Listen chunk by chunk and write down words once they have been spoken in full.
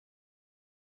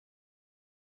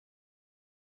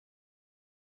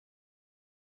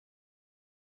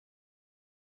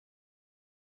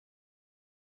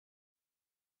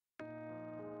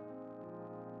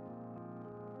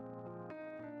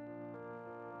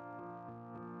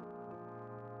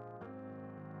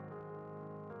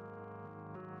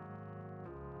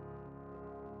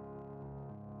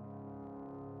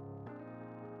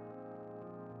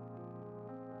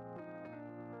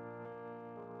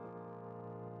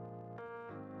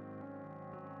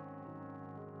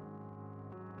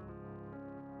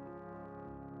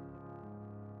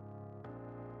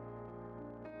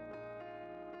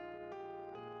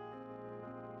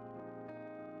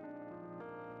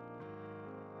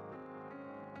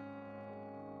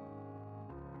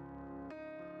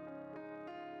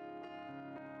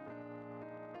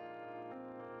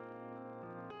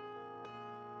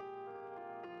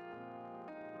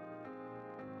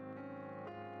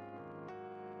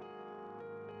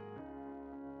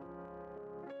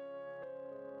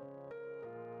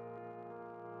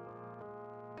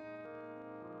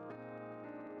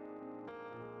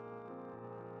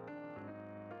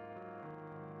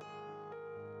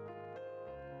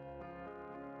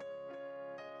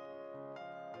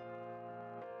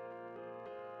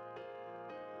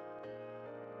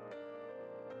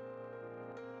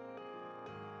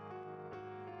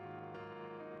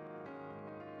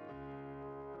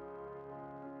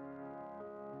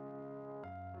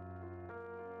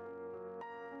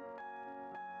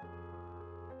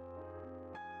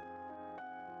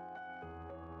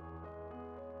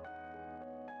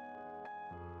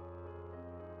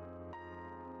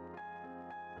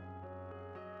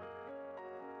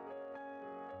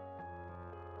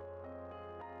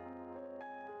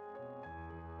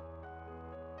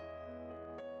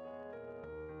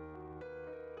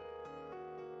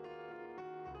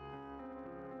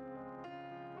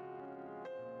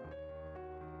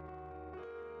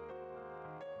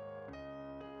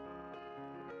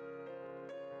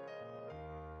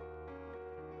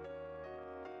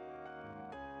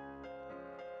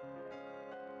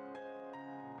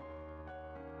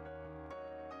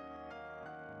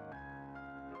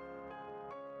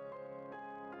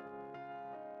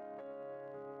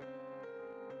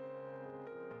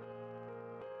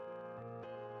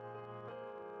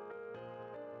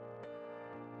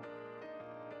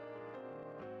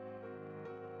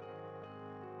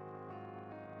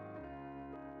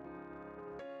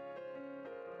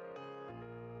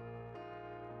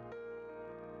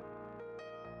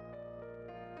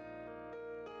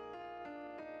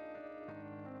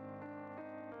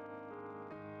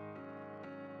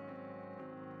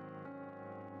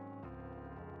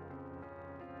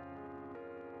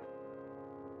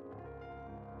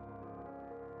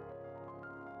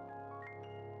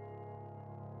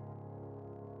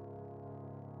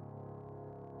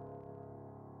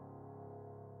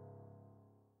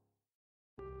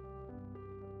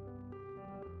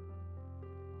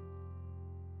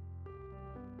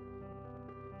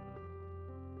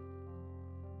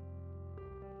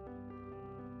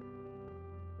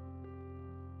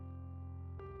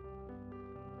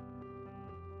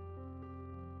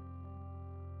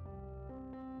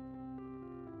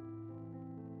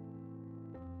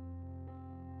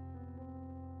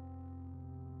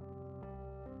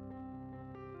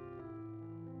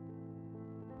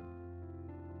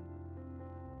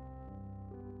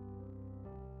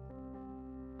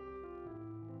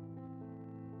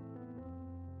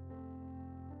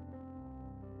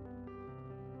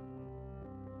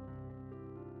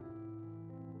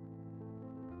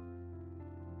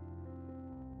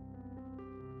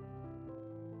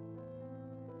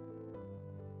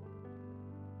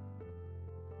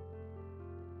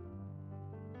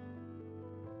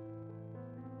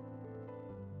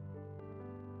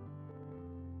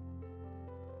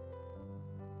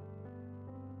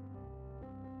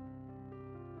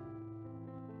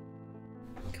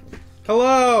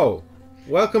Hello!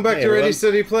 Welcome back Hey, to Ready everyone.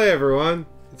 Steady Play, everyone.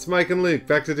 It's Mike and Luke,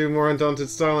 back to do more Undaunted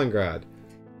Stalingrad.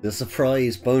 The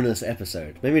surprise bonus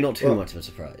episode. Maybe not too much of a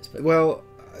surprise, but... Well,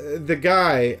 the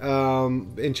guy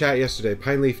in chat yesterday,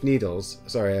 Pineleaf Needles,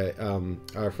 sorry,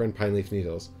 our friend Pineleaf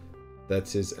Needles,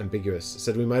 that's his ambiguous,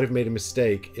 said we might have made a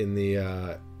mistake in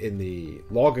the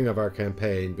logging of our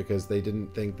campaign because they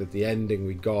didn't think that the ending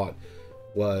we got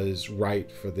was right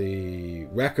for the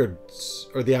records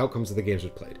or the outcomes of the games we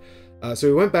played. So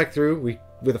we went back through,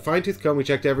 with a fine-tooth comb, we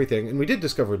checked everything, and we did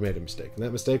discover we'd made a mistake. And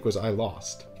that mistake was I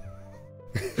lost.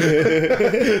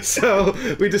 So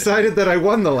we decided that I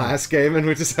won the last game, and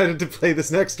we decided to play this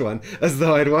next one as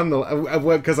though I'd won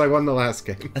because I won the last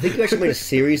game. I think you actually made a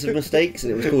series of mistakes,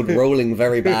 and it was called rolling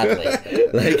very badly.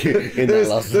 Like, in that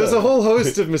last There's a one. whole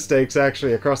host of mistakes,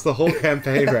 actually, across the whole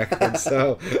campaign record.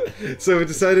 So we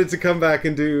decided to come back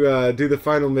and do the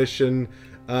final mission,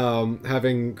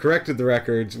 having corrected the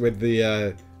records with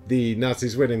the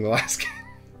Nazis winning the last game.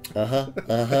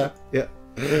 Yeah.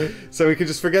 So we could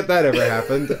just forget that ever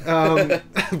happened.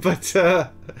 But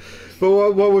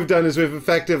what we've done is we've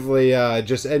effectively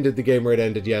just ended the game where it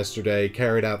ended yesterday,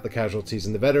 carried out the casualties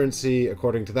in the veterancy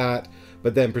according to that,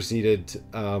 but then proceeded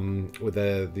with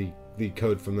the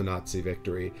code from the Nazi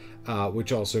victory,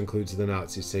 which also includes the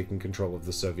Nazis taking control of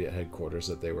the Soviet headquarters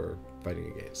that they were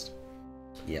fighting against.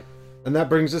 Yep. And that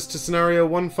brings us to scenario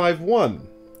 151.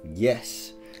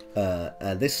 Yes.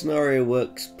 And this scenario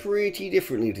works pretty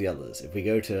differently to the others. If we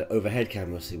go to overhead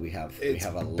camera, see we have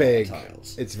a big. lot of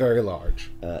tiles. It's very large.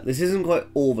 This isn't quite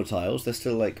all the tiles. There's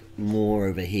still like more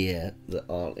over here that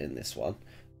aren't in this one.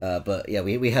 But yeah,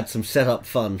 we had some setup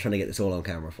fun trying to get this all on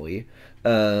camera for you.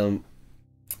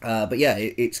 But yeah,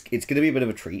 it's going to be a bit of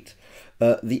a treat.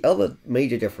 The other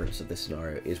major difference of this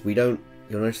scenario is you'll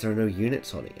notice there are no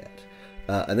units on it yet.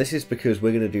 And this is because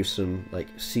we're going to do some like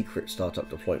secret startup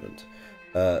deployment.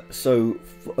 So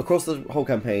across the whole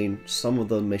campaign, some of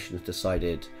the missions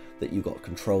decided that you got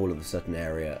control of a certain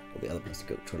area, or the other person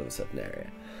got control of a certain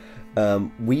area.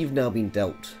 We've now been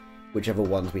dealt whichever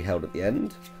ones we held at the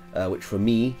end, which for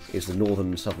me is the northern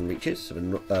and southern reaches. So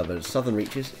the southern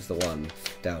reaches is the one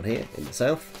down here in the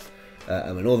south,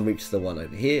 and the northern reaches is the one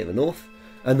over here in the north,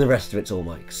 and the rest of it's all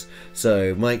Mike's.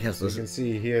 So Mike has this. You can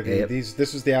see here,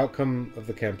 this was the outcome of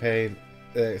the campaign.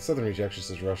 Southern reach actually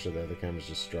says Russia there, the camera's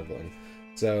just struggling.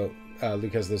 So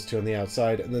Luke has those two on the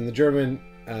outside, and then the German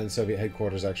and Soviet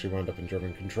headquarters actually wound up in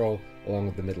German control, along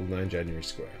with the middle 9 January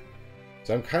square.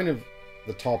 So I'm kind of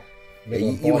the top, middle,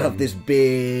 and You bottom. have this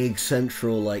big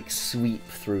central like sweep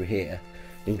through here,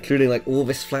 including like all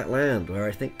this flat land where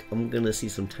I think I'm gonna see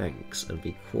some tanks and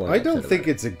be quite. I don't upset think about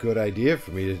it. it's a good idea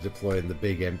for me to deploy in the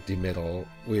big empty middle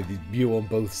with you on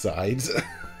both sides.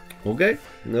 Okay.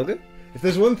 If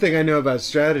there's one thing I know about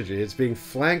strategy, it's being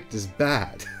flanked is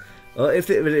bad. If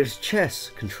it's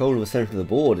chess, control of the center of the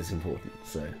board is important.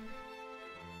 So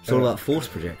it's all about force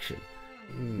projection.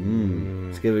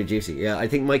 It's gonna be juicy. Yeah, I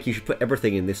think Mike, you should put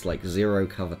everything in this like zero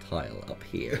cover tile up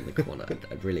here in the corner.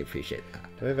 I'd really appreciate that.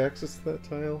 Do I have access to that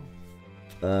tile?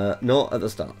 Not at the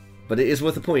start, but it is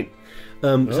worth a point.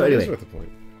 Oh, So it is anyway, worth a point.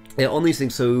 yeah, on these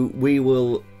things, so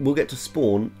we'll get to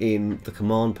spawn in the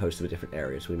command post of the different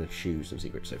areas. We're going to choose some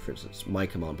secrets. So, for instance, my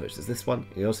command post is this one.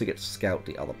 You also get to scout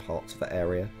the other parts of the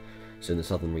area. So in the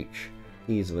southern reach,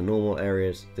 these are the normal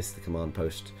areas. This is the command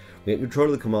post. We get control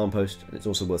of the command post, and it's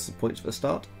also worth some points for the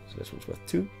start. So this one's worth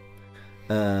 2.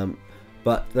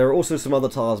 But there are also some other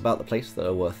tiles about the place that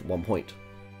are worth 1 point.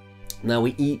 Now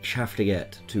we each have to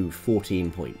get to 14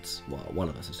 points. Well, one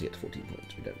of us has to get to 14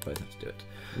 points. We don't both have to do it.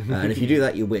 And if you do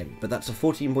that, you win. But that's a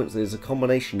 14 points. There's a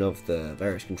combination of the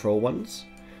various control ones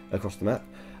across the map,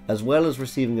 as well as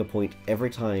receiving a point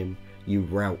every time you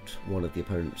rout one of the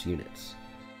opponent's units.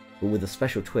 But with a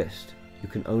special twist, you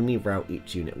can only rout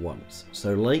each unit once.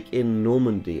 So like in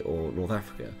Normandy or North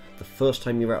Africa, the first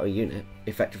time you rout a unit,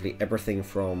 effectively everything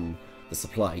from the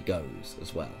supply goes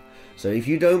as well. So if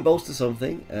you don't bolster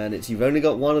something, and you've only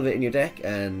got one of it in your deck,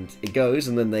 and it goes,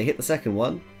 and then they hit the second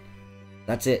one,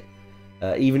 that's it.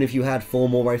 Even if you had 4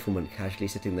 more riflemen casually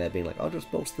sitting there being like, I'll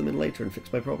just bolster them in later and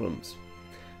fix my problems.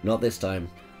 Not this time.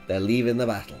 They're leaving the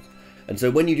battle. And so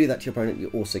when you do that to your opponent, you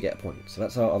also get a point. So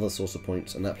that's our other source of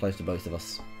points, and that applies to both of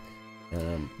us.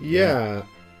 Yeah,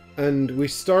 and we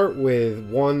start with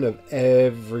one of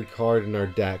every card in our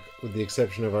deck, with the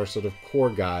exception of our sort of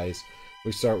core guys.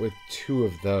 We start with 2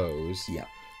 of those. Yeah.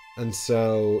 And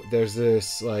so there's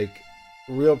this, like,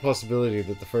 real possibility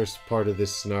that the first part of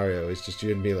this scenario is just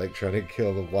you and me, like, trying to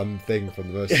kill the one thing from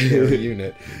the most scary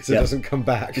unit so it doesn't come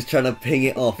back. Just trying to ping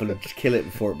it off and kill it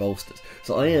before it bolsters.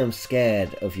 So I am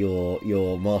scared of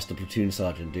your master platoon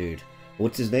sergeant dude.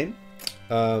 What's his name?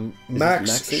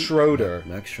 Max Schroeder.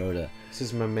 Max Schroeder. This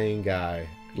is my main guy.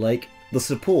 Like, the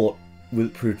support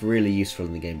proved really useful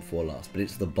in the game before last, but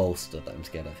it's the bolster that I'm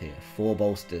scared of here. 4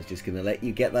 bolsters just gonna let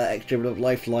you get that extra bit of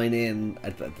lifeline in.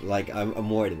 I'm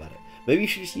worried about it. Maybe you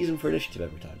should just use them for initiative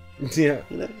every time. Yeah.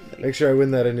 You know, like... Make sure I win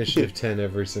that initiative 10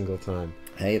 every single time.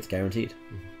 Hey, it's guaranteed.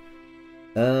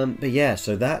 But yeah,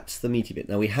 so that's the meaty bit.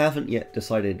 Now we haven't yet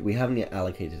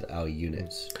allocated our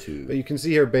units to... But you can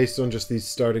see here, based on just these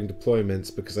starting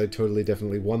deployments, because I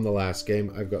definitely won the last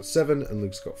game, I've got 7 and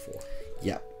Luke's got 4.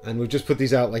 Yeah. And we've just put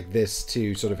these out like this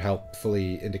to sort of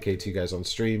helpfully indicate to you guys on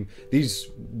stream. These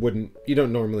you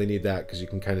don't normally need that because you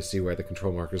can kind of see where the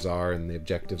control markers are and the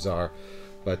objectives are.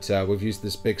 But we've used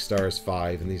this big star as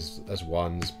 5 and these as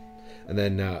 1s. And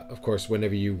then, of course,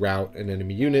 whenever you rout an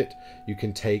enemy unit, you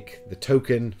can take the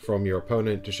token from your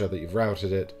opponent to show that you've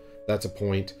routed it. That's a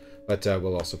point. But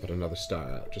we'll also put another star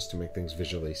out just to make things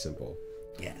visually simple.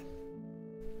 Yeah.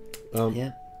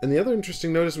 Yeah. And the other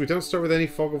interesting note is we don't start with any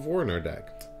Fog of War in our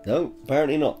deck. No,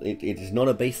 apparently not. It is not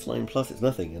a baseline plus, it's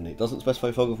nothing, and it doesn't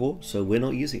specify Fog of War, so we're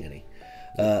not using any.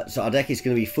 So our deck is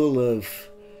going to be full of,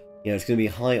 it's going to be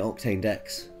high octane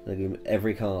decks.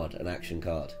 Every card an action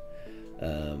card,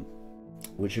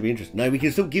 which should be interesting. Now we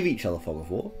can still give each other Fog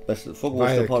of War. Fog of War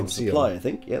is still part of the supply, I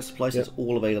think. Yeah, supply set's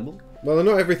all available. Well,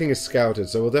 not everything is scouted,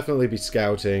 so we'll definitely be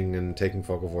scouting and taking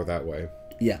Fog of War that way.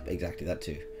 Yeah, exactly, that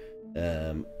too.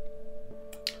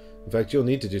 In fact, you'll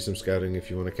need to do some scouting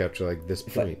if you want to capture, like, this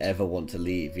point. If I ever want to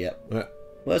leave, yep.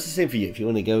 Well, it's the same for you, if you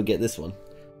want to go get this one.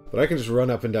 But I can just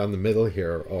run up and down the middle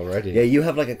here already. Yeah, you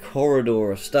have, like, a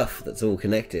corridor of stuff that's all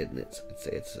connected, and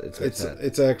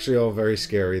it's actually all very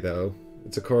scary, though.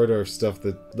 It's a corridor of stuff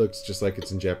that looks just like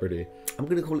it's in jeopardy. I'm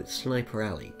going to call it Sniper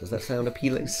Alley. Does that sound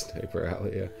appealing? Sniper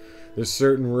Alley, yeah. There's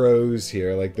certain rows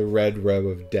here, like the red row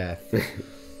of death.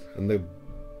 And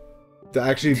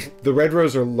actually, the red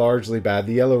rows are largely bad.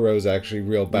 The yellow row is actually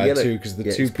real bad too, because the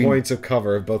 2 points of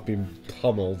cover have both been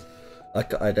pummeled. I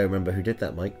don't remember who did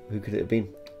that, Mike. Who could it have been?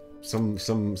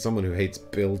 Someone who hates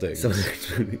buildings. I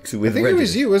think it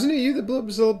was you, wasn't it? You that blew up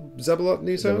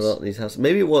Zabelotny's house? Zabelotny's house.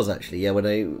 Maybe it was actually. Yeah, when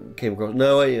I came across.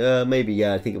 No, maybe.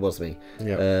 Yeah, I think it was me.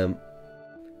 Yeah.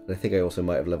 I think I also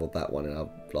might have leveled that one in our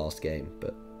last game,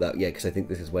 but because I think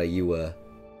this is where you were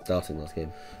starting last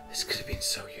game. This could have been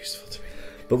so useful to me.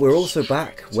 But we're also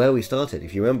back where we started.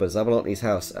 If you remember, Zabelotny's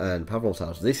house and Pavlov's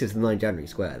house, this is the 9 January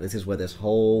square. This is where this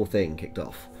whole thing kicked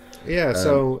off. Yeah,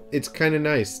 so it's kind of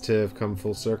nice to have come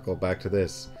full circle back to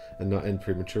this and not end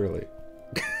prematurely.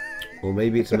 Or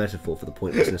maybe it's a metaphor for the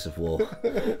pointlessness of war.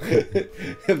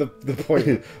 the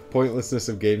pointlessness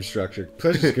of game structure.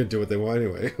 Players just gonna do what they want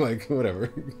anyway. Like, whatever.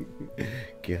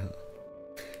 Yeah.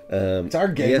 It's our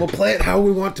game. Yeah. We'll play it how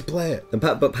we want to play it.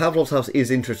 But Pavlov's house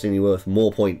is interestingly worth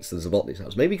more points than Zabotny's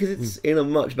house. Maybe because it's in a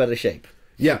much better shape.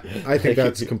 Yeah, I think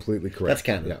that's completely correct. That's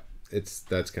canon. Yeah,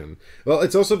 that's canon. Well,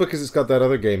 it's also because it's got that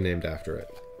other game named after it.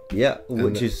 Yeah,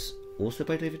 which is also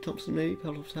by David Thompson, maybe,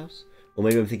 Pavlov's house? Or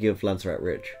maybe I'm thinking of Lancerat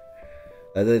Ridge.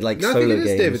 They're like solo games. I think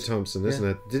it is David Thompson, isn't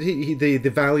it? Did he the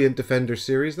Valiant Defender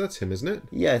series? That's him, isn't it?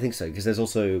 Yeah, I think so, because there's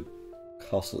also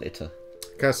Castle Itter.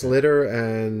 Castle Itter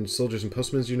and Soldiers and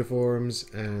Postmen's Uniforms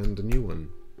and a new one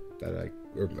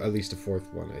or at least a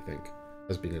 4th one, I think,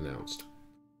 has been announced.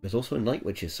 There's also a Night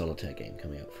Witches solitaire game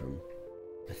coming out from,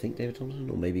 I think, David Thompson,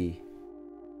 or maybe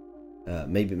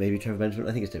Trevor Benjamin.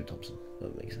 I think it's David Thompson.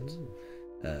 That would make sense.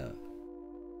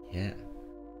 Yeah.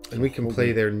 And we can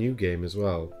play their new game as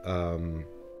well.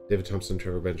 David Thompson,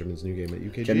 Trevor Benjamin's new game at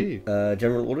UKG.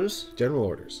 General Orders? General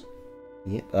Orders.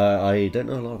 Yeah. I don't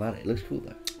know a lot about it. It looks cool,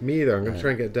 though. Me either. I'm going to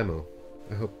try and get a demo.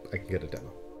 I hope I can get a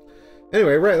demo.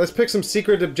 Anyway, right, let's pick some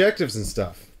secret objectives and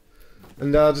stuff.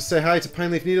 And I'll just say hi to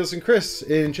Pineleaf Needles and Chris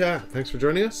in chat. Thanks for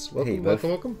joining us. Welcome,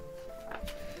 welcome.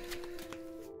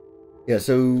 Yeah,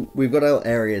 so we've got our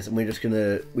areas, and we're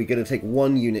gonna take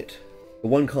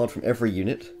one card from every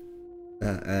unit,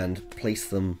 and place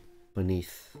them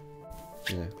beneath,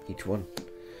 each one.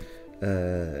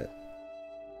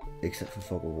 Except for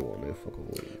Fog of War, no Fog of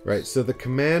War. Right, so the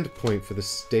command point for the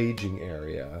staging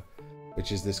area,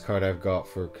 which is this card I've got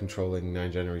for controlling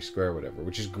 9 January Square or whatever,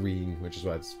 which is green, which is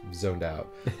why it's zoned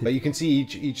out. But you can see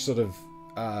each sort of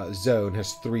zone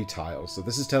has 3 tiles. So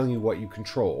this is telling you what you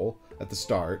control at the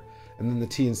start, and then the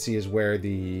T and C is where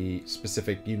the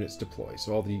specific units deploy.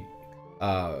 So all the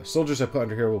soldiers I put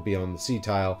under here will be on the C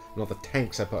tile, and all the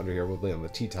tanks I put under here will be on the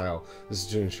T tile. This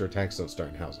is to ensure tanks don't start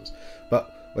in houses.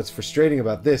 But what's frustrating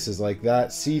about this is, like,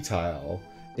 that C tile,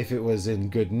 if it was in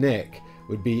good nick,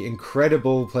 would be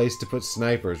incredible place to put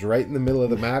snipers right in the middle of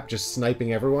the map, just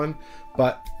sniping everyone.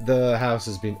 But the house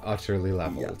has been utterly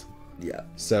leveled. Yeah.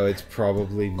 So it's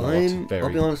probably not very I'll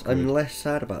be honest, good. I'm less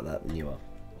sad about that than you are.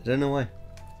 I don't know why.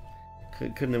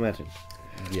 Couldn't imagine.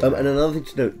 Yeah. And another thing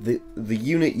to note, the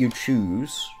unit you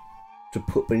choose to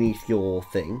put beneath your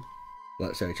thing,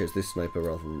 like say I chose this sniper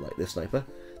rather than like this sniper,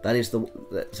 that is so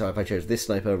if I chose this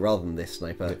sniper rather than this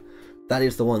sniper, that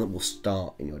is the one that will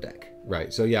start in your deck.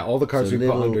 Right, so yeah, all the cards So we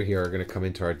put under here are going to come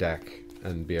into our deck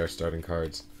and be our starting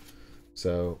cards.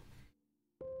 So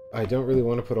I don't really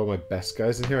want to put all my best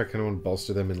guys in here. I kind of want to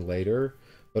bolster them in later,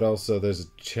 but also there's a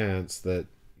chance that,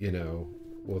 you know,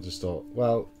 we'll just all...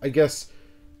 Well, I guess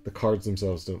the cards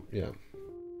themselves don't... Yeah.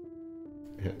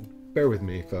 Bear with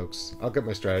me, folks. I'll get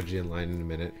my strategy in line in a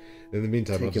minute. In the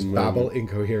meantime, I'll just babble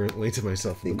incoherently to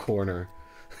myself in the corner.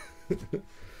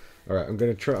 Alright, I'm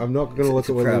going to try... I'm not going to look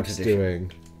at what Luke's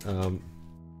doing. Right,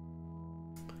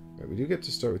 we do get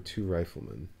to start with 2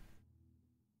 riflemen.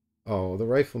 Oh, the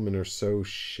riflemen are so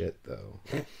shit, though.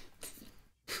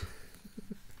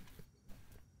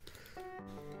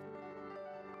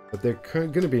 But they're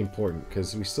going to be important,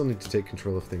 because we still need to take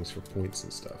control of things for points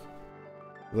and stuff.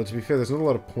 Although, to be fair, there's not a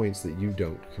lot of points that you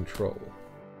don't control.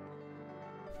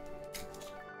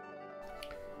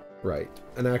 Right.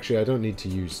 And actually, I don't need to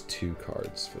use 2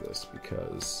 cards for this,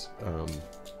 because...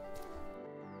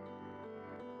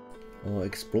 Oh,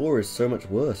 Explorer is so much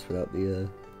worse without the...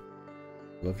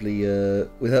 lovely,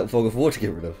 without Fog of War to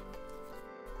get rid of.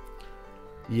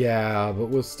 Yeah, but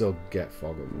we'll still get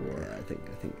Fog of War. Yeah, I think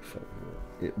Fog of War.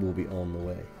 It will be on the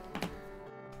way.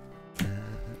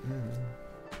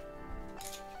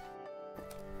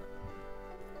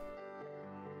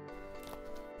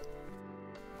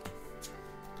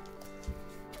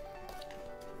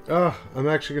 Oh, I'm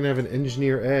actually going to have an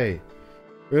Engineer A.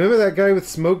 Remember that guy with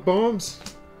smoke bombs?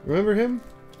 Remember him?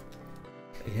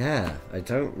 Yeah, I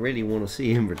don't really want to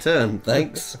see him return,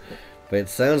 thanks. But it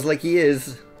sounds like he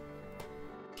is.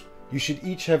 You should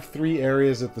each have 3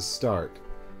 areas at the start.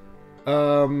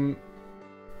 Yeah,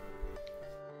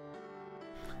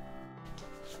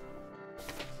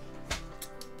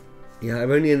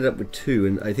 I've only ended up with 2,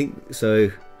 and I think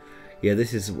so. Yeah,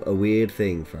 this is a weird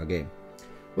thing for our game.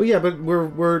 Well, yeah, but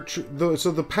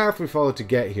so the path we followed to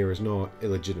get here is not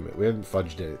illegitimate. We haven't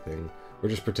fudged anything. We're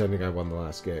just pretending I won the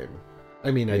last game.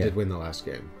 I mean, I did win the last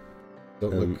game.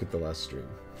 Don't look at the last stream.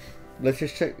 Let's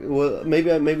just check. Well,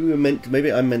 maybe I meant to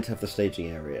have the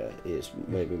staging area. Is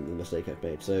maybe the mistake I've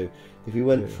made. So if we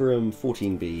went from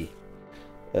 14B,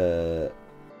 so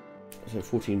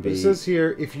 14B. It says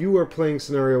here if you are playing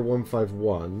scenario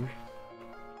 151.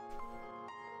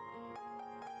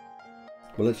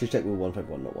 Well, let's just check with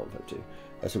 151, not 152.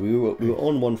 So we were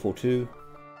on 142.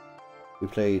 We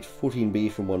played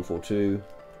 14B from 142.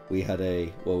 We had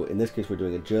in this case we're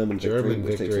doing a German victory,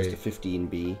 which takes us to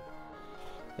 15B.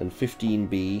 And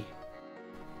 15B...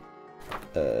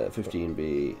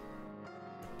 15B...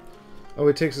 Oh,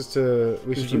 it takes us to...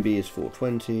 15B is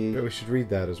 420. Yeah, we should read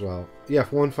that as well. Yeah,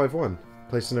 151.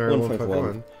 Play scenario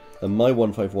 151. And my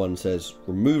 151 says,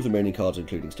 remove the remaining cards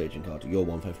including staging card. Your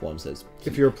 151 says...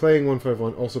 If you're playing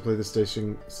 151, also play the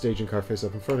staging card face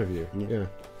up in front of you. Yeah.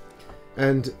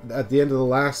 And at the end of the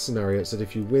last scenario, it said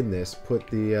if you win this, put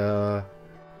the...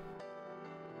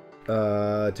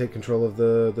 take control of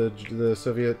the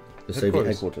Soviet Soviet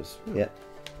headquarters. Yeah.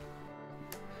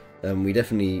 We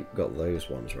definitely got those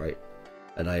ones right,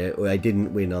 and I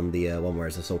didn't win on the one where I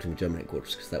was assaulting the German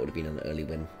headquarters because that would have been an early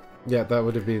win. Yeah, that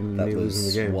would have been me losing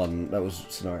the game. That was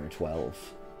scenario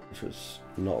 12, which was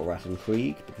not Rat and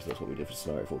Krieg because that's what we did for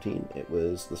scenario 14. It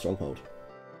was the Stronghold.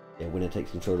 Yeah, winner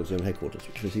takes control of German headquarters,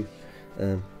 which was you.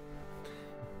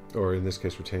 Or in this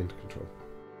case, retained control.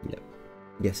 Yeah.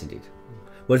 Yes, indeed.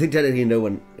 Well, I think technically no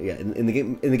one, in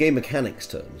the game mechanics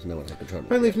terms, no one had control.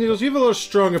 Fine Leaf Needles, you have a lot of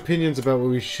strong opinions about what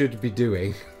we should be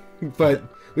doing, but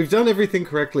we've done everything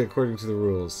correctly according to the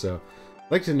rules. So,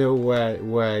 I'd like to know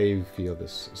why you feel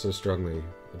this so strongly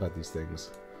about these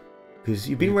things. Because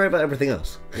you've been right about everything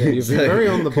else. Yeah, you've been very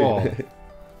on the ball.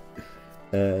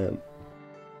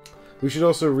 We should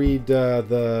also read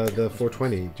the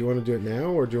 420. Do you want to do it now,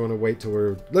 or do you want to wait till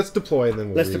we're... Let's deploy and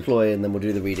then we'll read. Deploy and then we'll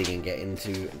do the reading and get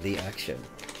into the action.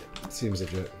 Seems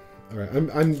legit. Alright,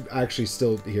 I'm actually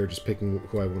still here just picking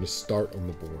who I want to start on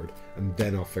the board, and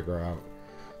then I'll figure out.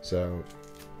 So...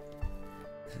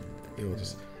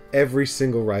 just... Every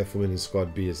single rifleman in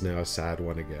Squad B is now a sad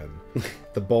one again.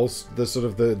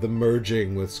 The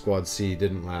merging with Squad C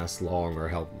didn't last long or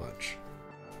help much.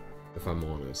 If I'm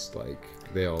honest, like,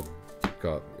 they all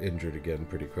got injured again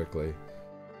pretty quickly.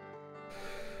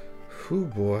 Whew,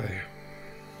 boy.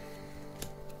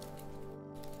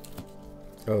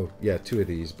 Oh, yeah, 2 of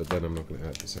these, but then I'm not going to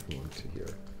add the second one to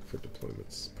here for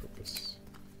deployment's purpose.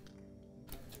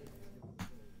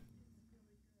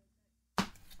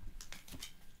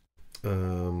 I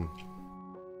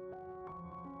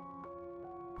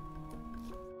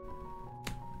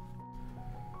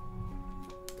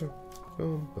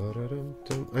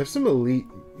have some elite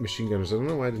machine gunners. I don't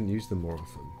know why I didn't use them more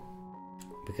often.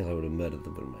 Because I would have murdered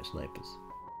them with my snipers.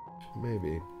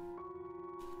 Maybe.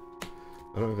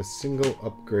 I don't have a single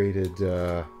upgraded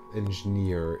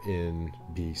engineer in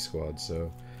B squad,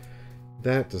 so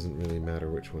that doesn't really matter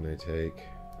which one I take.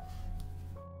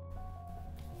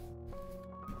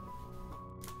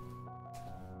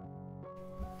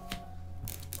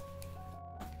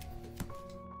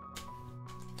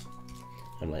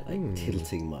 I'm like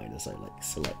tilting mine as I like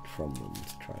select from them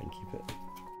to try and keep it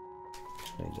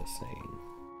kind of sane.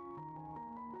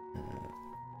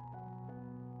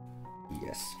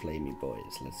 Yes, flamey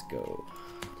boys, let's go.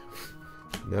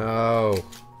 No.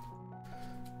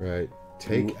 Right.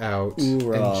 Take out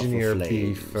Engineer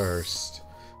B first.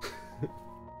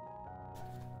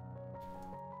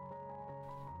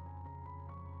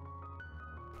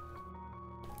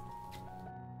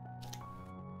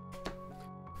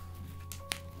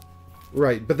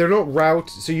 Right, but they're not route,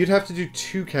 so you'd have to do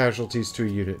 2 casualties to a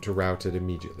unit to route it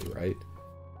immediately, right?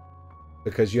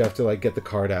 Because you have to, like, get the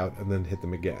card out and then hit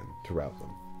them again to route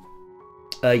them.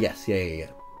 Yes, yeah.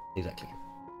 Exactly.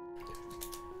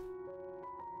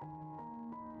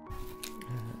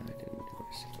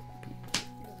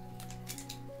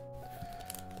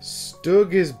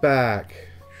 Stug is back.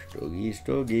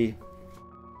 Stuggy.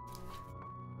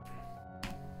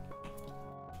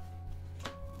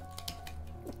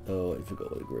 Oh, I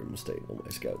forgot what a grim state all my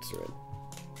scouts are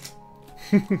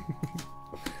in.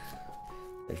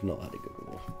 They've not had a good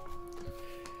war.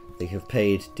 They have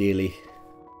paid dearly.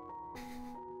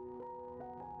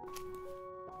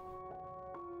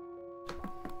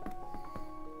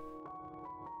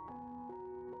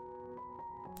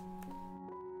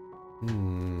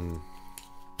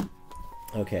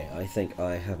 Okay, I think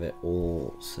I have it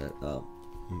all set up.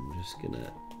 I'm just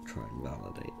gonna try and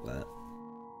validate that.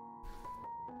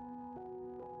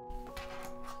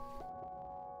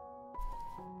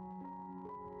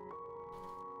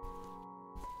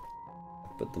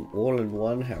 Put them all in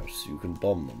one house. You can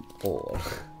bomb them all.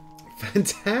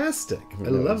 Fantastic! I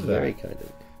love that. Very kind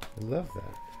of. I love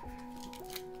that.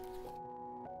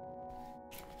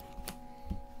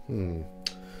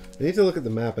 I need to look at the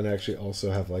map and actually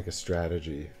also have like a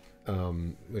strategy,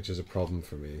 which is a problem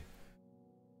for me.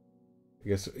 I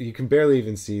guess you can barely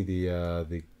even see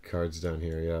the cards down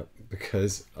here, yeah,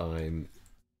 because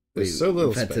there's so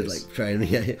little space. To, like, try and,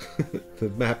 yeah. The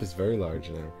map is very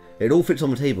large now. It all fits on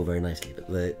the table very nicely, but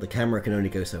the camera can only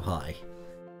go so high.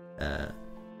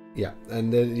 Yeah,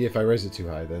 and then if I raise it too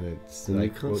high, then it's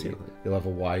like you'll have a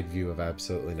wide view of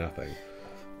absolutely nothing.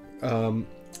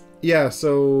 Yeah,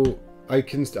 so I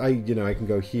can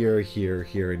go here,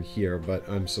 and here, but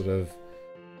I'm sort of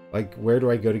like, where do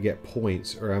I go to get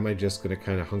points, or am I just going to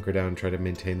kind of hunker down and try to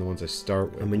maintain the ones I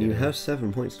start with? I mean, you have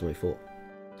 7 points to my 4.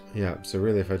 Yeah, so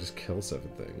really, if I just kill 7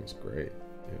 things, great.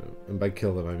 You know, and by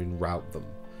kill them, I mean route them.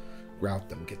 Route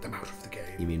them, get them out of the game.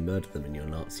 You mean murder them in your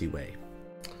Nazi way?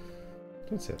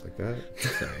 Don't say it like that.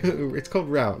 Sorry. It's called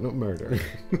route, not murder.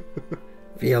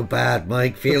 Feel bad,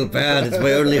 Mike. Feel bad. It's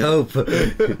my only hope.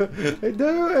 I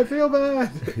do. I feel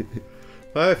bad.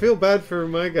 I feel bad for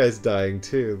my guys dying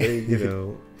too. They,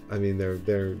 I mean,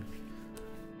 they're.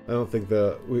 I don't think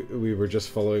we were just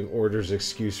following orders.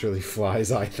 Excuse really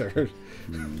flies either.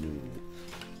 No.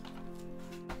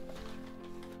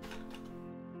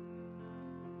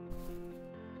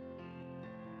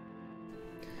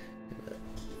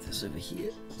 This over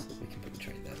here, so we can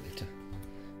penetrate that later.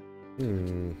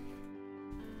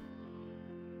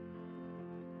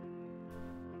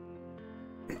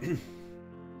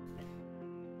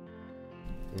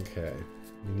 Okay,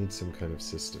 we need some kind of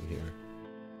system here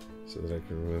so that I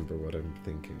can remember what I'm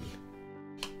thinking.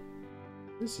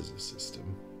 This is a system.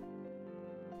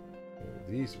 So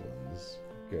these ones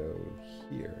go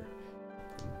here,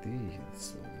 and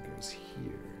this one goes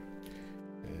here,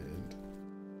 and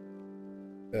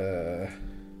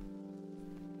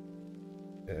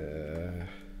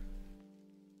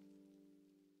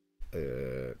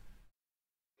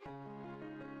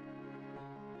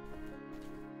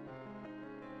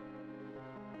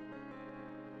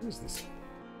what is this?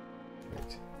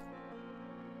 Right.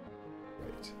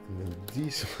 And then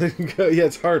these one go. Yeah,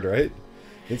 it's hard, right?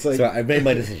 It's like, so I made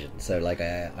my decision. So like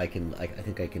I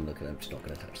think I can look at. I'm just not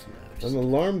going to touch them now. I'm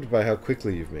alarmed by how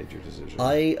quickly you've made your decision.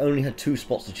 I only had 2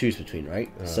 spots to choose between,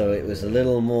 right? So it was a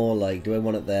little more like, do I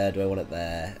want it there? Do I want it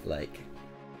there? Like,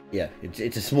 yeah,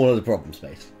 it's a smaller problem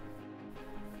space.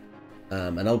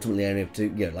 And ultimately, I only have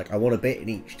to, like, I want a bit in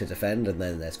each to defend, and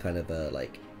then there's kind of a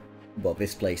like well,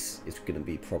 this place is going to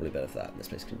be probably better for that, and this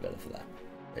place is going to be better for that.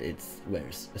 We're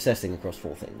assessing across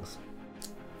 4 things.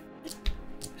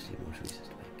 More choices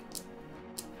to make.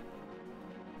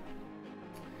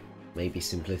 Maybe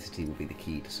simplicity will be the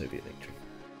key to Soviet victory.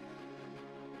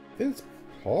 It's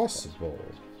possible.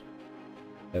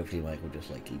 Hopefully Mike will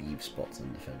just like leave spots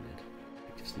undefended.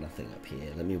 Just nothing up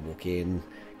here. Let me walk in,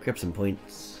 grab some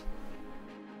points.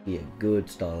 Be a good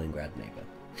Stalingrad neighbour.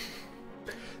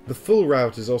 The full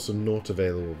route is also not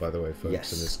available, by the way, folks,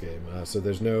 Yes. in this game. So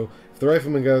there's no... If the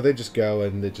riflemen go, they just go,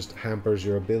 and it just hampers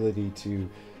your ability to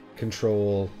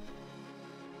control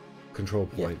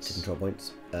points. Yeah, to control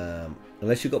points.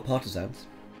 Unless you've got partisans.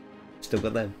 Still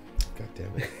got them. God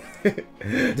damn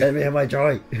it. Let me have my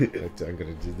joy. I'm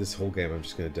going to do this whole game, I'm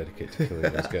just going to dedicate to killing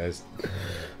those guys.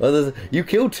 Well, you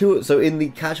killed 2... So in the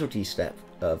casualty step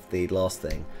of the last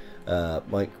thing,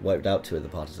 Mike wiped out 2 of the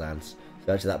partisans.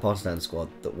 So actually that partisan squad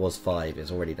that was 5 is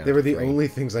already down They to were the 3. only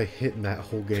things I hit in that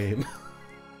whole game.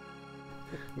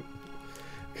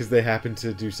 Because they happened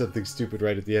to do something stupid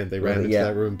right at the end. They ran into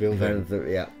that ruined building.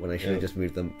 Yeah, when I should have just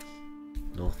moved them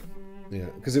north. Yeah,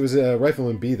 because it was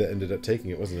Rifleman B that ended up taking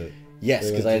it, wasn't it? Yes,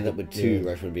 They because went I to ended up with 2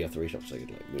 Rifleman B after 3 shots, so I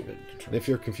could like move it and control. And if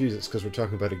you're confused, it's because we're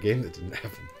talking about a game that didn't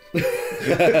happen.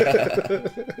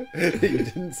 That you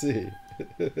didn't see.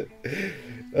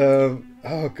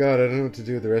 Oh god, I don't know what to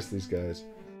do with the rest of these guys.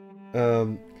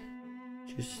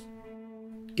 Just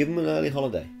give them an early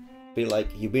holiday. Be like,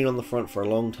 you've been on the front for a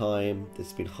long time, this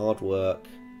has been hard work.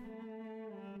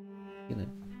 You know.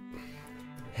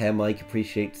 Hair Mike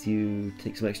appreciates you,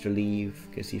 take some extra leave,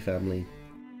 go see family.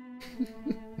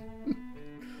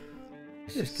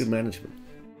 It's just good management.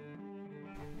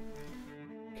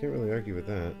 Can't really argue with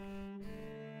that.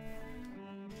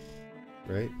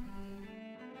 Right?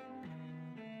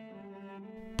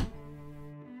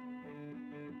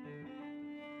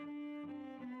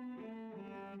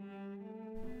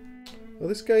 Well,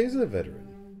 this guy isn't a veteran.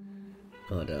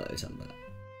 Oh, I don't know something about that.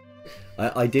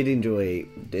 I did enjoy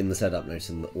in the setup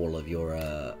noticing that all of your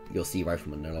C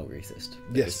riflemen no longer exist.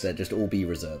 Yes. They're just all B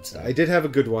reserves now. I did have a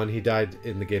good one. He died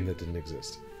in the game that didn't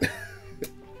exist.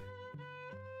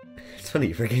 It's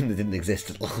funny, for a game that didn't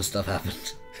exist, a lot of stuff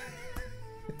happened.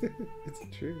 It's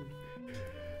true.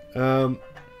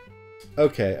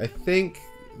 Okay, I think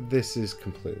this is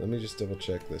complete. Let me just double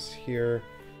check this here.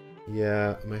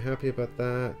 Yeah, am I happy about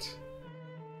that?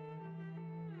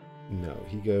 No,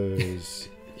 he goes...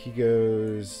 he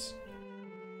goes...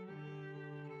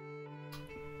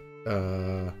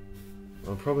 I'm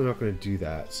probably not going to do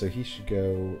that, so he should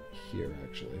go here,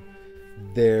 actually.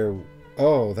 There...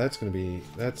 Oh, that's going to be...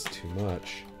 That's too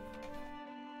much.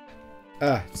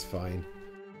 Ah, it's fine.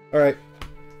 Alright.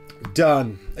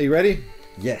 Done. Are you ready?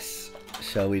 Yes.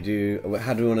 Shall we do...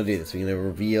 How do we want to do this? We're going to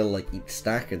reveal like each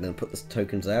stack and then put the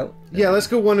tokens out? Yeah, let's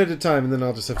go one at a time, and then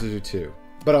I'll just have to do 2.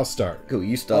 But I'll start. Cool,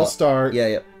 you start. I'll start.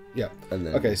 Yeah. Yeah. And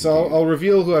then Okay, so I'll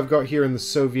reveal who I've got here in the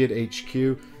Soviet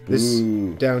HQ. This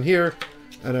down here.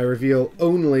 And I reveal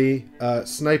only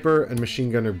Sniper and Machine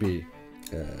Gunner B.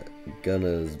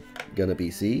 Gunner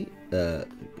BC,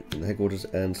 in the headquarters,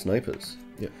 and snipers.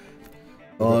 Yeah.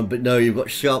 But no, you've got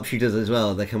sharpshooters as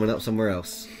well. They're coming up somewhere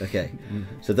else. Okay.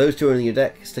 So those 2 are in your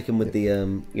deck. Stick them with the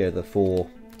the 4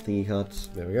 thingy cards.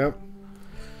 There we go.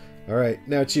 All right,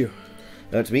 now it's you.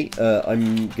 Now it's me.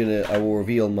 I will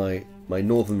reveal my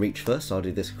northern reach first. So I'll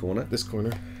do this corner. This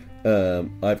corner.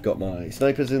 I've got my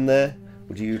snipers in there.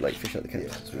 Would you like fish out the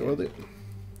canvas? I will do.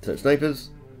 So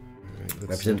snipers, Right,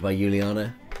 represented by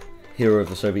Juliana, hero of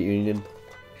the Soviet Union.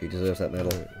 She deserves that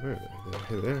medal. Where are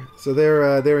they? There. So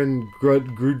they're in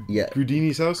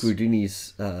Grudini's house.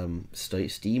 Grudini's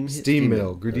Steam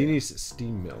mill. Grudini's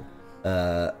steam mill.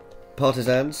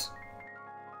 Partisans.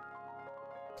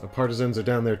 The partisans are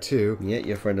down there too. Yeah,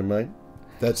 your friend of mine.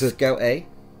 That's it. Scout A.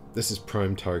 This is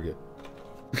prime target.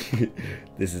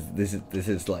 This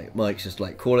is like Mike's just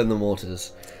like calling the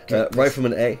mortars.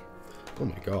 Rifleman A. Oh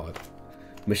my god.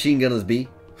 Machine gunners B.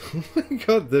 Oh my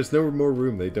god, there's no more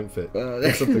room. They don't fit.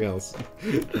 That's something else.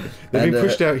 They've And, been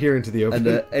pushed out here into the open.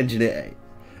 And engineer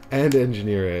And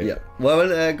engineer A. A. Yeah.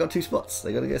 Well, got 2 spots.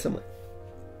 They got to get somewhere.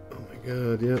 Oh my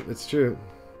god, yeah, it's true.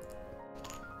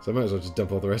 So I might as well just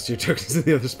dump all the rest of your tokens in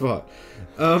the other spot.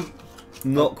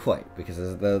 Not quite, because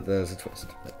there's a twist.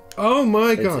 Oh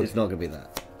my god. It's not going to be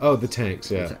that. Oh, the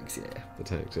tanks, yeah. The tanks, yeah. The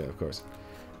tanks, yeah, of course.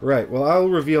 Right, well, I'll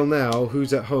reveal now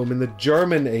who's at home in the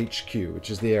German HQ,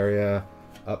 which is the area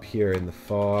up here in the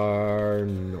far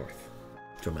north.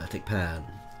 Dramatic pan.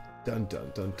 Dun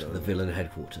dun dun dun. The villain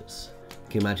headquarters.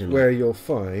 Can you imagine? Where you'll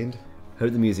find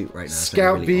Heard the music right now.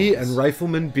 Scout really B obvious. and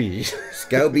Rifleman B.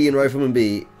 Scout B and Rifleman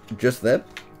B. Just them?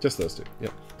 Just those 2,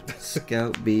 yep.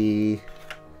 Scout B,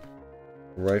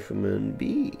 Rifleman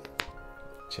B.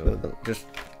 Chilling. Just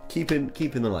keeping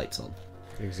the lights on.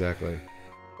 Exactly.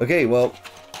 Okay, well,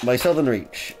 my Southern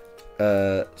Reach.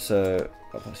 So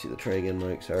I'll pass you the tray again,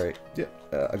 Mike. Sorry. Yeah.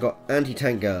 I got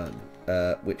anti-tank gun,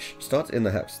 which starts in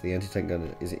the house. The anti-tank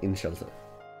gun is in shelter.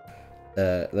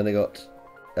 Then I got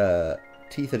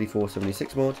T-34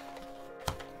 76 mod,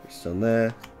 which is on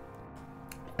there.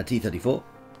 A T-34.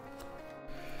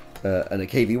 And a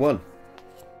KV-1.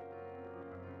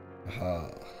 Aha.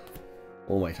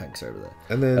 All my tanks are over there.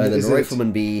 And then,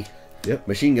 Rifleman B, yep.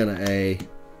 Machine Gunner A,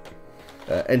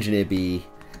 Engineer B,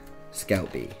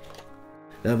 Scout B.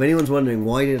 Now, if anyone's wondering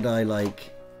why did I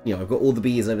I've got all the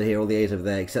Bs over here, all the A's over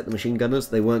there, except the machine gunners,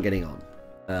 they weren't getting on.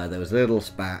 There was a little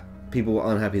spat. People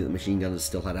were unhappy that machine gunners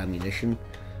still had ammunition,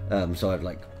 so I've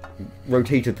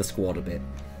rotated the squad a bit.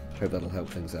 Hope that'll help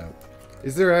things out.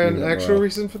 Is there an actual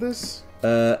reason for this?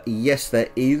 Yes, there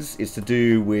is. It's to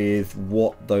do with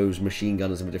what those machine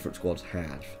gunners in the different squads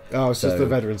have. Oh, it's just the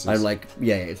veterancy. I'm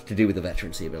it's to do with the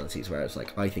veterancy abilities, where it's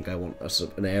I think I want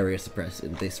an area suppress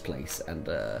in this place and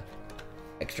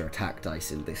extra attack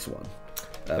dice in this one.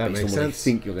 That makes sense. I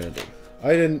think you're going to do.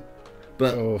 I didn't...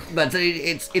 But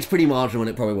it's pretty marginal and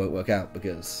it probably won't work out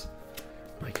because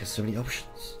Mike has so many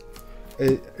options.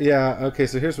 Yeah, okay,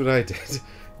 so here's what I did.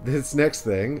 This next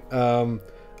thing,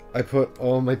 I put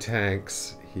all my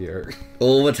tanks here.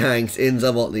 All the tanks in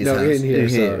Zabotli's house. In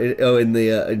here. In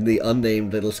the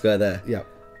unnamed little square there. Yeah.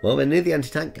 Well, they're near the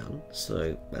anti-tank gun,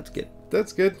 so that's good.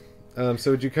 That's good. So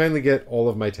would you kindly get all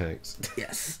of my tanks?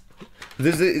 Yes.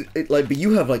 But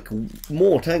you have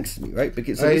more tanks than me, right?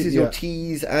 Because this is your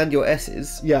T's and your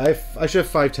S's. Yeah, I should have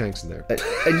 5 tanks in there.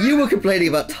 And you were complaining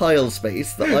about tile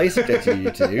space that I subjected you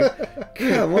to.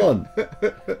 Come on,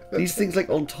 these things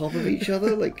on top of each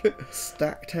other,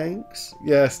 stack tanks.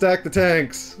 Yeah, stack the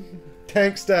tanks.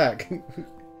 Tank stack.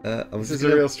 This is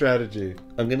a real strategy.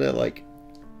 I'm gonna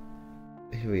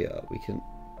Here we are.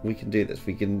 We can do this.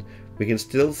 We can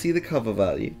still see the cover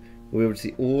value. We're able to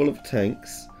see all of the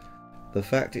tanks. The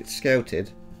fact it's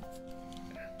scouted.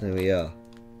 There we are.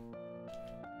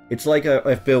 It's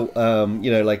I've built, one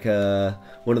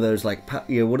of those what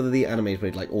are the animes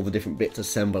where all the different bits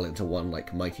assemble into one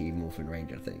Mighty Morphin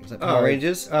Ranger thing? Is that Power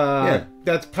Rangers? Yeah,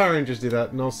 that's Power Rangers do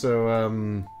that, and also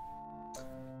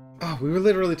we were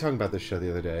literally talking about this show the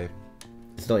other day.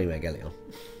 It's not Evangelion.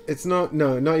 It's not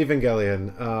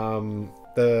Evangelion.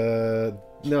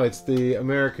 It's the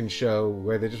American show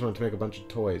where they just wanted to make a bunch of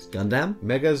toys. Gundam?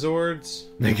 Megazords?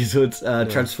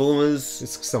 Transformers?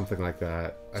 It's something like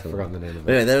that. I've forgotten the name of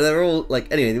it. Anyway, they're all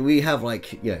anyway, we have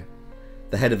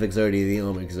the head of Exodia, the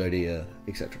arm of Exodia,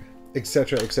 etc.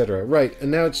 Etc. Right,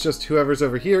 and now it's just whoever's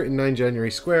over here in 9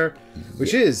 January Square,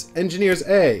 which is Engineers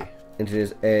A.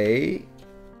 Engineers A.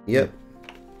 Yep.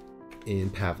 In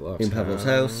Pavlov's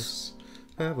house.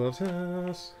 Pavlov's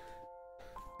house.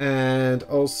 And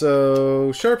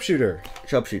also Sharpshooter.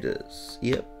 Sharpshooters.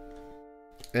 Yep.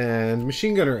 And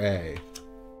Machine Gunner A.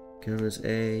 Gunners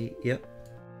A. Yep.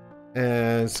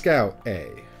 And Scout A.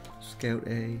 Scout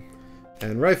A.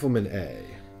 And Rifleman A.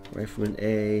 Rifleman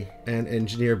A. And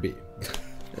Engineer B.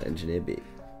 Engineer B.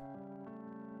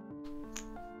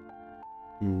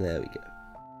 And there we go.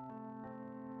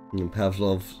 And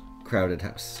Pavlov's crowded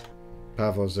house.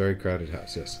 Pavlov's very crowded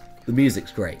house, yes. The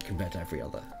music's great compared to every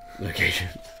other location.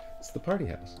 It's the party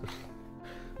house.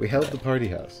 We held the party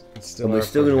house. And we're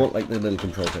still going to want the little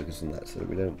control tokens and that, so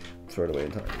we don't throw it away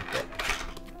entirely. But...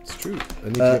 It's true.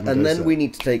 And then we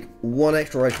need to take 1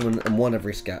 extra rifleman and 1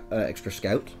 every extra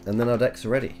scout, and then our decks are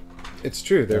ready. It's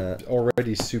true. They're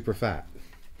already super fat.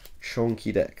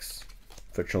 Chonky decks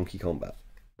for chonky combat.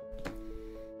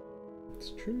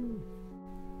 It's true.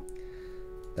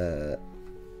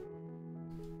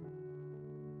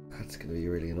 That's going to be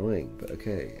really annoying, but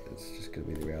okay, it's just going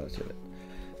to be the reality of it.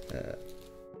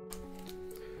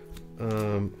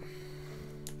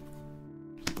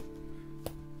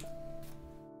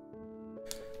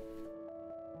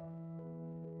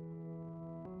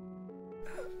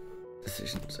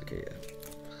 Decisions, okay,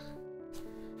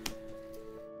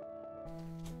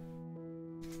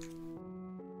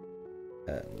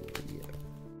 yeah.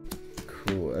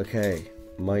 Cool, okay.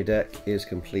 My deck is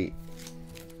complete.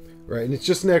 Right, and it's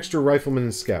just an extra rifleman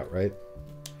and scout, right?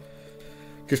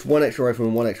 Just 1 extra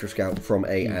rifleman, 1 extra scout from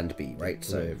A and B, right?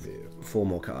 So 4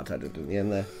 more cards added in the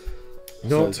end there.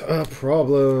 Not a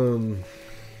problem.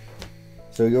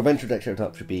 So your adventure deck showed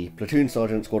up should be platoon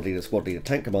sergeant, squad leader,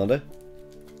 tank commander.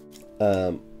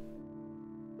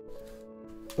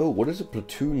 What is a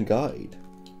platoon guide?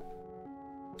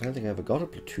 I don't think I ever got a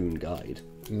platoon guide.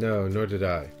 No, nor did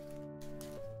I.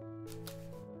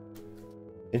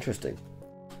 Interesting.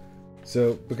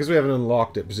 So, because we haven't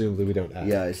unlocked it, presumably we don't have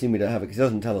Yeah, I assume we don't have it, because it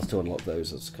doesn't tell us to unlock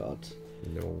those as cards.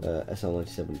 No.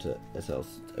 SL97 to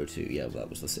SL02, yeah, that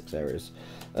was the 6 areas.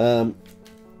 2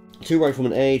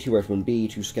 Rifleman A, 2 Rifleman B,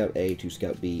 2 Scout A, 2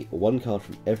 Scout B, 1 card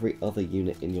from every other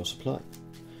unit in your supply.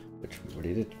 Which we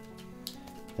already did.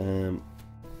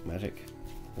 Magic.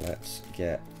 Let's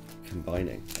get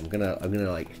combining. I'm gonna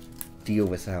like deal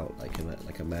this out like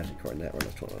a magic or a net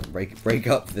runner, trying to break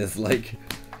up this like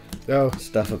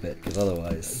stuff a bit, because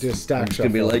otherwise do a stack it's gonna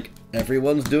be like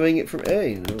everyone's doing it from A.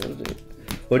 You know what to do.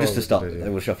 Well, just to start with,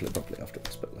 then we'll shuffle it properly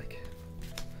afterwards. But like.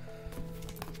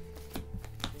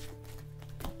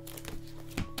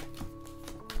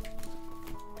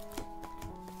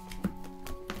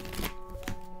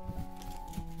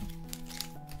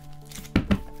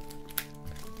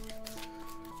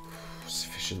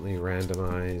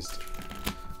 Randomized.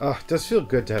 Oh, it does feel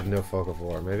good to have no fog of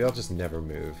war. Maybe I'll just never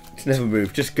move. Just never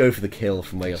move. Just go for the kill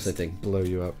from where you're sitting. Blow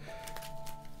you up.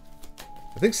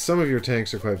 I think some of your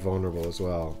tanks are quite vulnerable as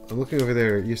well. I'm looking over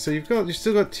there. You've still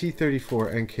got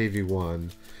T-34 and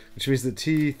KV-1, which means that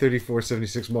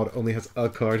T-34-76 mod only has a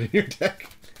card in your deck.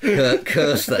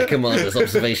 Curse that commander's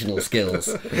observational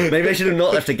skills. Maybe I should have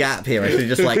not left a gap here. I should have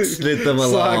just like slid them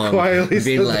along.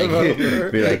 Be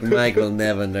like, Mike will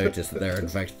never notice that there are in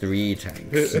fact 3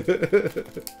 tanks.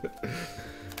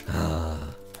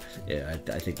 Yeah,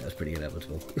 I think that's pretty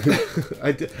inevitable.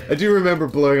 I do remember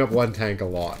blowing up one tank a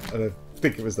lot, and I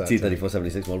think it was that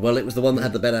T-34-76 mod. Well, it was the one that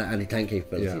had the better anti-tank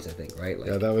capabilities, I think, right? Like,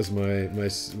 yeah, that was my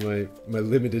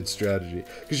limited strategy.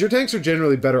 Because your tanks are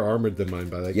generally better armored than mine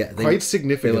by like quite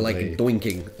significantly. They were like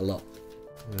doinking a lot.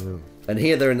 And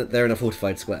here they're in a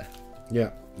fortified square.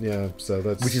 Yeah. Yeah, so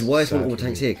that's... Which is why I spawned all the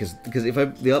tanks here, because if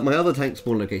my other tank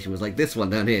spawn location was like this one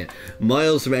down here,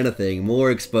 miles from anything,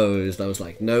 more exposed, I was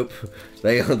like, nope,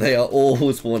 they are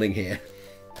all spawning here.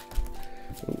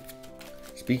 Oh.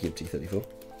 Speaking of T-34,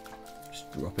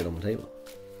 just drop it on the table.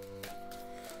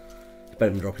 It's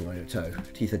better than dropping on your toe.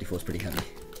 T-34 is pretty heavy.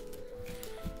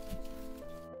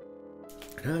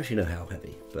 I don't actually know how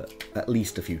heavy, but at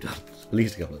least a few tons. At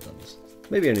least a couple of tons.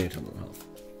 Maybe only a ton and a half.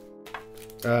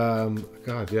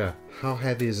 God, yeah. How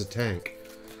heavy is a tank?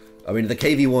 I mean, the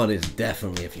KV-1 is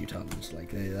definitely a few tons.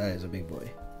 Like, that is a big boy.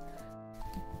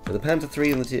 But the Panther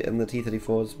 3 and the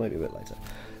T-34s might be a bit lighter.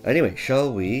 Anyway,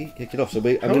 shall we kick it off? So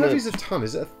how heavy is a ton?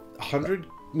 Is it 100?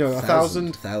 No,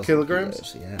 1,000 kilograms?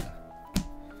 Kilos, yeah.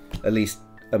 At least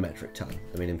a metric ton.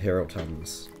 I mean, imperial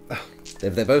tons.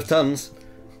 They're both tons.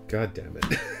 God damn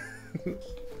it.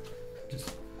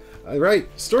 Alright,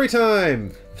 story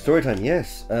time! Story time,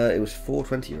 yes. It was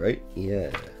 420, right?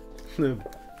 Yeah.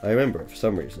 I remember it for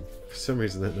some reason. For some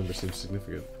reason that number seems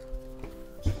significant.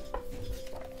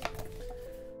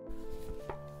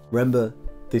 Remember,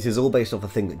 this is all based off a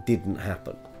thing that didn't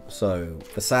happen. So,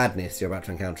 the sadness you're about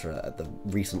to encounter at the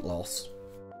recent loss,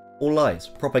 all lies.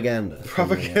 Propaganda.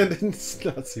 Propaganda,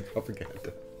 Nazi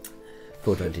propaganda.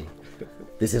 420.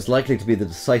 This is likely to be the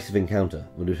decisive encounter,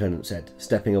 the lieutenant said,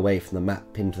 stepping away from the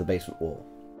map pinned to the basement wall.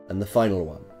 And the final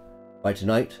one. By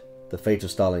tonight, the fate of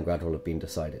Stalingrad will have been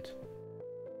decided.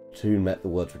 Toon met the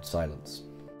words with silence.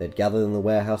 They'd gathered in the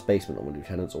warehouse basement on the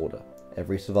lieutenant's order,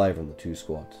 every survivor in the 2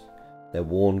 squads. Their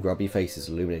worn, grubby faces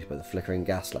illuminated by the flickering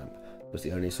gas lamp was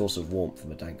the only source of warmth in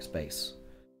the dank space.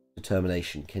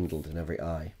 Determination kindled in every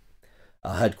eye.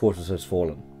 Our headquarters has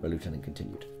fallen, the lieutenant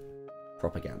continued.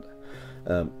 Propaganda.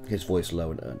 His voice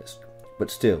low and earnest.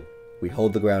 But still, we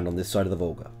hold the ground on this side of the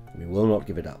Volga, and we will not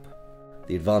give it up.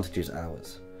 The advantage is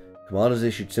ours. Commanders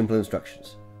issued simple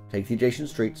instructions. Take the adjacent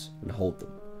streets and hold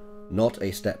them. Not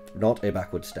a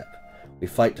backward step. We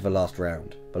fight to the last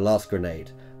round, the last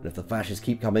grenade, and if the fascists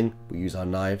keep coming, we use our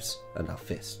knives and our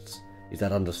fists. Is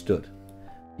that understood?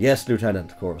 Yes,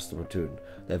 Lieutenant, chorused the platoon,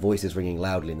 their voices ringing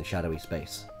loudly in the shadowy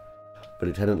space. The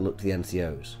lieutenant looked to the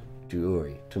NCOs, to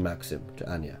Uri, to Maxim, to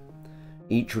Anya.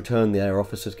 Each returned their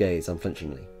officer's gaze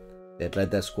unflinchingly. They had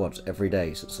led their squads every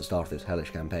day since the start of this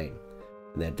hellish campaign,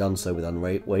 and they had done so with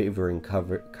unwavering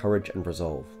courage and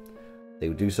resolve. They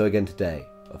would do so again today,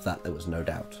 of that there was no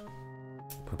doubt.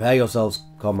 Prepare yourselves,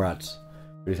 comrades,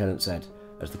 the lieutenant said,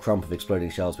 as the crump of exploding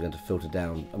shells began to filter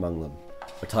down among them.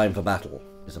 The time for battle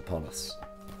is upon us.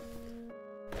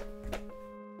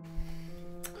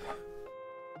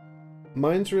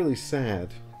 Mine's really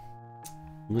sad.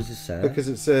 Was it sad? Because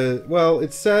it says, well,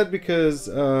 it's sad because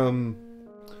it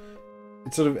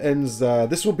sort of ends,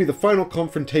 this will be the final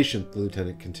confrontation, the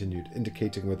lieutenant continued,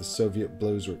 indicating where the Soviet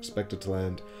blows were expected to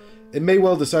land. It may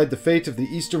well decide the fate of the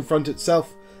Eastern Front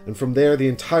itself, and from there the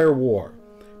entire war.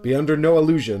 Be under no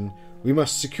illusion, we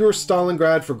must secure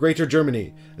Stalingrad for Greater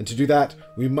Germany, and to do that,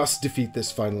 we must defeat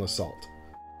this final assault.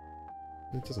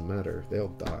 It doesn't matter. They all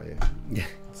die. Yeah.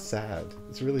 It's sad.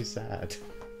 It's really sad.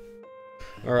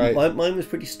 All right. Mine was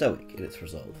pretty stoic in its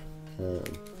resolve. I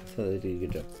thought they did a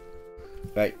good job.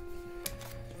 Right.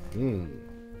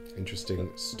 Interesting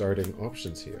starting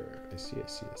options here. I see.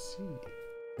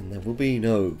 And there will be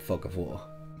no fog of war.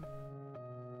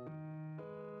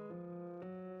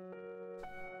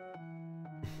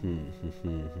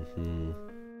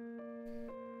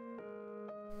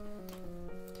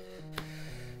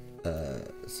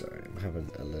 Sorry, I'm having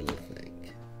a little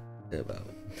think about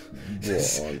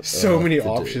what so many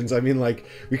options. I mean, like,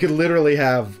 we could literally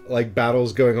have like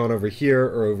battles going on over here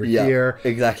or over here,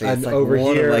 exactly, and like, over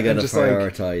what here, am I and gonna just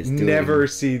prioritize like doing? never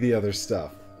see the other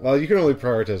stuff. Well, you can only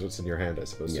prioritize what's in your hand, I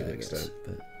suppose, to Yeah, an I guess, extent.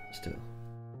 but still.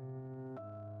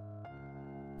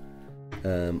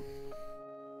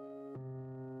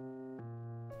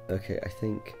 Okay, I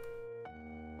think.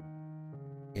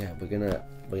 Yeah, we're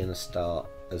gonna start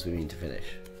as we mean to finish.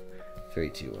 3,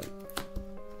 2, 1.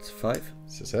 It's 5.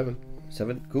 It's a 7.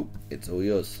 7. Cool. It's all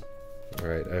yours. All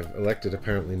right. I've elected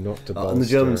apparently not to bolster. And the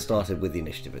Germans started with the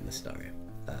initiative in this scenario,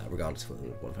 regardless of whether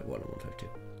it was 151 or 152.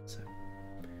 So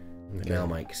now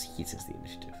Mike seizes the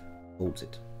initiative, holds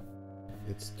it.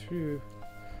 It's true.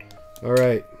 All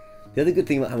right. The other good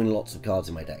thing about having lots of cards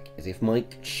in my deck is if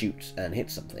Mike shoots and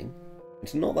hits something,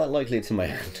 it's not that likely it's in my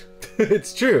hand.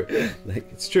 It's true.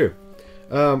 It's true.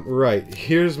 Right.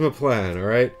 Here's my plan. All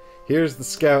right. Here's the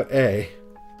Scout A,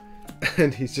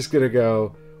 and he's just gonna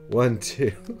go 1,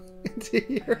 2 into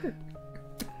here.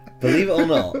 Believe it or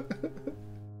not,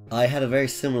 I had a very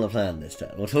similar plan this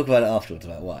time. We'll talk about it afterwards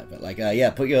about why. But like, yeah,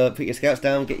 put your scouts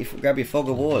down, grab your fog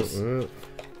of wars.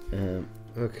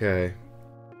 Okay.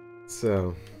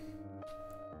 So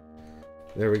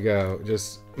there we go.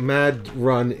 Just mad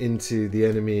run into the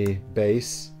enemy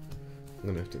base. I'm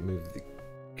gonna have to move the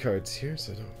cards here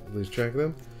so I don't lose track of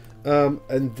them.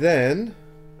 And then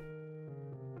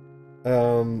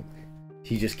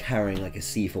he's just carrying like a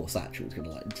C4 satchel. He's gonna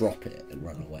like drop it and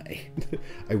run away.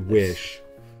 I wish.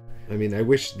 I mean, I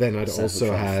wish then I'd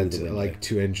also had the like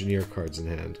 2 engineer cards in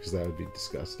hand, because that would be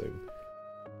disgusting.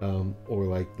 Or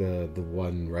like the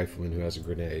one rifleman who has a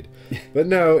grenade. But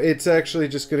no, it's actually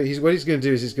just gonna. What he's gonna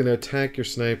do is he's gonna attack your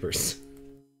snipers.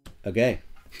 Okay.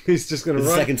 He's just gonna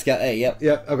run. Second Scout A. Yep.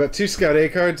 Yep. I've got 2 Scout A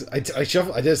cards. I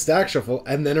shuffle. I did a stack shuffle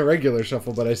and then a regular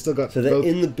shuffle, but I still got. So they're both.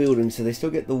 in the building, so they still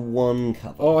get the 1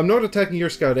 cover. Oh, I'm not attacking your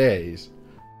Scout A's.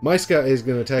 My Scout A is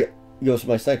gonna attack. Yours,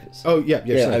 my snipers. Oh yeah,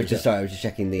 yeah. Snipers, I was just sorry. I was just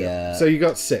checking the. Yeah. So you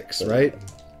got 6, right?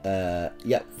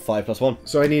 Yep. 5 plus 1.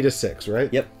 So I need a 6, right?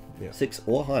 Yep. Yeah. 6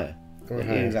 or higher. Or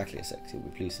higher. Exactly a 6. You'll be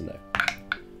pleased to know.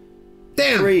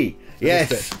 Damn! 3.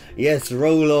 Yes. Yes.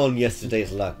 Roll on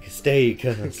yesterday's luck. Stay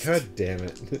cursed. God damn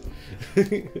it.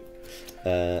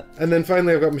 And then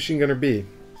finally I've got Machine Gunner B.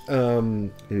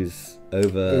 Who's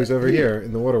over here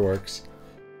in the waterworks.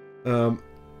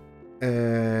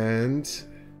 And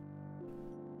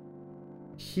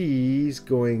he's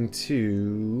going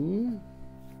to...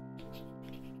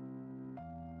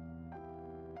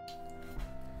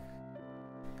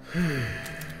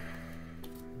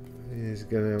 He's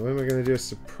gonna... What am I gonna do? A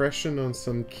suppression on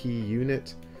some key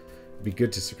unit? It'd be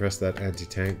good to suppress that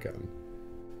anti-tank gun.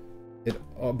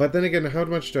 But then again, how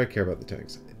much do I care about the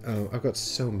tanks? I've got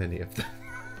so many of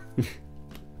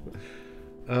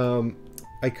them.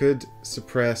 I could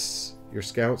suppress your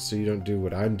scouts so you don't do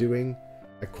what I'm doing.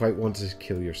 I quite want to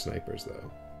kill your snipers,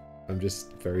 though. I'm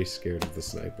just very scared of the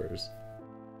snipers.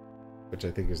 Which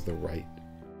I think is the right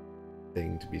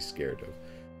thing to be scared of.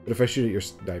 But if I shoot at your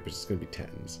snipers, it's going to be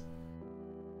 10s.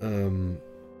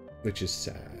 Which is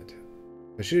sad.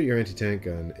 If I shoot at your anti-tank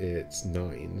gun, it's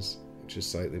 9s, which is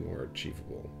slightly more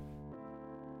achievable.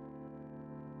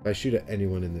 If I shoot at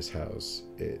anyone in this house,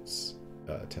 it's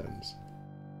 10s.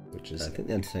 Which is... I think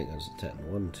the anti-tank gun's at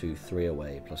 10. 1, 2, 3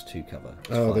 away, plus 2 cover.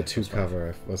 Oh, the 2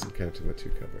 cover. I wasn't counting the 2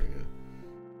 cover, yeah.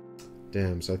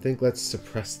 Damn, so I think let's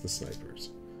suppress the snipers.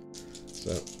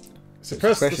 So,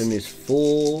 suppression is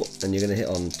 4, and you're going to hit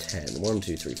on 10. 1,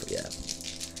 2, 3, 4, yeah.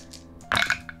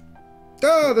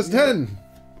 Oh, there's 10!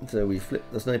 So we flip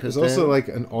the snipers There's also down. like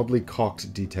an oddly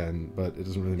cocked D10, but it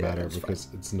doesn't really matter because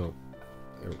fine. it's not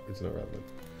relevant.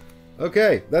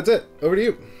 Okay, that's it. Over to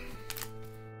you.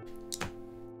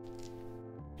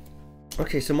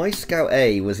 Okay, so my Scout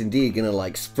A was indeed gonna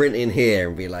like sprint in here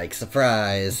and be like,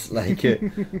 surprise, like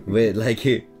we're like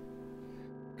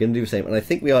gonna do the same, and I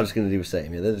think we are just gonna do the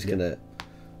same. Yeah, they're just gonna.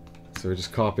 So we're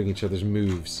just copying each other's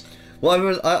moves.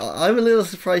 Well, I'm a little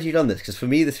surprised you've done this, because for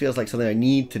me this feels like something I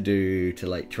need to do to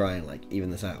like try and like even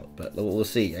this out. But we'll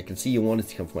see. I can see you wanted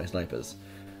to come for my snipers,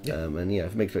 and yeah,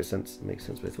 if it makes sense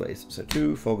both ways. So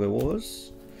 2 Fog of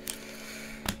Wars.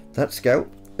 That's Scout.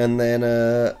 And then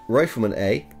Rifleman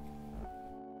A.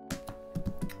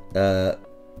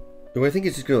 Who I think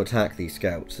is just going to attack these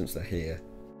Scouts since they're here.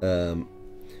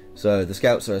 So the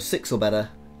Scouts are a 6 or better.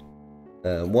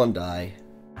 1 die.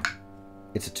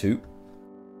 It's a 2.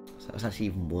 So that's actually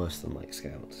even worse than like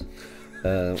Scouts.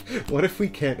 What if we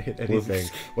can't hit anything?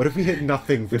 What if we hit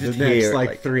nothing for the just next hear,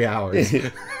 like 3 hours?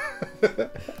 And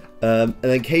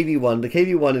then KV1. The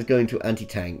KV1 is going to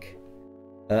anti-tank.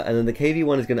 And then the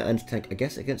KV1 is going to anti-tank, I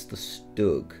guess, against the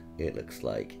Stug, it looks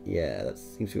like. Yeah, that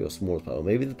seems to be your smallest power.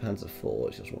 Maybe the Panzer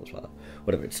IV is your smallest power.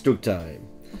 Whatever, it's Stug time.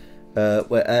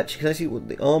 Where actually, can I see what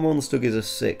the armor on the Stug is? A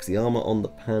 6. The armor on the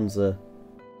Panzer.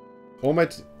 All my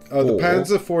the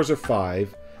Panzer IVs are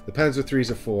 5. The Panzer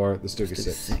IIIs are 4. The Stug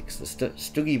is 6. The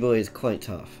Stuggy boy is quite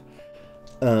tough.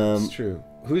 It's true.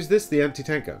 Who's this? The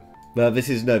anti-tank gun? This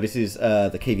is the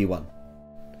KV1.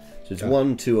 So it's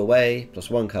 1, 2 away plus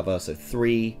 1 cover, so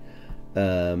 3.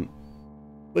 We're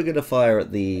going to fire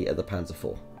at the Panzer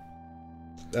IV.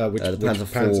 Which Panzer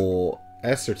Panzer?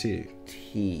 S or T?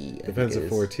 T. The Panzer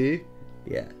IV T?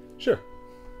 Yeah. Sure.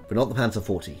 But not the Panzer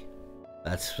 40.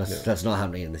 That's not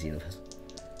happening in this universe.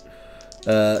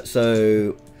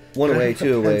 So 1 away,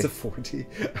 2 away. Panzer 40.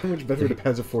 How much better would a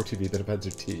Panzer 40 be than a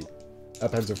Panzer T? A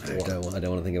Panzer IV. I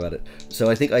don't want to think about it. So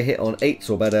I think I hit on 8s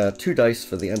or better. 2 dice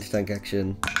for the anti-tank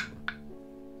action.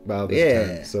 Wow,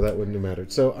 there's 10, so that wouldn't have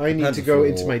mattered. So I need to go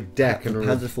into my deck and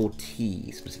Panzer IV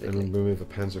T specifically. And remove a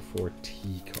Panzer IV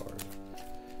T card.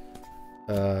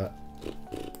 Oh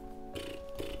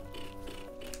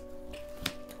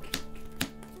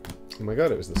my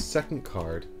god, it was the second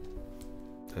card.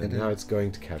 And now it's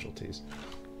going to casualties.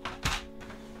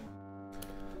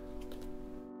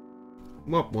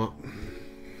 Womp womp.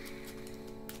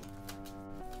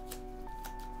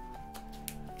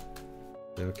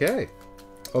 Okay.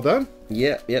 All done?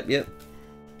 Yep.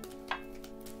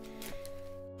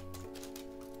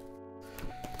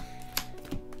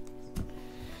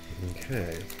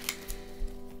 Okay.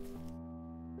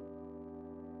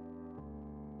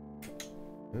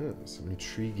 Some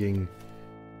intriguing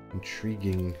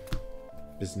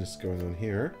business going on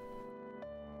here.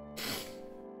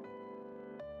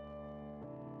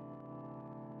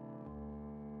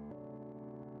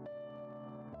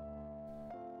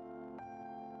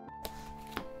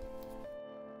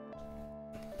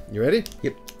 You ready?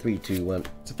 Yep. 3, 2, 1.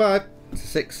 It's a 5. It's a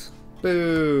 6.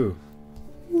 Boo!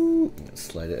 Woo. Let's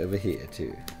slide it over here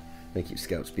too. Thank you,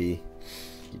 Scouts B.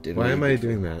 You did. Why am I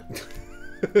doing that?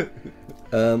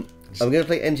 I'm going to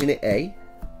play Engineer A,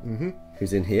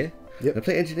 who's in here. Yep. I'm going to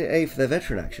play Engineer A for their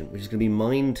veteran action, which is going to be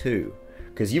mine too.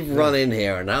 Because you've run in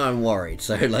here and now I'm worried.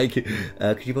 So, like,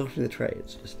 could you bolt in the tray?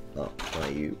 It's just up by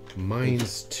you.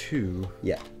 Mine's 2.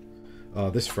 Yeah. Oh,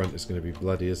 this front is going to be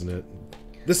bloody, isn't it?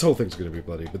 This whole thing's going to be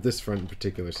bloody, but this front in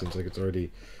particular seems like it's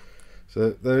already...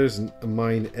 So there's a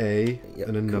mine A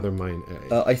and another mine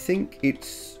A. I think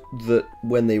it's that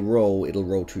when they roll, it'll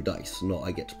roll 2 dice, not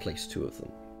I get to place 2 of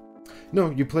them. No,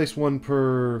 you place 1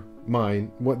 per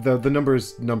mine. What the number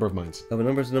is number of mines. Oh, the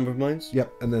number is the number of mines?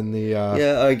 Yep, and then the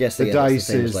yeah, I guess the dice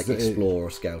the same is as like explore or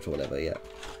scout or whatever. Yeah.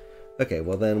 Okay,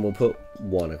 well then we'll put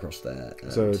 1 across there.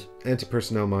 And so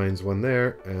anti-personnel mines, 1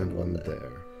 there and 1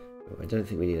 there. Oh, I don't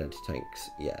think we need anti-tanks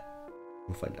yet.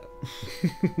 We'll find out.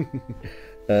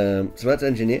 So that's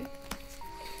engineer,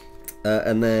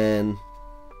 and then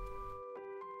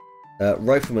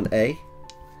Rifleman A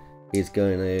is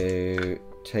going to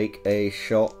take a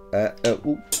shot at.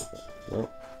 Well,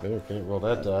 you can't roll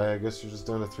that die. I guess you're just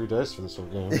down to 3 dice for this whole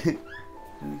game. Can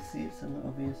you see it's not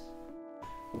obvious?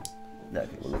 No,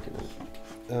 okay, we'll look at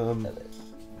it.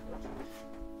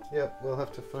 Yep, we'll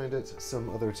have to find it some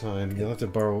other time. You'll have to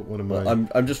borrow one of mine. Well,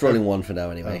 I'm just rolling 1 for now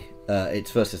anyway.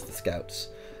 It's versus the scouts.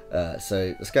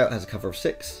 So the scout has a cover of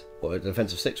 6, or a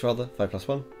defense of 6 rather, 5 +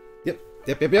 1. Yep.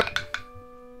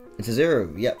 It's a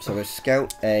 0. Yep. So a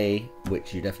scout A,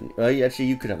 which you definitely. Actually,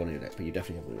 you could have one in your deck, but you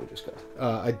definitely have one in your discard.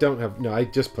 I don't have. No, I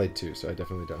just played 2, so I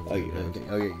definitely don't have one. Okay.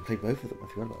 Oh yeah, you played both of them. I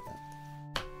forgot about that.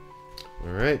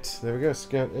 All right, there we go.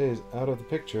 Scout A is out of the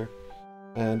picture,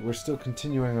 and we're still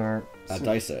continuing our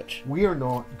dice search. We are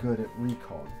not good at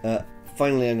recon.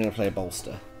 Finally, I'm going to play a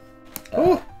bolster.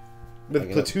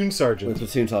 With platoon sergeant. With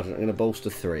platoon sergeant, I'm going to bolster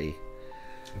 3.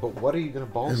 But what are you going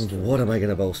to bolster? And what am I going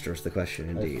to bolster is the question,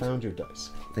 indeed. I found your dice.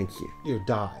 Thank you. Your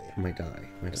die. My die.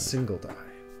 A single die.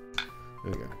 There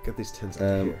we go. Get these 10s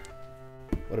out of here.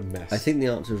 What a mess. I think the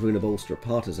answer is we're going to bolster a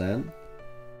partisan.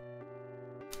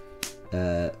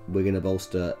 We're going to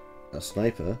bolster a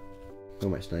sniper. Oh,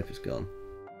 my sniper's gone.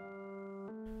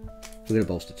 We're going to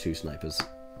bolster 2 snipers.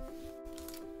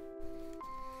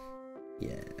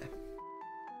 Yeah.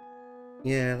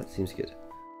 Yeah, that seems good.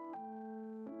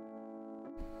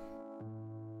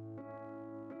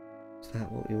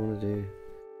 that what we want to do?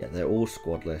 Yeah, they're all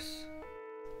squadless.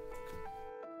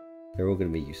 They're all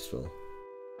going to be useful.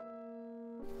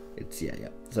 It's yeah.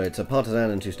 So it's a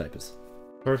partisan and 2 snipers.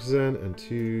 Partisan and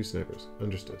 2 snipers.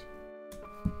 Understood.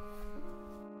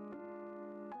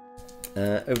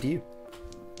 Over to you.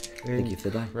 Thank you for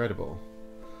the die. Incredible.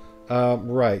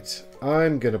 Right.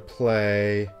 I'm going to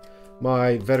play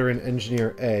my veteran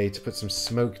engineer A to put some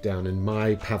smoke down in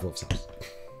my Pavlov's house.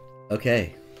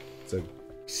 Okay. So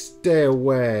stay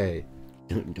away.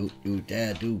 Don't you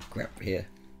dare do crap here.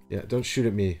 Yeah, don't shoot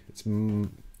at me. It's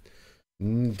don't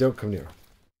come near.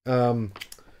 And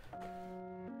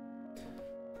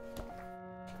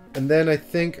then I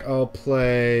think I'll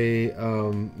play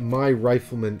my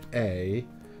rifleman A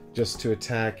just to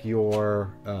attack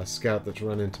your scout that's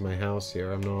run into my house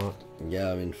here. I'm not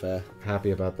fair.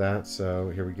 happy about that, so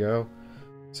here we go.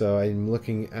 So I'm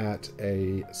looking at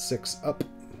a 6 up.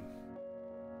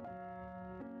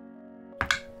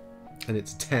 And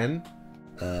it's 10.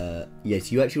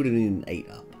 Yes, you actually would have needed an 8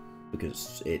 up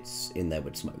because it's in there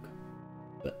with smoke.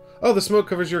 But oh, the smoke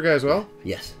covers your guy as well?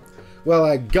 yes. Well,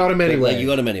 I got him anyway. Well, you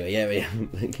got him anyway, yeah.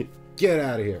 Get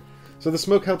out of here. So the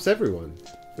smoke helps everyone.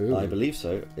 Ooh. I believe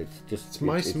so. It's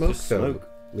my smoke, just though. smoke.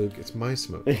 Luke, it's my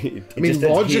smoke. It I mean, just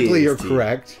logically, you're adheres to you.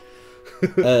 correct.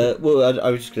 Well, I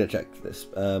was just going to check this.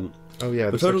 Oh, yeah.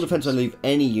 The total defense I leave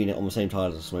any unit on the same tile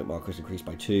as a smoke marker is increased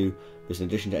by 2. This in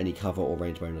addition to any cover or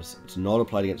range bonus. It's not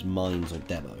applied against mines or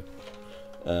demo.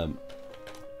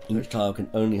 Each tile can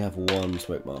only have 1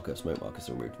 smoke marker. Smoke markers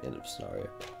are removed at the end of the scenario.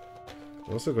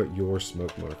 I also got your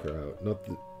smoke marker out. Not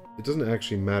that it doesn't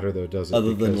actually matter, though, does it?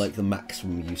 Other than, like, the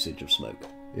maximum usage of smoke.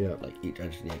 Yeah. Like, each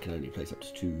engineer can only place up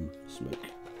to 2 smoke.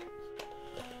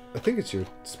 I think it's your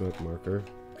smoke marker.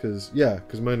 Because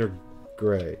mine are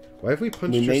grey. Why have we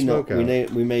punched your may smoke not,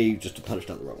 out? we may just have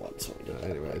punched out the wrong one. So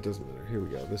Anyway, it doesn't matter. Here we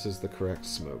go. This is the correct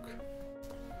smoke.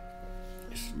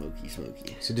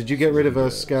 Smoky. So did you get rid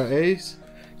of Scout A's?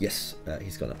 Yes,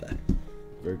 he's gone up there.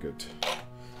 Very good.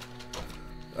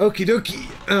 Okie dokie.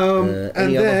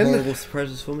 Any And other then horrible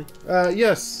surprises for me?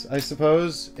 yes, I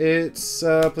suppose it's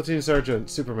Platoon Sergeant,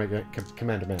 Super Mega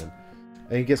Commander Man,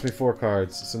 and he gets me 4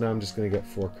 cards. So now I'm just going to get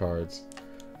 4 cards.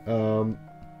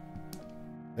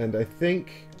 And I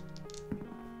think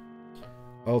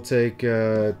I'll take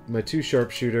my 2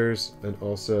 sharpshooters and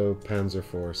also Panzer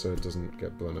IV, so it doesn't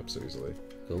get blown up so easily.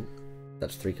 Cool.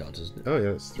 That's 3 cards, isn't it? Oh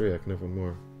yeah, that's 3. I can have 1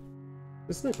 more.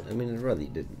 The sniper. I mean, I'd rather you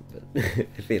didn't, but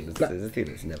I feel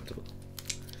it's inevitable.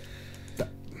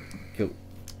 Cool.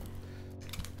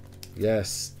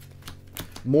 Yes.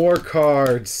 More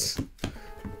cards.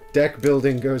 Deck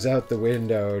building goes out the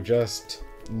window. Just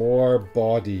more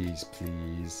bodies,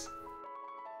 please.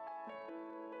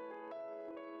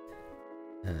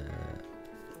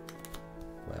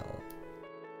 Well.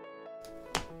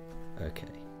 Okay.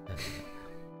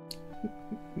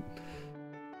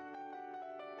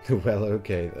 Well,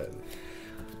 okay then.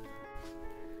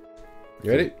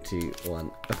 You ready? 2,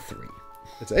 1, a 3.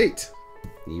 It's 8.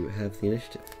 You have the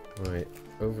initiative. Alright,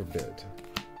 overbid.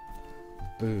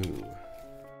 Boo.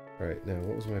 Alright, now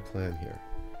what was my plan here?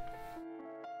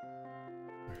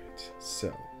 Alright,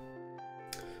 so.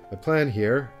 My plan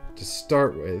here, to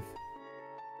start with,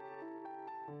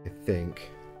 I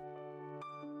think.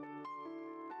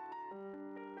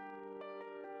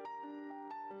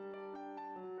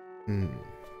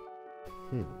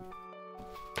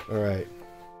 Alright.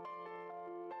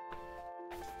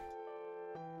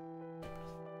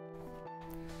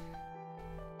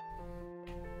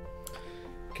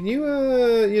 Can you,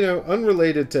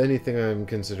 unrelated to anything I'm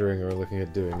considering or looking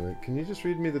at doing, like, can you just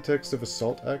read me the text of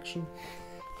assault action?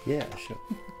 Yeah, sure.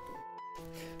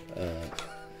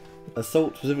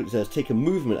 Assault specifically says take a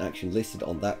movement action listed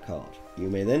on that card. You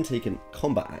may then take a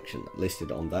combat action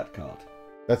listed on that card.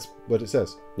 That's what it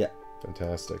says. Yeah.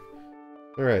 Fantastic.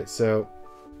 Alright, so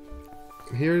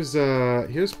here's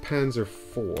Panzer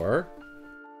IV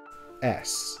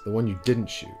S, the one you didn't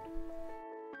shoot.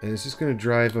 And it's just gonna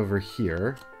drive over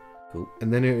here. Cool.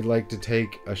 And then it would like to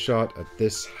take a shot at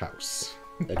this house.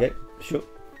 Okay, sure.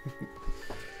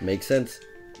 Makes sense.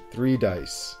 3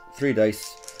 dice. 3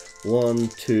 dice. 1,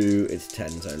 2, it's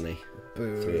 10s only.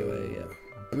 Boo. 3 away, yeah.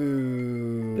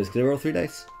 Boo. But it's gonna roll 3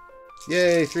 dice.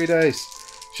 Yay, 3 dice.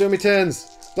 Show me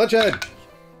 10s. Bloodshed.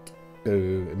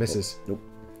 Boo. It misses. Nope.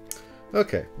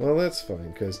 Okay, well that's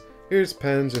fine, because here's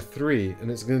Panzer III, and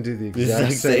it's going to do the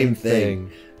exact same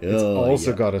thing. It's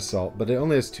also got assault, but it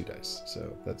only has 2 dice,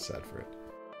 so that's sad for it.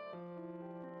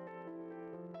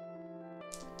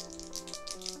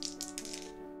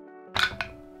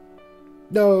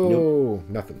 No! Nope.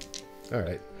 Nothing.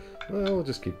 Alright. Well, we'll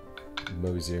just keep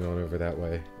moseying on over that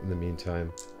way in the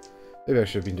meantime. Maybe I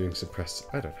should have been doing suppress.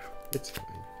 I don't know. It's fine.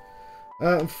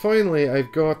 And finally,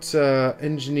 I've got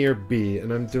Engineer B,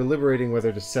 and I'm deliberating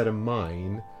whether to set a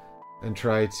mine and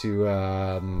try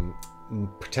to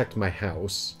protect my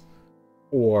house,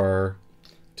 or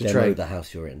to demo the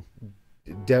house you're in.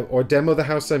 Demo the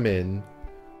house I'm in,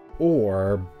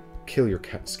 or kill your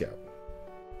cat scout.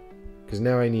 Because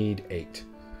now I need 8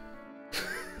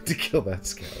 to kill that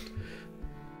scout.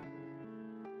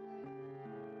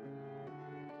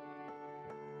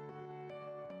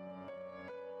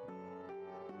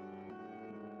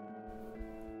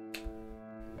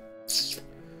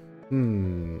 I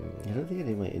don't think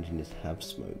any of my engineers have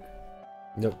smoke.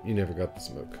 Nope, you never got the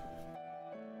smoke.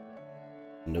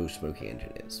 No smoky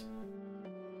engineers.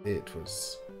 It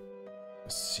was a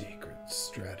secret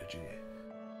strategy.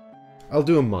 I'll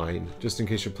do a mine, just in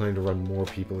case you're planning to run more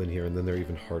people in here, and then they're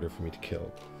even harder for me to kill.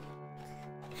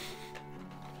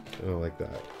 I don't like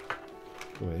that.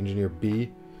 Oh, Engineer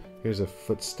B. Here's a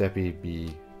footsteppy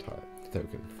B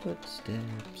token.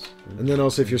 Footsteps. And then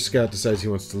also, if your scout decides he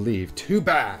wants to leave, too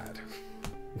bad!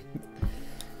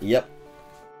 Yep.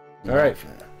 Alright,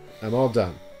 I'm all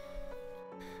done.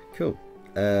 Cool.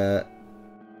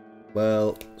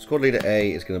 Well, squad leader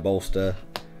A is going to bolster.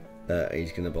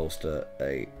 He's going to bolster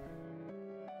a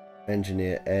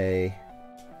engineer A.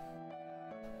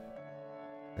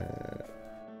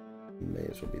 May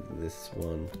as well be this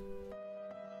one.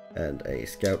 And a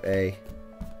scout A.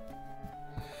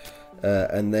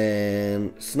 And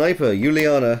then sniper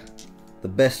Juliana, the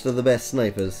best of the best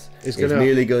snipers, is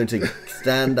merely going to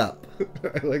stand up.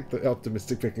 I like the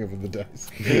optimistic picking up of the dice.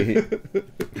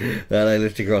 And I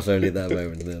looked across only at that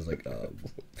moment, and I was like, oh.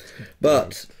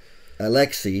 But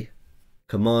Alexei,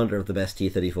 commander of the best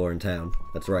T-34 in town.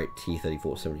 That's right,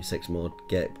 T-34 76 mod.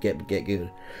 Get good.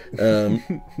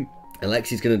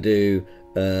 Alexei's going to do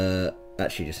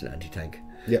actually just an anti-tank.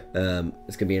 Yep.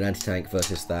 It's going to be an anti-tank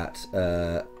versus that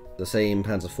the same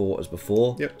Panzer IV as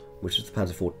before. Yep. Which is the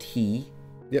Panzer IV T.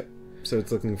 Yep. So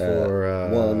it's looking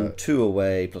for 1, 2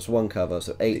 away plus 1 cover,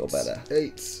 so 8 or better.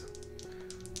 8.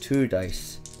 2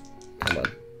 dice. Come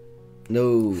on.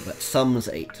 No, that sums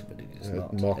 8, but it is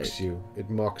not. It mocks you. It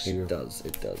mocks you. It does.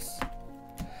 It does.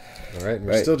 All right,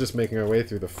 we're still just making our way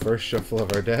through the first shuffle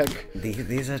of our deck.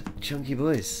 These are chunky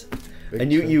boys. Big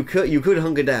and you could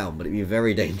hunker down, but it'd be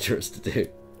very dangerous to do.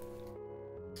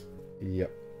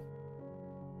 Yep.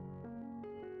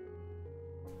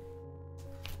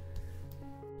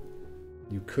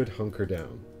 You could hunker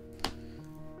down.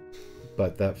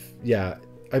 But that, yeah,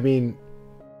 I mean...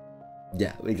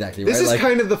 Yeah, exactly. This right? is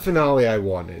kind of the finale I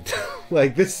wanted.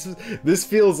 Like, this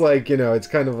feels like, you know, it's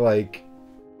kind of like...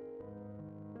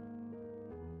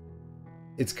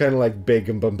 It's kind of like big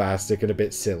and bombastic and a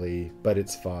bit silly, but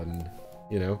it's fun,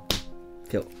 you know?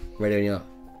 Cool. Ready when you are.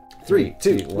 3,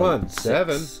 2, 1,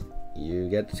 7. You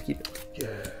get to keep it. Yeah.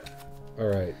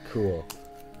 Alright, cool.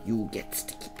 You get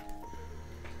to keep it.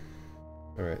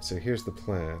 Alright, so here's the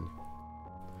plan.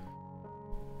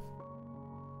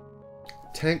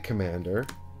 Tank Commander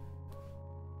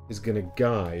is going to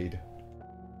guide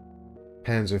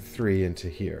Panzer III into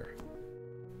here.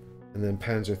 And then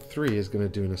Panzer III is going to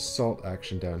do an assault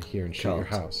action down here and shoot your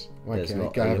house. Why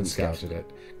can't I? I haven't scouted it.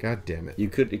 God damn it. You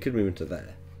could move into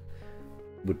there.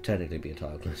 Would technically be a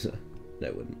tile closer. No,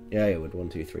 it wouldn't. Yeah, it would. 1,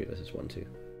 2, 3 versus 1, 2.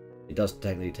 It does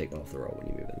technically take one off the roll when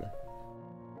you move in there.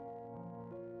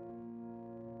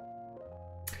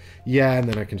 Yeah, and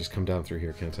then I can just come down through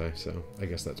here, can't I? So I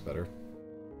guess that's better.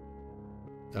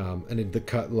 And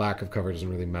the lack of cover doesn't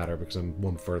really matter because I'm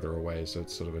one further away, so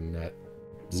it's sort of a net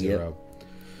 0. Yep.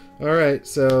 All right,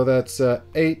 so that's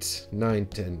 8, 9,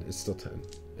 10. It's still 10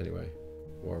 anyway.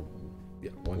 Or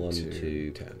yeah, 1,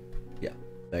 2, 10. Yeah,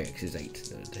 because it's 8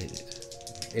 to hit it.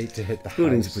 8 to hit the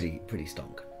building's house. pretty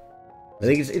stonk. I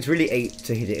think it's really 8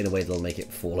 to hit it in a way that'll make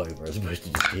it fall over as opposed to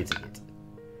just hitting it.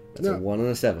 That's a 1 and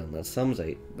a 7. That sums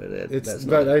 8, but that's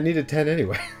not. But I needed 10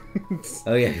 anyway.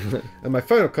 Oh yeah. And my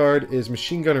final card is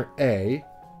Machine Gunner A.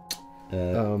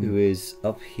 Who is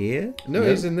up here? No,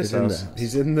 he's in this house.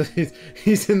 He's in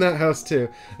that house too,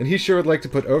 and he sure would like to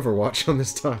put Overwatch on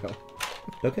this tile.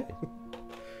 Okay.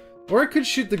 Or I could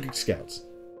shoot the scouts.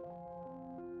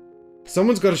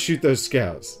 Someone's got to shoot those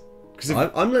scouts.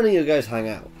 I'm letting you guys hang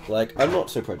out. Like, I'm not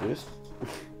so prejudiced.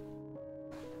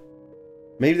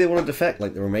 Maybe they want to defect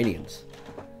like the Romanians.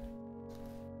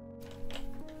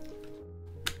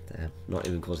 They're not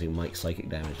even causing Mike psychic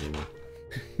damage anymore.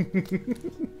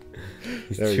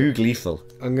 He's too gleeful.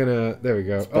 I'm gonna... There we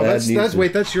go. Oh, that's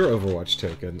wait, that's your Overwatch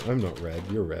token. I'm not red.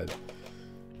 You're red.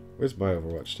 Where's my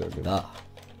Overwatch token? Ah.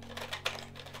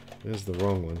 There's the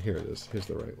wrong one. Here it is. Here's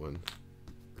the right one.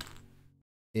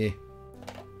 Eh.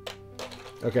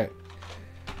 Okay.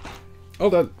 All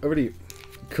done. Over to you.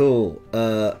 Cool.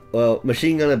 Well,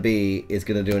 Machine Gunner B is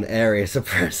going to do an area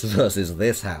suppress versus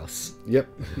this house. Yep.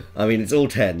 I mean, it's all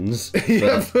 10s.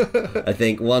 But I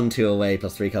think 1, 2 away,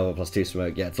 plus 3 cover, plus 2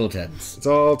 smoke. Yeah, it's all 10s. It's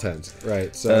all 10s.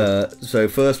 Right, so... so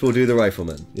first we'll do the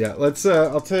Rifleman. Yeah, let's,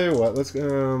 I'll tell you what, let's,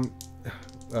 oh,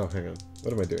 hang on.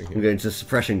 What am I doing here? We're going to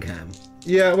suppression cam.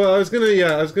 Yeah, well, I was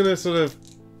gonna sort of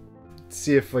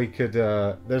see if we could,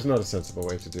 there's not a sensible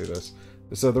way to do this.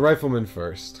 So the Rifleman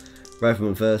first.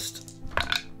 Rifleman first.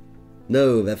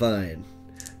 No, they're fine.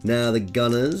 Now the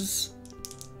Gunners.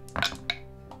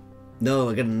 No,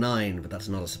 I got a 9, but that's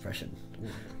not a suppression.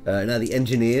 Now the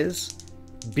Engineers.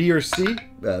 B or C?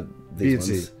 These B and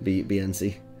ones. C. B and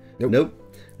C. Nope.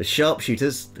 The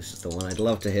Sharpshooters. This is the one I'd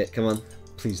love to hit. Come on.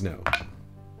 Please no.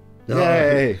 No.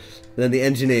 Yay! Then the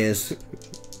Engineers.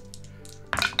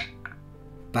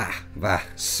 Bah, bah.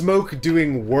 Smoke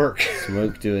doing work.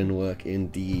 Smoke doing work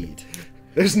indeed.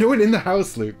 There's no one in the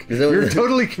house, Luke. You're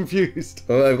totally confused.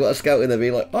 Oh, I've got a scout in there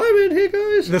being like, I'm in here,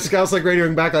 guys. The scout's like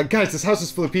radioing back, like, guys, this house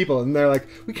is full of people. And they're like,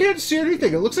 we can't see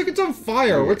anything. It looks like it's on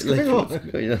fire. What's going on? What's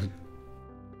going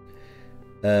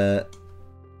on?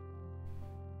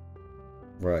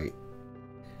 Right.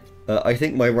 I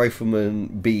think my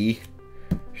Rifleman B,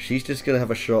 she's just going to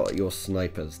have a shot at your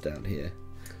snipers down here.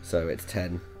 So it's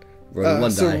 10. Rolling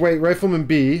 1 die. So wait, Rifleman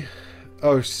B.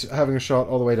 Oh, having a shot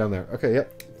all the way down there. Okay,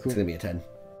 yep. Cool. It's going to be a 10.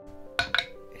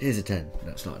 It is a 10.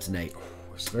 No, it's not. It's an 8.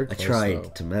 It's very close, I tried though.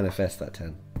 to manifest that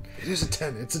 10. It is a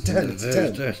 10. It's a 10. It's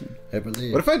a 10. I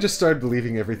believe. What if I just started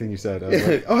believing everything you said? I was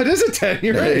like, oh, it is a 10.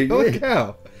 You're right. Holy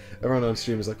cow. Everyone on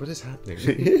stream is like, what is happening?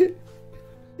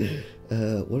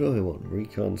 What do I want?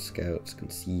 Recon, Scouts,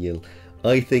 Conceal.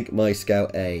 I think my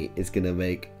Scout A is going to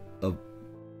make a...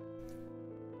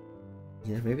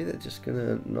 Yeah, maybe they're just going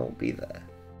to not be there.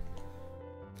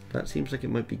 That seems like it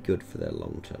might be good for their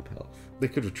long-term health. They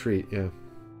could retreat, yeah,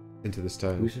 into this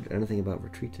town. Who said anything about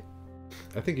retreating?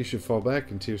 I think you should fall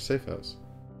back into your safe house.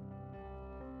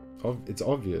 It's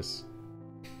obvious.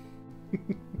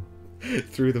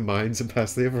 Through the mines and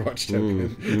past the Overwatch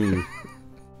token.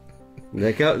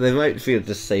 They might feel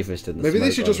the safest in the Maybe smoke,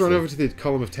 they should just honestly. run over to the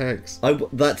column of tanks.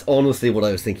 That's honestly what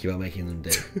I was thinking about making them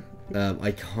do.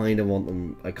 I kind of want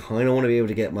them... I kind of want to be able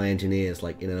to get my engineers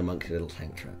like in and amongst little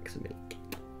tank tracks. I mean,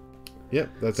 Yep,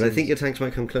 that's. but I think your tanks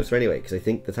might come closer anyway, because I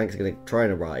think the tanks are going to try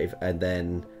and arrive and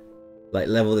then like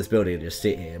level this building and just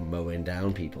sit here mowing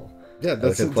down people. Yeah,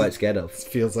 that's which I'm quite scared of.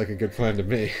 Feels like a good plan to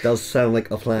me. Does sound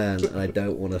like a plan, and I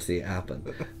don't want to see it happen.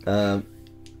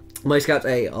 My Scouts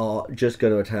A are just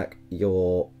going to attack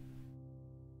your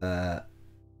and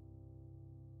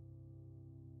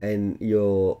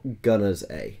your Gunners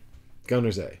A.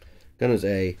 Gunners A. Gunners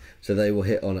A, so they will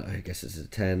hit on, I guess it's a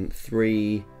 10,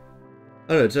 3...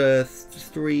 Oh no, it's a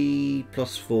 3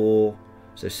 plus 4,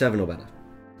 so 7 or better.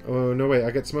 Oh, no, wait,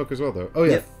 I get smoke as well, though. Oh,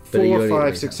 yeah, Yep, but you 4, only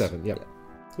 5, get 6, 7, yep. Yeah.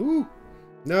 Ooh.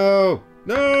 No!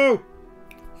 No!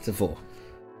 It's a 4.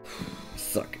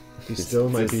 Suck. He's still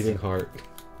my beating heart.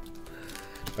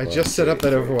 I just set up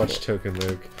that Overwatch token,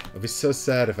 Luke. I'll be so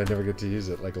sad if I never get to use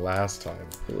it, like last time.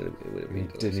 It would have He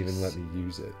didn't even let me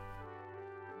use it.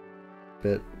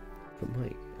 But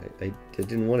Mike, I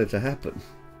didn't want it to happen.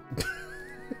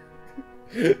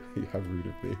 How rude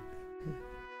of me.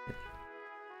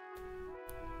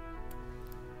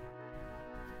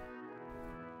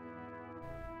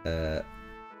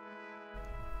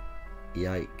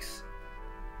 Yikes.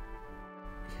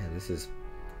 Yeah, this is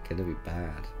gonna be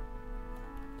bad.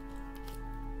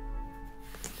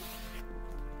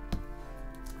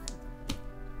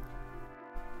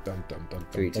 Dum dum dum.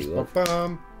 3, 2, 1.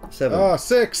 Bum. 7. Ah,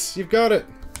 6! You've got it!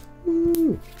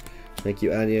 Woo. Thank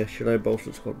you, Anya. Should I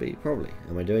bolster Squad B? Probably.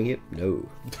 Am I doing it? No.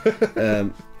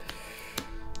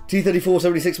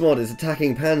 T-34-76 mod is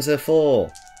attacking Panzer IV.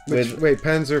 Wait,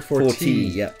 Panzer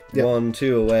 4T. Yep. 1,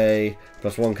 2 away,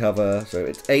 plus 1 cover, so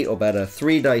it's 8 or better.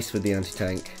 3 dice with the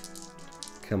anti-tank.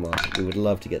 Come on, we would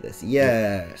love to get this.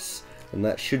 Yes! And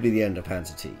that should be the end of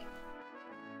Panzer T.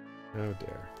 Oh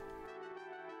dear.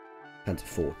 Panzer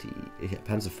 40. Yeah,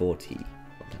 Panzer 40.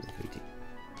 Not Panzer 30.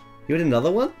 You had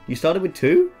another one? You started with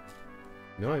 2?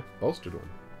 No, I bolstered one.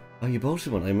 Oh, you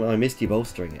bolstered one. I missed you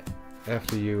bolstering it.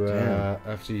 After you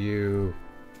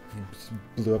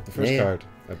blew up the first card,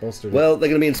 I bolstered Well, they're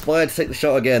going to be inspired to take the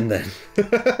shot again then.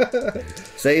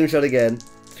 Same shot again.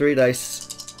 3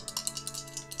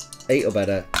 dice. 8 or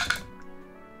better.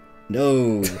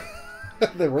 No.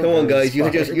 Come on, guys. You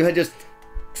had just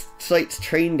sights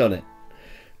trained on it.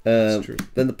 That's true.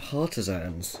 Then the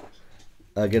partisans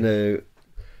are going to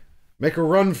make a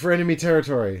run for enemy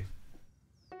territory.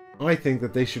 I think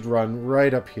that they should run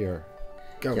right up here.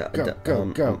 Go, Yeah,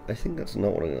 go. I think that's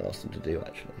not what I'm going to ask them to do,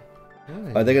 actually.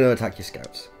 Why? Are they going to attack your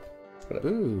scouts?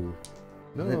 Boo.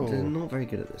 No. They're not very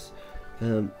good at this.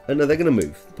 Oh no, they're going to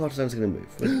move. The partisans are going to move.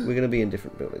 We're going to be in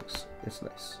different buildings. It's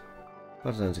nice.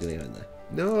 Partisans are going to go in there.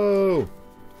 No.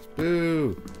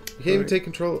 Boo. You can't even take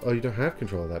control. Oh, you don't have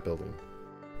control of that building.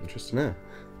 Interesting. No.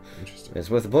 Interesting.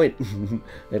 It's worth the point.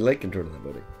 I'd like control of that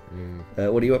building.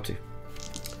 What are you up to?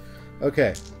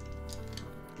 Okay.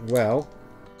 Well.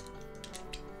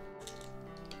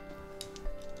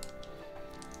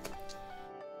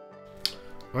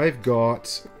 I've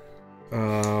got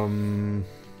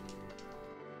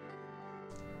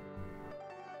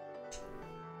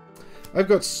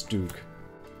Stug,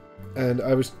 and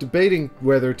I was debating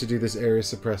whether to do this area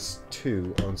suppress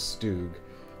 2 on Stug,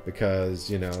 because,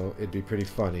 you know, it'd be pretty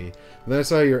funny. And then I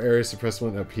saw your area suppress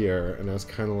went up here, and I was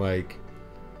kind of like,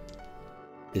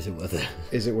 is it worth it?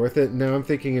 Is it worth it? Now I'm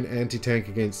thinking an anti-tank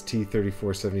against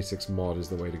T-3476 mod is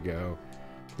the way to go,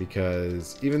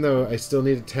 because even though I still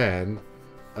need a 10,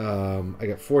 I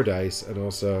get 4 dice, and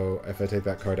also if I take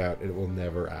that card out, it will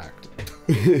never act.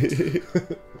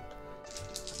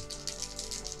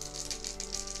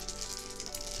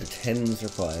 So 10's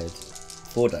required.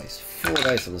 4 dice. 4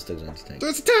 dice on the Stug's anti-tank.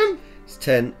 That's a 10! It's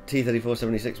 10.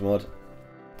 T-3476 mod.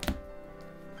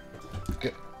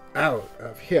 Get out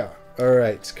of here.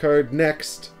 Alright, card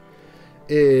next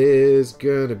is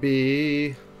gonna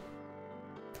be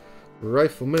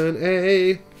Rifleman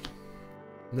A.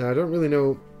 Now, I don't really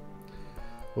know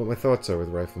what my thoughts are with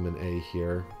Rifleman A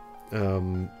here.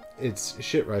 It's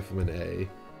shit Rifleman A.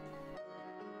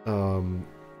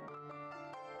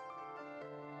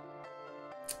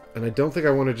 And I don't think I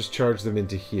want to just charge them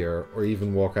into here, or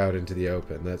even walk out into the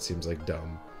open. That seems like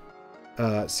dumb.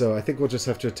 So I think we'll just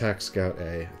have to attack Scout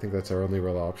A. I think that's our only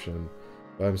real option.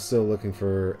 But I'm still looking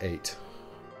for 8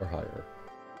 or higher.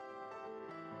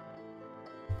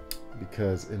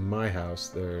 Because in my house,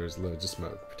 there's loads of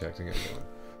smoke protecting everyone.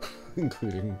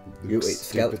 Including the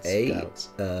Scout A? Scouts.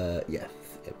 Yeah.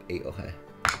 8 or higher.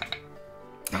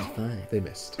 Oh, fine. They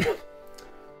missed.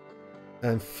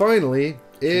 And finally,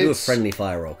 it's... Do a friendly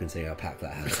fire roll considering how packed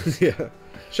that house. Yeah.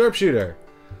 Sharpshooter.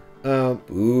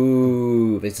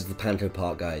 Ooh, this is the Panto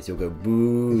Park, guys. You'll go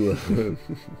boo.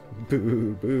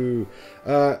 Boo, boo.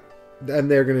 And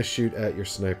they're going to shoot at your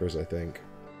snipers, I think.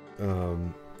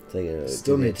 So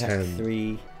still need 10.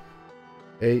 3.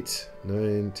 8,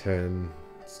 9, 10.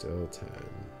 Still 10.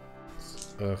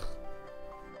 Ugh.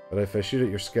 But if I shoot at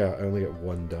your scout, I only get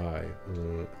 1 die.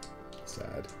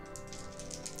 Sad.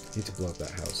 Need to blow up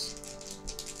that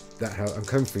house. That house. I'm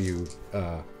coming for you.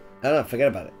 No, forget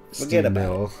about it. Forget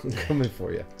about it. I'm coming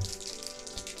for you.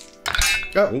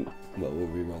 Oh. Ooh, well, we'll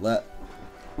re-roll that.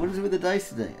 What is it with the dice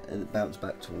today? And it bounced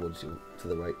back towards you, to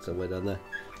the right, somewhere down there.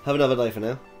 Have another die for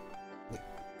now.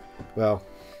 Well,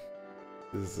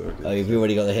 this is so oh, you've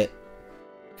already got the hit.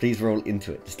 Please roll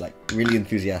into it, just like really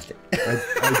enthusiastic. I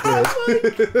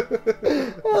did.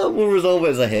 Oh, we'll resolve it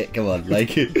as a hit. Come on, like.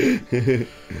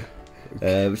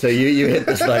 So you hit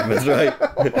the snipers, right?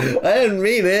 I didn't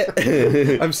mean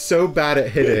it. I'm so bad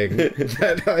at hitting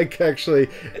that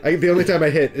the only time I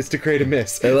hit is to create a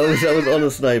miss. That was on a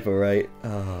sniper, right?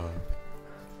 Oh.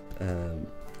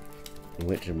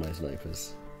 Which of my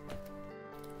snipers?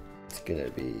 It's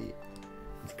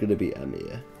gonna be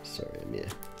Amir. Sorry, Amir.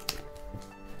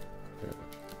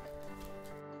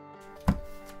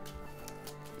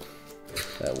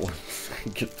 That one.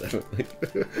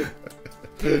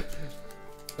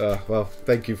 Well,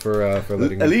 thank you for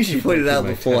letting me. At least you pointed it out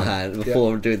beforehand,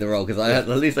 before doing the roll, because at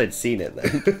least I'd seen it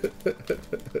then.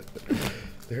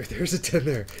 There's a 10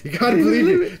 there. You gotta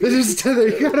believe me. There's a 10 there.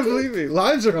 You gotta believe me.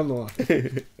 Lives are on the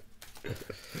line.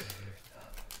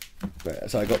 Right,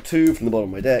 so I got 2 from the bottom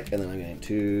of my deck, and then I'm getting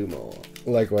 2 more.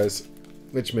 Likewise,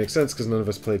 which makes sense because none of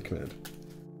us played command.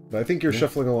 But I think you're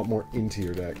shuffling a lot more into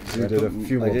your deck. So you did a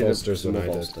few more bolsters than I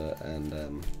did.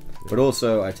 And, but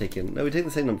also I take in... No, we take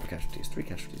the same number of casualties. 3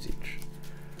 casualties each.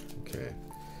 Okay.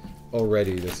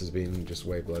 Already this has been just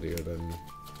way bloodier than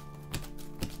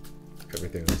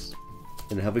everything else.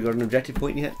 And have we got an objective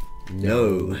point yet?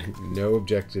 No. No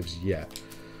objectives yet.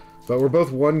 But we're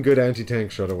both 1 good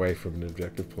anti-tank shot away from an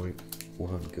objective point.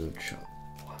 1 good shot.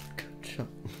 1 good shot.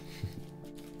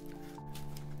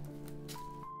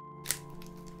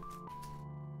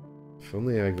 If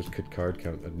only I could card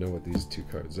count, I'd know what these 2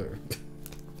 cards are.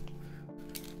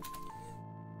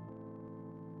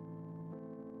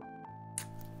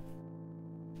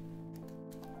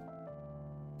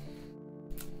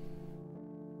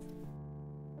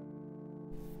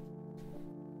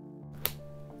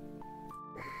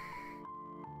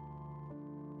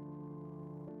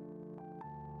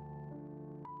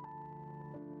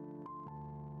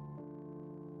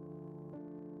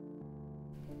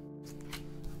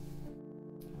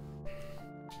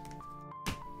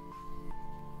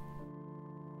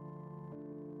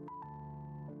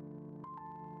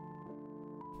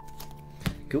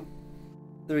 Cool.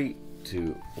 3,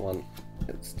 2, 1.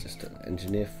 It's just an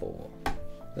engineer 4.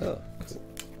 Oh, cool.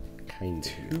 Kind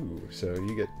of you. 2. So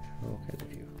you get. Oh, kind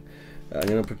of you. I'm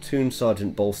going to platoon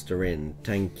Sergeant Bolster in.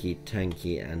 Tanky,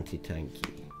 tanky,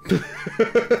 anti-tanky.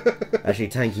 Actually,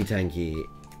 tanky, tanky.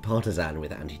 Partisan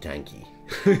with anti-tanky.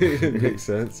 Makes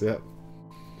sense, yeah.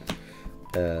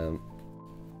 And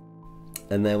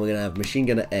then we're going to have Machine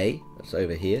Gunner A. That's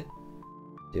over here.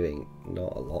 Doing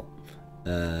not a lot.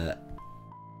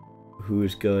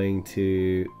 Who's going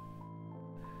to,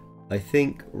 I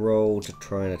think, roll to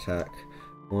try and attack.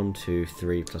 1, 2,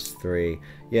 3 plus 3.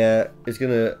 Yeah, it's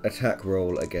going to attack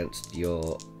roll against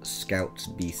your Scout's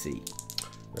BC.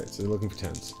 Right, so they're looking for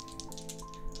 10s.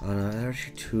 Oh no, there are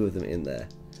actually 2 of them in there.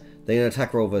 They're going to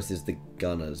attack roll versus the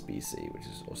Gunner's BC, which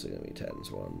is also going to be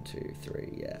 10s. 1, 2,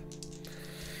 3, yeah.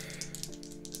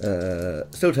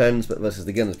 Still 10s, but versus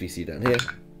the Gunner's BC down here.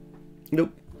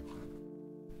 Nope.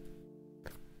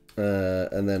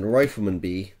 And then Rifleman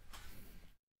B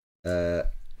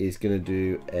is going to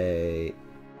do a...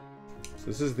 So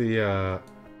this is the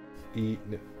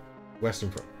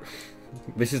western front.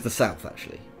 This is the south,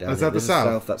 actually. Is that the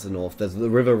south? That's the north. The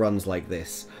river runs like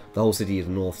this. The whole city is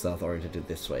north-south oriented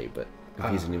this way, but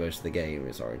confusingly most of the game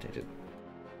is oriented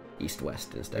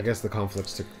east-west instead. I guess the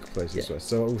conflicts took place this way.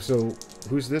 So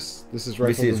who's this? This is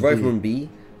Rifleman B. This is Rifleman B,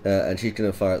 and she's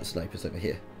going to fire at the snipers over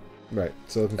here. Right,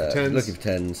 so looking for 10s. Looking for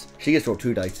 10s. She gets to roll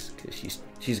 2 dice, because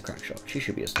she's a crack shot. She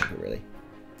should be a sniper, really.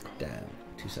 Damn,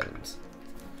 2 7s.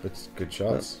 That's good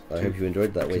shots. Well, I hope you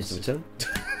enjoyed that waste of a turn.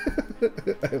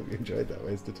 I hope you enjoyed that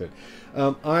waste of turn.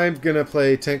 I'm going to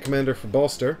play Tank Commander for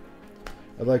Bolster.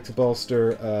 I'd like to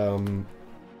bolster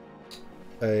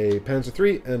a Panzer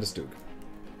III and a Stug.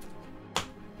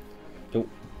 Cool.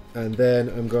 And then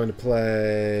I'm going to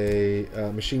play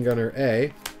Machine Gunner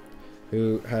A,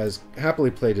 who has happily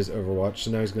played his Overwatch,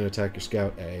 so now he's going to attack your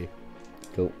Scout A.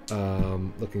 Cool.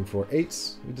 Looking for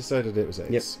 8s. We decided it was 8s.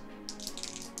 Yep.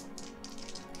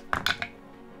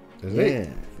 Yeah,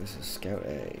 this is Scout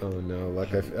A. Oh no,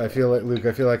 like I feel like, Luke,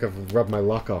 I feel like I've rubbed my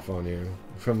luck off on you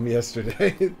from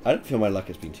yesterday. I don't feel my luck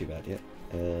has been too bad yet.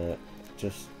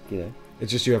 Just, you know.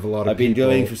 It's just you have a lot of I've been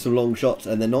going for some long shots,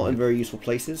 and they're not in very useful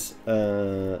places,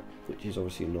 which is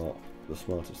obviously not the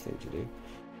smartest thing to do.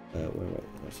 Wait,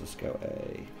 that's a Scout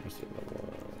A. What's the other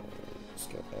one?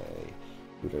 Scout A.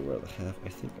 Who would I rather have? I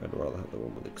think I'd rather have the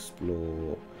one with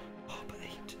Explore. Oh, but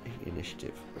 8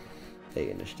 initiative. 8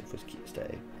 initiative was key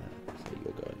stay. So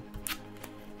you're going.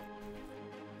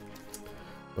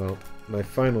 Well, my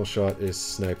final shot is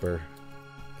Sniper.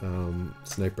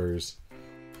 Snipers.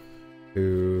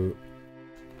 Who...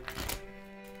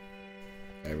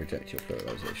 I reject your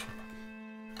pluralization.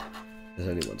 There's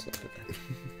only one sniper there.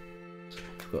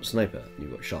 You've got sniper, and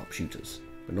you've got sharpshooters,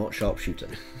 but not sharpshooter.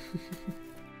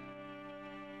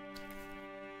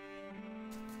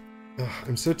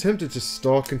 I'm so tempted to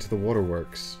stalk into the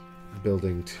waterworks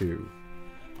building 2.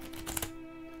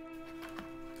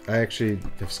 I actually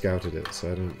have scouted it,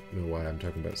 so I don't know why I'm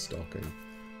talking about stalking.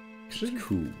 It's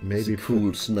cool. Maybe it's a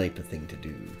cool sniper thing to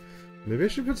do. Maybe I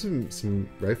should put some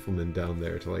riflemen down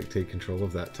there to like take control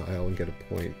of that tile and get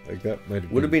a point. Like that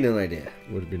would have been an idea.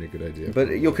 Would have been a good idea. But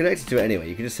probably. You're connected to it anyway.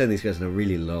 You can just send these guys on a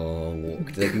really long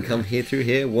walk. They can come here through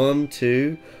here. 1,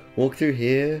 2, walk through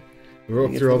here.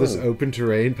 Walk through all this open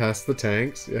terrain past the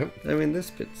tanks. Yep. I mean, this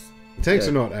bit's... Tanks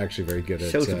are not actually very good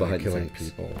at killing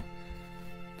people.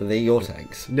 But they're your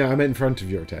tanks. No, I meant in front of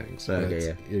your tanks.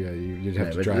 Okay, yeah. You'd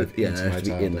have to drive into my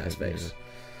tile. In that space.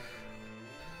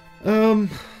 Yeah.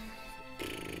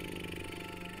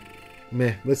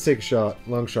 Meh. Let's take a shot.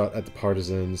 Long shot at the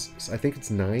partisans. I think it's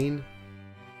 9.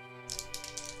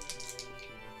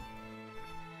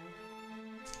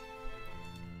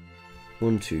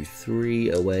 One, 2,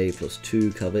 3 away plus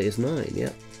 2 cover is 9.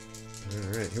 Yep.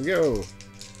 All right, here we go.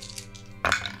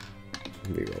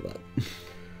 Reroll that.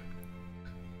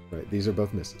 Right, these are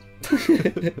both misses.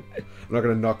 I'm not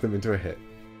going to knock them into a hit.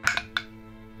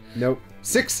 Nope.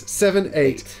 6, 7,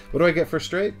 8. What do I get for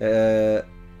straight?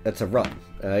 It's a run.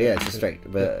 Yeah, it's a straight.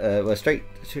 But well, straight.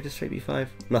 Should a straight be 5?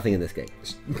 Nothing in this game.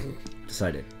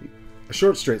 Decided. A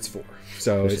short straight's 4,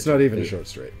 so it's not even a short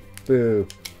straight. Boo.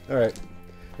 All right.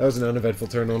 That was an uneventful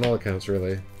turn on all accounts,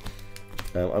 really.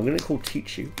 I'm going to call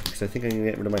Teach You, because I think I'm going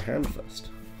to get rid of my hand first.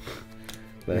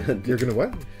 You're going to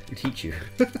what? Teach You.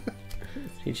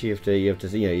 Teach You, you have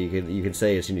to, you know, you can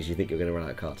say as soon as you think you're going to run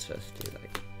out of cards first. You're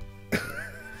like,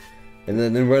 And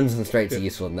then runs and straights are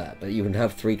useful in that, but you can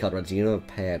have 3 card runs, you can have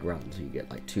paired runs, so you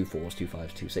get like 2 4s, 2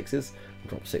 5s, 2 6s, and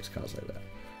drop 6 cards like that.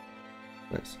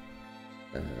 Nice.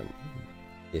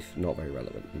 If not very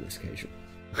relevant in this occasion.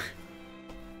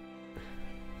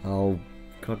 Oh,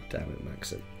 god damn it,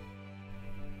 Maxim.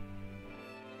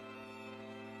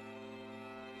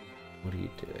 What are you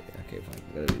doing? Okay, fine,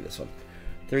 I'm gonna do this one.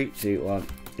 3, 2, 1,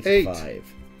 it's 8.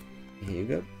 5. Here you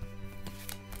go.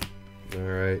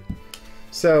 Alright.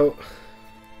 So...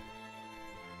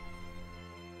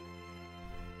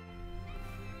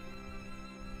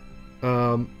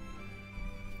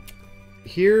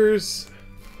 here's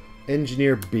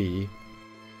Engineer B.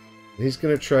 He's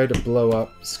gonna try to blow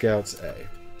up Scouts A.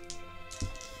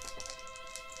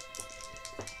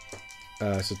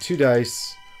 So 2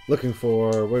 dice. Looking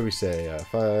for, what do we say?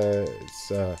 5.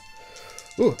 It's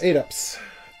 8 ups.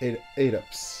 8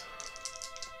 ups.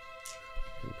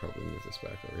 I can probably move this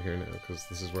back over here now because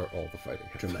this is where all the fighting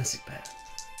happens. Dramatic pan.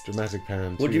 Dramatic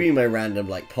pan. What do you mean by random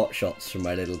like pot shots from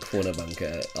my little corner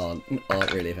bunker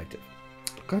aren't really effective?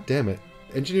 God damn it.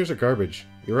 Engineers are garbage.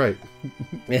 You're right.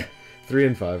 Yeah. 3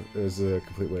 and 5. It was a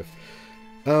complete whiff.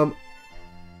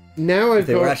 Now If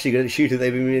they were actually going to shoot it,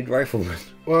 they'd be made riflemen.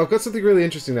 Well, I've got something really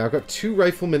interesting now. I've got 2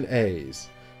 Rifleman A's.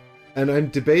 And I'm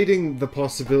debating the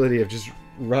possibility of just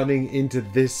running into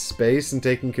this space and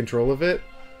taking control of it.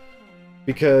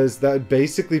 Because that would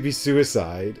basically be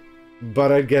suicide.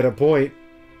 But I'd get a point.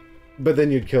 But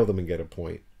then you'd kill them and get a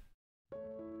point.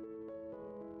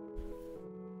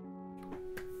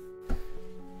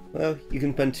 Well, you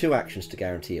can spend 2 actions to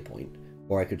guarantee a point,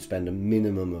 or I could spend a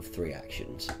minimum of 3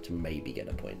 actions to maybe get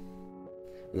a point.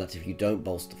 And that's if you don't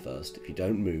bolster first, if you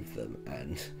don't move them,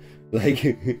 and, like,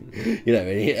 you know,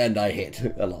 and I hit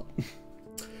a lot.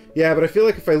 Yeah, but I feel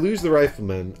like if I lose the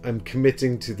Rifleman, I'm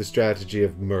committing to the strategy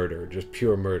of murder, just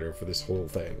pure murder for this whole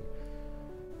thing.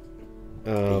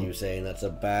 Are you saying that's a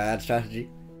bad strategy?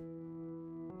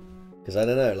 Because I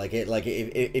don't know,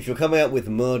 if you're coming out with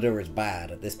murder as bad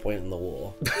at this point in the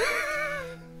war,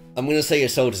 I'm going to say your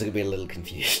soldiers are going to be a little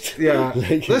confused. Yeah,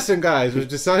 listen guys, we've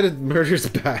decided murder's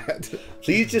bad.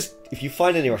 So you just, if you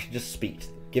find any Russian, just speak to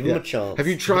them. Give them a chance. Have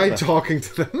you tried talking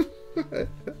to them?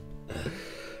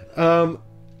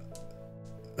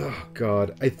 Oh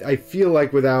god, I feel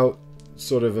like without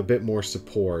sort of a bit more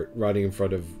support, running in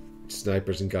front of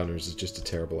snipers and gunners is just a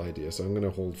terrible idea. So I'm going to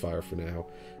hold fire for now.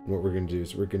 And what we're going to do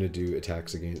is we're going to do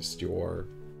attacks against your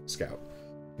scout,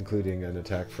 including an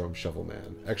attack from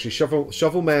Shovelman. Actually,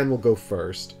 Shovelman will go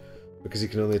first because he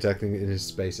can only attack them in his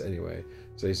space anyway.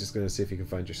 So he's just going to see if he can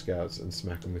find your scouts and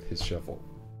smack them with his shovel.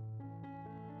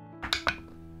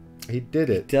 He did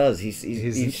it. He does.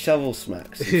 He shovel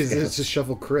smacks. It's a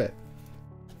shovel crit.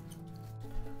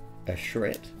 A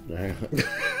shred? No.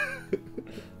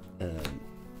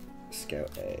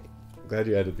 Scout A. I'm glad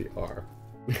you added the R.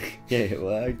 Yeah,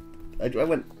 well, I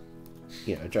went...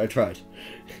 You know, I tried.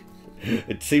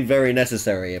 It seemed very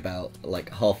necessary about, like,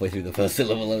 halfway through the first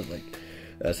syllable. I was like...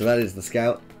 so that is the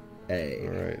Scout A.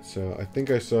 Alright, so I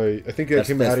think I saw... I think I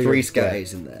came out of There's your 3 Scout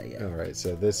A's in there, yeah. Alright,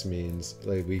 so this means,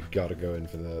 like, we gotta go in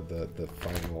for the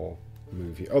final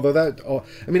move here. Although that...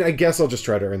 I mean, I guess I'll just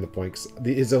try to earn the points.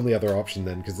 His only other option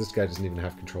then, because this guy doesn't even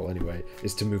have control anyway,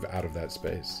 is to move out of that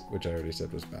space, which I already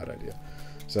said was a bad idea.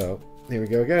 So, here we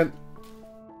go again.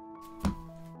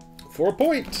 For a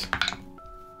point!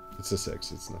 It's a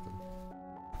 6, it's nothing.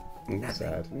 Nothing.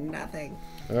 Sad. Nothing.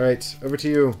 Alright, over to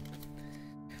you.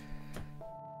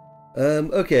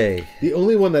 Okay. The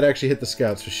only one that actually hit the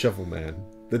scouts was Shovelman.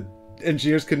 The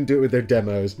engineers couldn't do it with their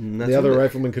demos. The other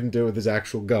rifleman couldn't do it with his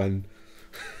actual gun.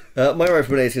 My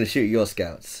rifleman is going to shoot your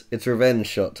scouts. It's revenge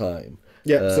shot time.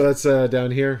 Yeah, so that's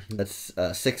down here. That's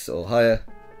 6 or higher.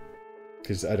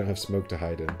 Because I don't have smoke to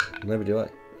hide in. Never do I.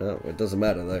 Oh, it doesn't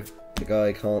matter though. The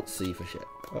guy can't see for shit.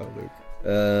 Oh, Luke.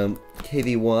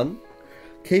 KV1.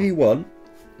 KV1.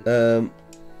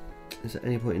 Is there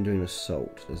any point in doing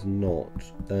assault? There's not.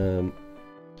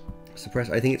 Suppress.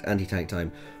 I think it's anti-tank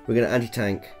time. We're going to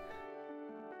anti-tank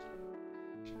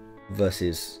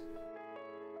versus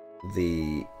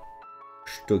the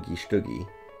Stuggy.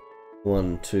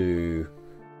 1, 2,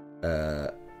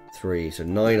 3. So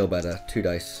 9 or better. 2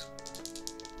 dice.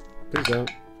 Please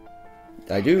don't.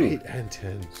 I do. 8 and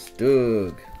 10.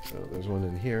 Stug. Oh, there's one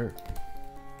in here.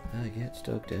 I get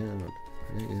stuck down.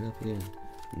 I get up again.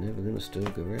 Never gonna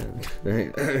stug around.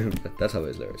 That's how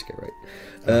his lyrics get right.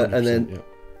 And then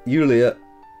Yulia.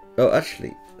 Oh,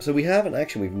 actually, so we have an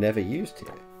action we've never used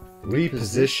here.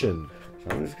 Reposition. So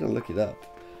I'm just gonna look it up.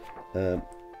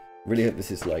 Really hope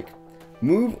this is like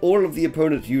Move all of the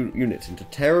opponent's units into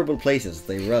terrible places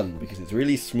they run because it's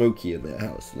really smoky in their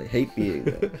house and they hate being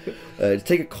there.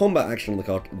 Take a combat action on the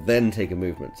card, then take a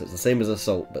movement. So it's the same as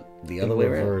assault, but the other way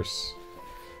around.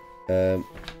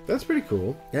 That's pretty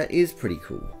cool. That is pretty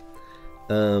cool.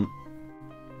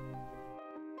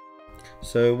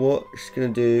 So what it's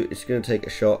going to do, it's going to take a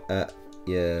shot at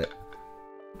the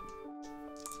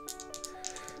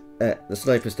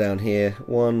snipers down here.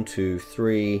 1, 2,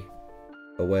 3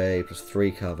 away, plus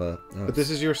 3 cover. Oh, but this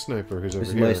is your sniper who's over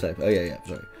here. This is my sniper. Oh yeah,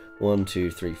 sorry. 1,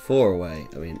 2, 3, 4 away.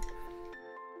 I mean,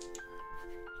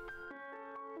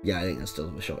 yeah, I think that's still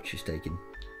the shot she's taking.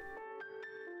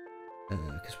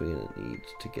 Because we're going to need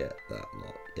to get that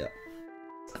lot. Yeah.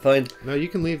 Fine. No, you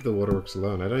can leave the waterworks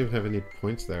alone. I don't even have any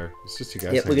points there. It's just you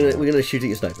guys. Yeah, we're gonna shoot at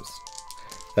your snipers.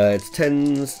 It's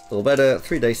 10s or better,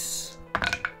 3 dice.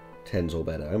 10s or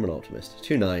better. I'm an optimist.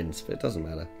 2 9s, but it doesn't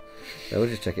matter. We'll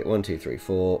just check it. 1, 2, 3,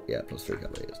 4. Yeah, plus 3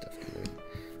 cover is definitely.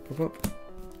 Pop, pop.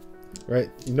 Right,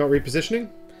 you're not repositioning?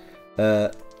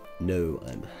 No,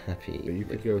 I'm happy. But you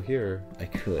could go here. I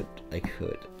could.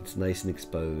 It's nice and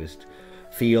exposed.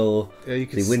 Feel you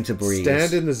could the winter breeze.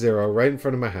 Stand in the 0 right in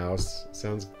front of my house.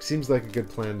 Seems like a good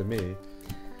plan to me.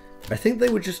 I think they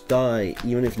would just die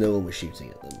even if no one was shooting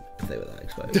at them if they were that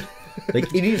exposed.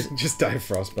 Like it is just die of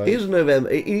frostbite. It is November.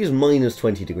 It is minus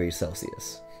 20 degrees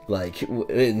Celsius. Like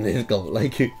in this goal,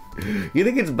 like you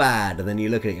think it's bad, and then you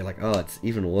look at it, you're like, oh, it's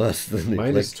even worse than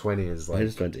minus 20 is like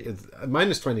minus 20.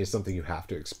 Minus 20 is something you have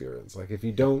to experience. Like if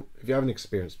you haven't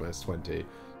experienced minus 20, you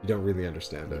don't really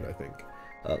understand it. I think.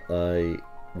 I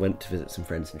went to visit some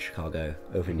friends in Chicago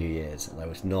over New Year's, and it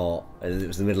was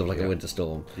the middle of like a winter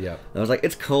storm. Yeah. And I was like,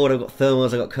 it's cold, I've got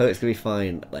thermals, I've got coat, it's gonna be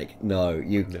fine. Like, no,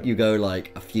 you go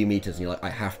like a few meters and you're like,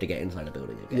 I have to get inside a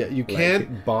building again. Yeah, you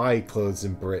can't buy clothes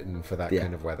in Britain for that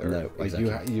kind of weather. No, like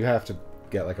exactly. you have to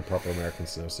get like a proper American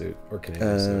snowsuit or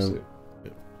Canadian snowsuit.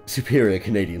 Superior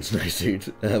Canadian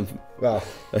snowsuit. Well,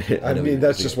 I mean,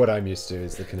 that's just what I'm used to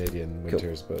is the Canadian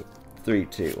winters, but 3,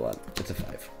 2, 1. It's a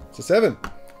 5. It's a 7.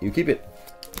 You keep it.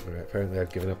 Alright, apparently I've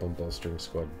given up on bolstering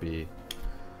squad B.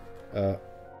 Okie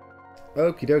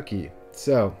dokie.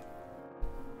 So.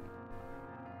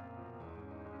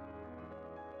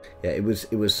 Yeah, it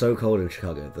was so cold in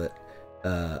Chicago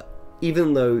that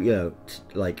even though,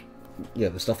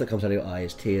 the stuff that comes out of your eye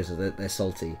is tears, or they're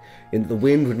salty, and the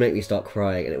wind would make me start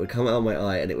crying, and it would come out of my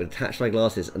eye, and it would attach my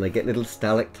glasses, and I get little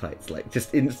stalactites, like,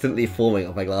 just instantly forming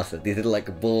on my glasses. These little,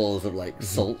 like, balls of, like,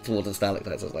 salt water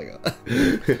stalactites. I was like,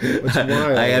 What's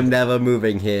wild? I am never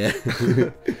moving here.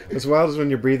 What's wild is when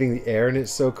you're breathing the air, and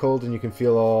it's so cold, and you can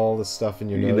feel all the stuff in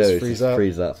your nose freeze up.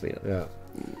 Yeah.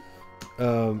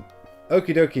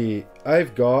 Okie dokie.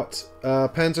 I've got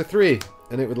Panzer III.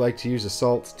 And it would like to use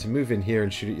assault to move in here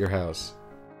and shoot at your house.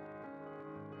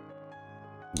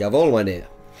 Jawohl, meine.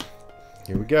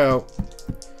 Here we go.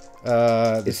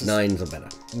 It's 9s or better.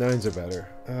 9s are better.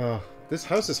 Oh, this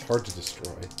house is hard to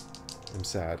destroy. I'm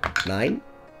sad. 9?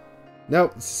 No,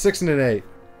 it's 6 and an 8.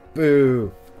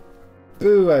 Boo.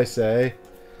 Boo, I say.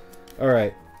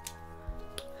 Alright.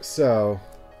 So.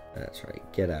 That's right.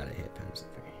 Get out of here, Panzer.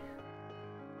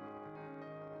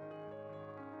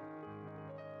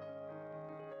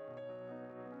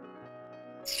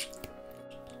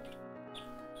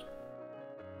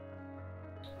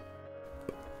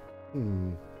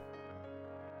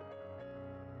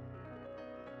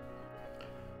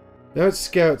 Now it's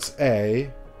Scouts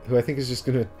A, who I think is just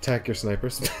going to attack your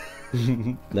snipers.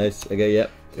 Nice. Okay,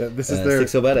 yep. Yeah, this is their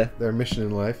 6 or better. Their mission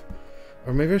in life.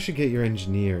 Or maybe I should get your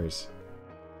engineers.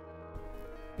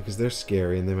 Because they're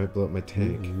scary and they might blow up my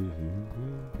tank.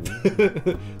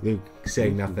 Luke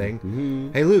saying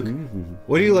nothing. Hey Luke,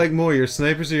 what do you like more, your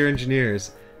snipers or your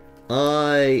engineers?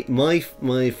 My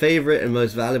favorite and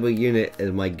most valuable unit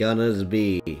is my Gunners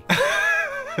B.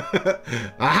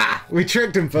 Aha! We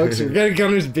tricked him, folks. We're getting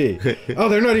Gunners B. Oh,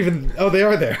 they're not even. Oh, they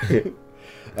are there.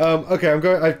 Okay, I'm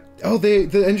going.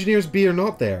 The Engineers B are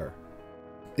not there.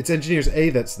 It's Engineers A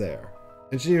that's there.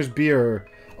 Engineers B are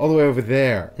all the way over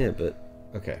there. Yeah, but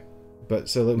okay, but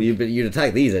so that you'd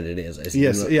attack these engineers. I see.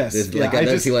 Yes, yes. Like, I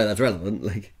don't see why that's relevant.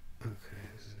 Like, okay,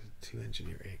 2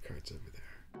 Engineer A cards over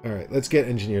there. All right, let's get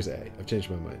Engineers A. I've changed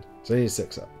my mind. So I need a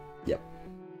 6 up. Yep.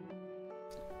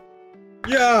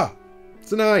 Yeah,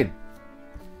 it's a 9.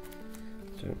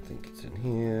 Don't think it's in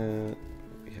here.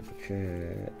 We have a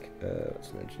check.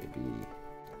 It's an Engineer B.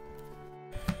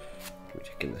 We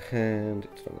check in the hand.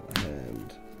 It's not in the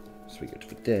hand. So we go to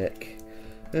the deck,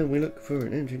 and we look for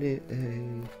an Engineer A.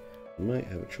 We might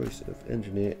have a choice of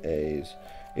Engineer A's.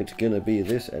 It's gonna be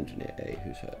this Engineer A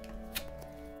who's hurt.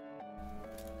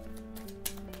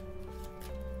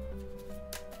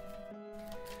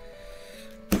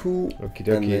 Cool. Okie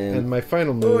dokie. And my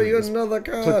final move Oh, you got is another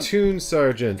card. Platoon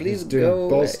Sergeant. Please He's doing go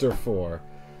Bolster 4.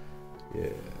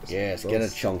 Yes. Yes, get a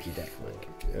chunky deck, Mike.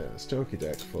 Yes, chunky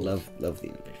deck. Love the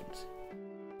innovations.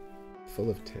 Full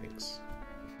of tanks.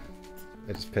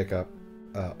 I just pick up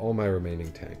all my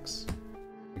remaining tanks.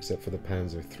 Except for the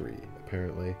Panzer III,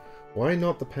 apparently. Why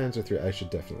not the Panzer III? I should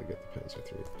definitely get the Panzer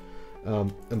III.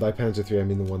 And by Panzer III, I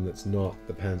mean the one that's not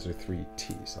the Panzer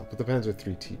III-T. So I'll put the Panzer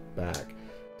III-T back,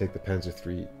 take the Panzer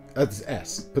III... That's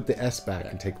S. Put the S back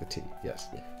and take the T. Yes.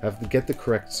 Yeah. Have to get the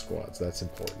correct squads. That's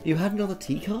important. You had another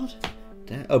T card?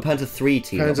 Damn. Oh, Panzer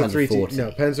III-T, Panzer not Panzer III-T.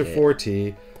 No, Panzer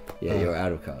IV-T. Yeah, you're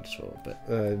out of cards for it, but...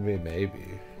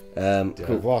 maybe. Cool.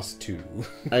 I've lost 2.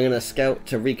 I'm going to scout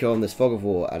to recon this Fog of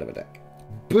War out of a deck.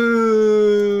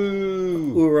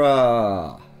 Boo!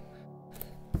 Hoorah!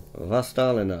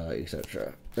 Vastalina,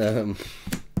 etc.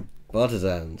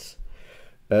 Partisans.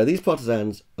 These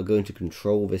partisans are going to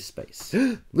control this space.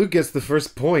 Luke gets the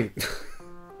first point.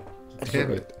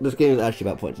 Damn it. This game is actually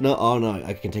about points. No, oh no,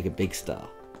 I can take a big star.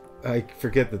 I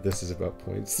forget that this is about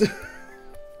points.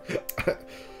 I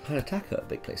had attack at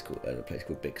a place called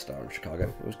Big Star in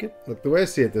Chicago. It was good. Look, the way I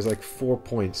see it, there's like 4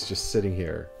 points just sitting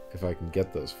here. If I can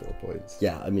get those 4 points.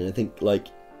 Yeah, I mean, I think like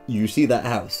you see that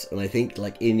house, and I think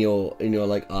like in your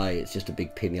like eye, it's just a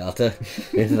big pinata.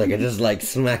 It's like I just like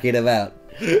smack it about.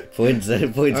 Points will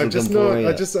come pouring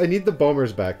out. I need the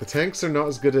bombers back. The tanks are not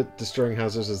as good at destroying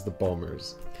houses as the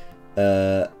bombers.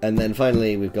 And then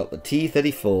finally we've got the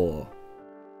T-34.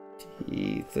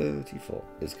 T-34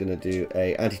 is going to do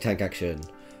a anti-tank action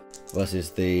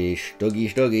versus the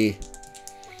Stuggy.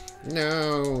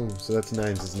 No, so that's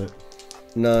 9s, isn't it?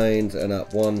 9s and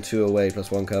up. 1, 2 away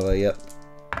plus 1 cover. Yep.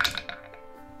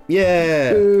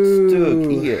 Yeah.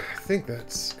 Stug. Yeah. I think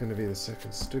that's going to be the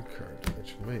second Stug card,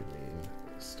 which might mean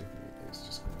Stuggy is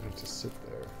just going to have to sit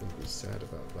there and be sad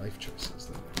about life choices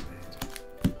that I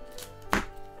made.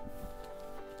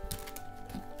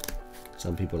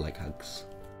 Some people like hugs.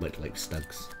 Might like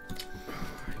Stugs.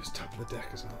 He was top of the deck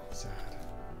as well. Sad.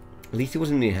 At least he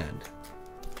wasn't in your hand.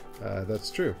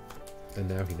 That's true. And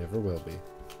now he never will be.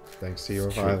 Thanks to your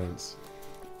violence.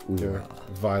 Your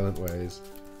violent ways.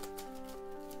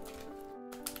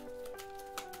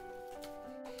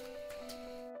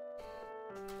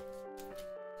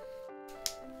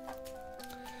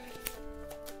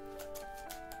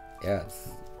 Yeah, it's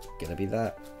gonna be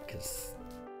that. Because...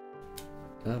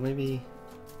 maybe...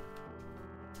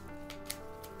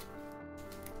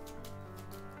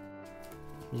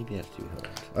 Maybe I have to do Holland.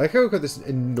 I like how we've got this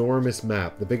enormous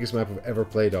map, the biggest map I've ever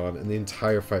played on, and the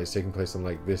entire fight is taking place on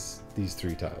like these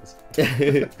 3 tiles.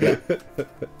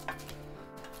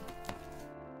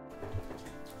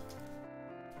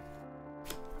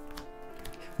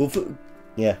 Well,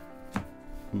 yeah.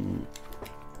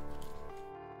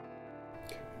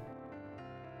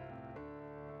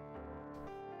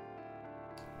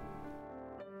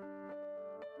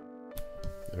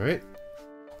 Alright.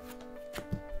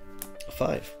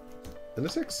 5. And a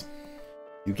 6.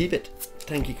 You keep it.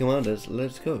 Thank you, commanders.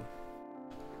 Let's go.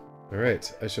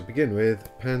 Alright, I shall begin with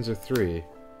Panzer III,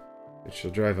 which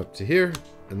shall drive up to here,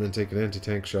 and then take an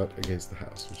anti-tank shot against the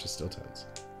house, which is still 10s.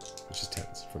 Which is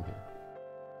 10s from here.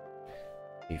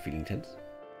 Are you feeling tense?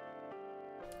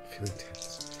 Feeling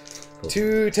tense. Cool.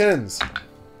 2 10s!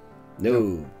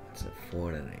 No. It's a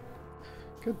 4 and an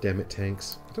 8. God damn it,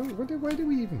 tanks. Why do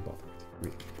we even bother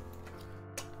with it,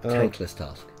 really? Tankless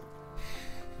task.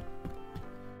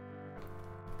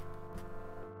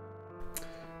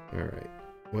 Alright.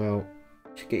 Well...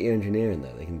 Should get your engineer in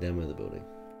there. They can demo the building.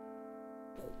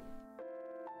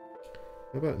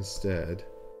 How about instead...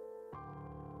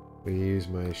 we use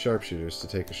my sharpshooters to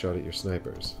take a shot at your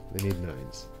snipers. They need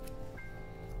 9s.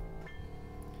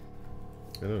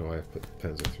 I don't know why I've put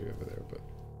Panzer III over there, but...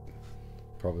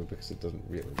 probably because it doesn't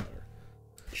really matter.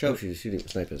 Sharpshooters shooting at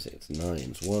snipers, it's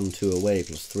 9s. 1, 2 away,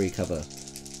 plus 3 cover.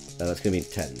 That's going to be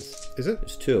 10s. Is it?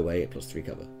 It's 2 away, plus 3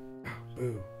 cover. Oh,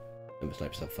 boo. And the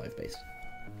snipers have 5 base.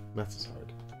 Maths is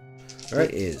hard. Alright.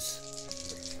 It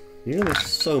is. You know there's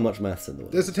so much maths in the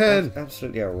world. There's a 10! It's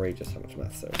absolutely outrageous how much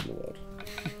maths there is in the world.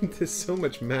 There's so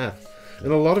much math.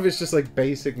 And a lot of it's just like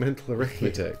basic mental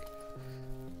arithmetic.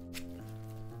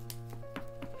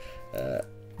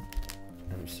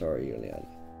 I'm sorry, Julian.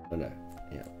 Oh no.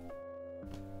 Yeah.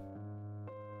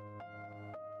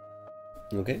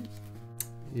 Okay.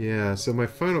 Yeah, so my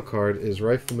final card is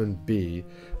Rifleman B,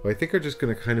 who I think are just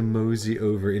going to kind of mosey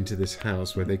over into this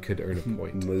house where they could earn a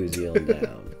point. Mosey on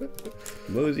down.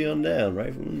 Mosey on down,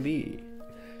 Rifleman B.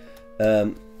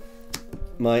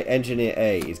 My Engineer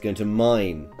A is going to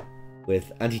mine with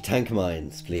anti-tank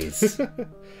mines, please.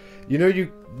 You know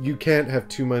you can't have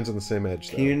two mines on the same edge,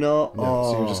 though. Can you not? No,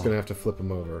 Oh. so you're just going to have to flip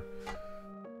them over.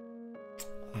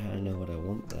 I don't know what I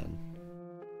want then.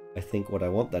 I think what I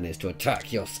want then is to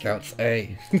attack your scouts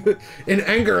A. In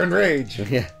anger and rage!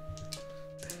 Yeah.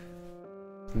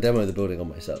 Demo the building on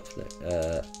myself. No.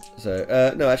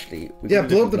 No, actually... Yeah,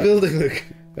 blow up the building, Luke!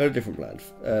 Got a different plan.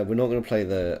 We're not going to play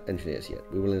the engineers yet.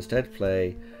 We will instead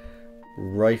play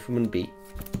Rifleman B,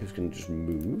 who's going to just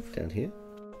move down here.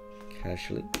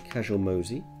 Casual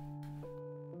mosey.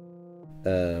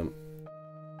 And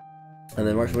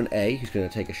then Rifleman A, who's going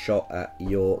to take a shot at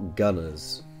your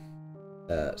gunners.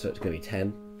 So it's going to be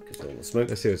 10, because they're all the smoke.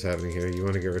 Let's see what's happening here. You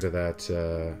want to get rid of that...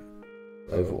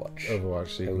 Overwatch.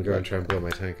 So you can go and try and blow my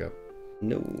tank up.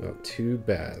 No. Oh, too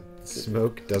bad.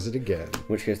 Smoke does it again. In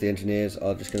which case the engineers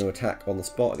are just going to attack on the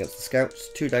spot against the scouts.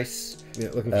 2 dice. Yeah,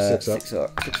 looking for 6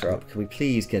 up. 6 are up. Can we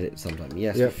please get it sometime?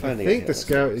 Yes, Yeah, we're I finding think it the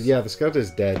scout... Yeah, the scout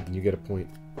is dead, and you get a point.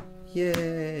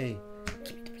 Yay!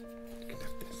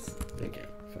 Okay,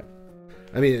 fine.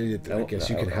 I mean, I guess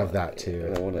you can have that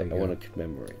too. I want to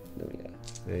commemorate. There we go.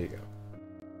 There you go.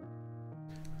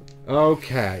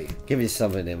 Okay. Give me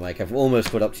something there, Mike. I've almost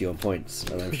caught up to you on points,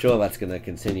 and I'm sure that's going to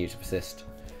continue to persist.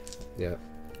 Yeah,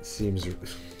 seems...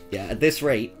 Yeah, at this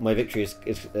rate, my victory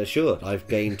is assured. I've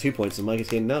gained 2 points and Mike has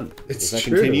gained none. It's if that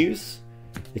true. continues,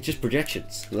 it's just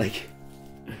projections. Like,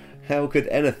 how could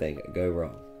anything go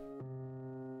wrong?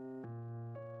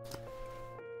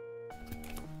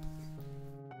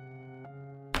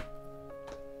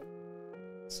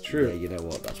 It's true. Yeah, you know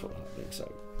what? That's what's happening.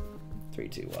 So, 3,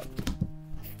 2, 1.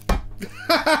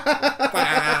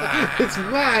 It's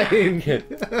mine!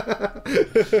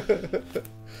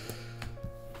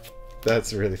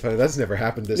 That's really funny. That's never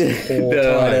happened this whole No,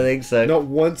 time. I don't think so. Not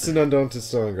once in Undaunted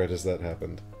Stalingrad has that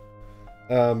happened.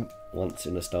 Once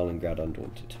in a Stalingrad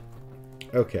Undaunted.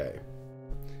 Okay.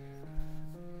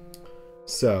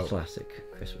 So...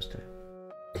 Classic Christmas time.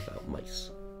 About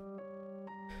mice.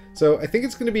 So I think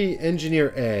it's going to be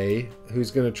Engineer A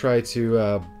who's going to try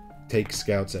to take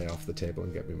Scouts A off the table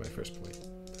and get me my first point.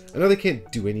 I know they can't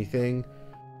do anything.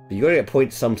 But you got to get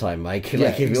points sometime, Mike. Yeah,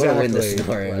 Like, if you want to win this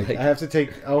scenario. Like, I have to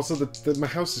take... Also, my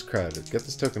house is crowded. Get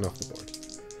this token off the board.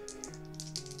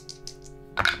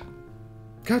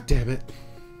 God damn it.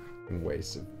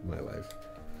 Waste of my life.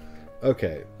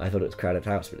 Okay. I thought it was Crowded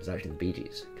House, but it's actually the Bee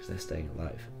Gees, because they're staying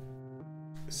alive.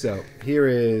 So, here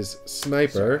is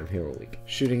Sniper. Sorry, I'm here all week.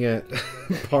 Shooting at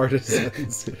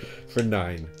partisans for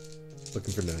 9.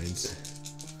 Looking for 9s.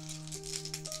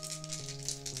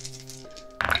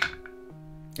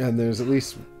 And there's at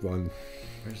least one.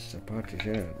 Where's the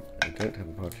partisan? I don't have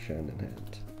a partisan in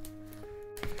hand.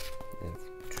 I have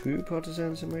 2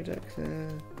 partisans in my deck there.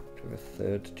 Do I have a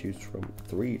 3rd to choose from?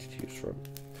 3 to choose from.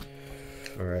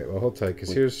 Alright, well hold tight,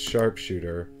 because here's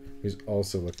Sharpshooter, who's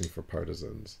also looking for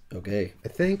partisans. Okay. I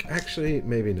think, actually,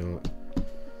 maybe not.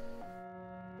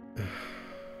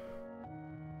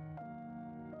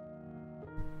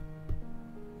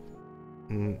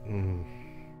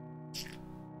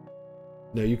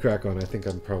 No, you crack on. I think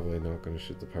I'm probably not going to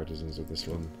shoot the partisans with this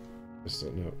one. I just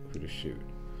don't know who to shoot.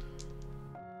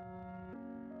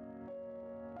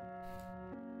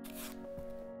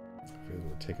 I really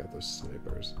want to take out those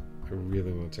snipers. I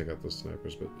really want to take out those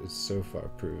snipers, but it's so far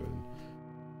proven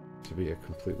to be a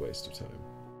complete waste of time.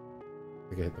 I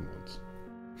think I hit them once.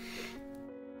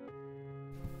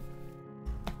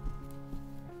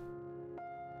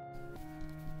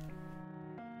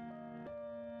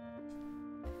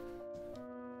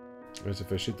 Whereas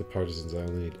if I shoot the partisans, I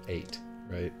only need 8,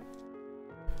 right?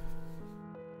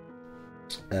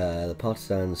 The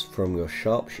partisans from your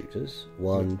sharpshooters.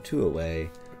 1, 2 away,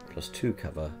 plus 2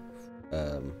 cover.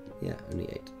 Yeah, only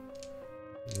 8.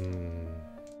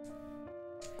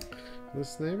 The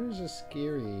snipers are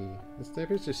scary. The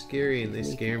snipers are scary and they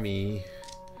scare me.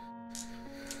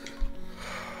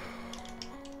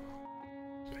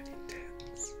 I need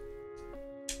 10s.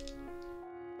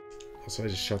 Also, I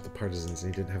just shot the partisans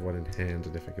and he didn't have one in hand,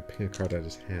 and if I could ping a card out of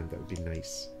his hand, that would be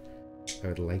nice. I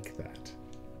would like that.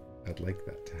 I'd like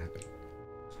that to happen.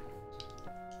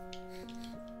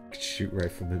 Shoot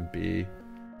Rifleman B.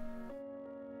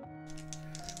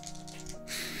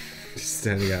 Just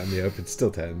standing out in the open,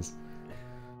 still 10s.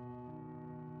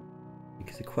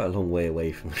 Because they're quite a long way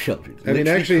away from the sharpshooters. I mean,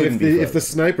 actually, if the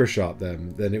sniper shot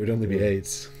them, then it would only be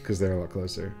 8s, because they're a lot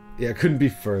closer. Yeah, it couldn't be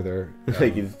further.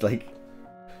 It's like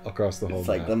across the whole it's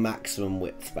like map. the maximum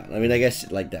width span. I mean, I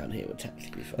guess like down here would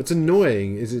technically be fine. What's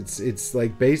annoying is it's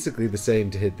like basically the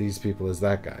same to hit these people as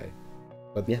that guy.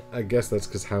 But yeah, I guess that's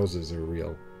because houses are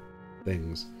real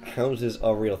things. Houses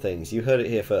are real things. You heard it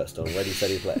here first on Ready,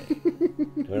 Steady, Play.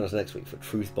 Join us next week for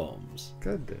Truth Bombs.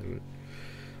 God damn it.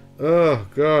 Oh,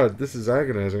 God. This is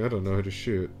agonizing. I don't know how to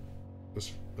shoot.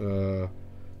 This,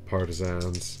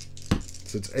 partisans.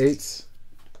 So it's 8s.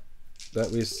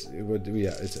 That it would...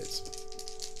 Yeah, it's 8s.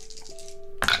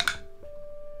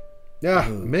 Yeah,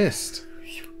 missed.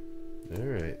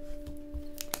 Alright.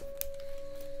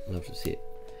 Love to see it.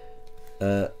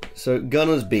 So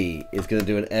Gunners B is going to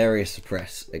do an area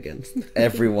suppress against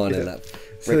everyone in that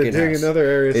freaking So they're doing house. another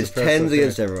area It's suppress. 10s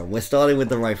against everyone. We're starting with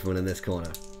the rifleman in this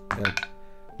corner.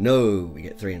 No, we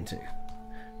get 3 and 2.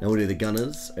 Now we'll do the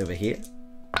gunners over here.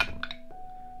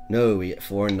 No, we get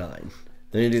 4 and 9.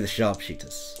 Then we do the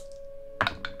sharpshooters.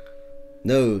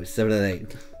 No, 7 and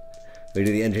 8. We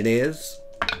do the engineers.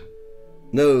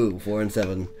 No, 4 and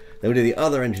 7. Then we do the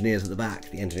other engineers at the back,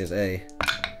 the engineers A.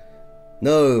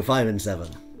 No, 5 and 7.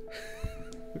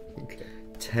 Okay.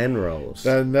 10 rolls.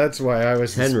 Then that's why I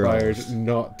was 10 inspired rolls.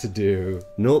 not to do.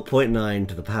 0.9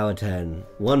 to the power 10.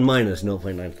 1 minus 0.9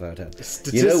 to the power 10.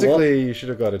 Statistically, You know what? you should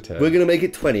have got a 10. We're going to make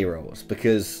it 20 rolls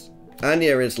because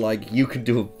Anya is like, you could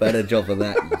do a better job than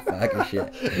that, you bag of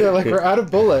shit. Yeah, like we're out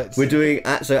of bullets. We're doing...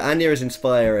 So Anya is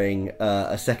inspiring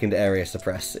a second area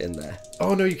suppress in there.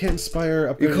 Oh no, you can't inspire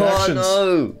up You your can't, actions.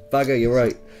 no! Bagger, you're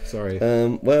right. Sorry.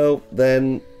 Well,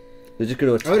 then... We're just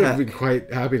going to I would attack. have been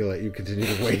quite happy to let you continue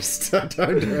to waste time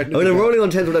doing I mean, I'm rolling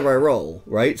on 10s whenever I roll,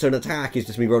 right? So an attack is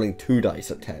just me rolling 2 dice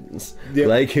at 10s. Yep.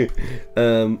 Like,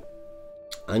 I'm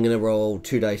going to roll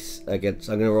 2 dice against...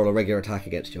 I'm going to roll a regular attack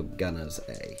against your Gunners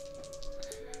A.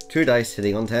 2 dice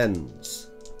hitting on 10s.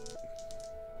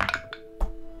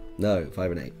 No,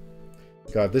 5 and 8.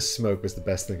 God, this smoke was the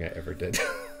best thing I ever did.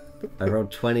 I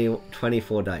rolled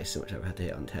 24 dice, which I've had to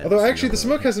hit on 10. Although actually the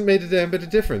smoke hasn't made a damn bit of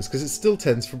difference, because it's still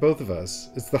 10s for both of us.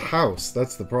 It's the house,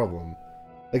 that's the problem.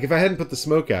 Like, if I hadn't put the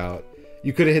smoke out,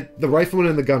 you could have hit the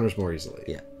rifleman and the gunners more easily.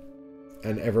 Yeah.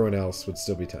 And everyone else would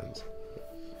still be 10s.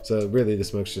 So really the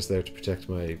smoke's just there to protect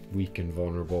my weak and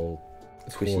vulnerable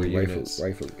core units.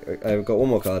 Rifle. I've got one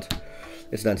more card.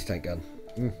 It's an anti-tank gun.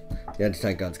 The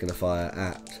anti-tank gun's going to fire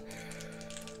at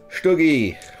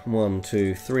Stuggy. 1,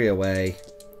 2, 3 away.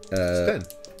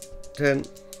 It's 10.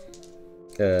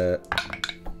 No.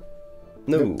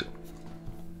 Nope.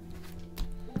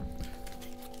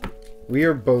 We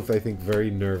are both, I think, very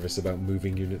nervous about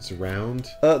moving units around.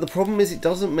 The problem is it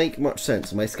doesn't make much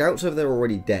sense. My scouts over there are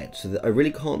already dead, so that I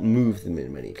really can't move them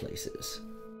in many places.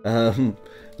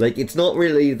 Like, it's not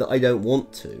really that I don't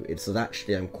want to, it's that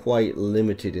actually I'm quite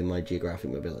limited in my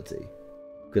geographic mobility.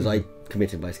 Because I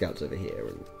committed my scouts over here,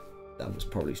 and that was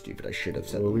probably stupid. I should have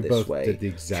sent them this way. Did the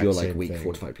exact to your, same weak thing.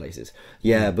 fortified places.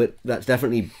 Yeah, but that's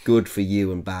definitely good for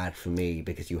you and bad for me,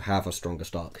 because you have a stronger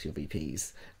start because you're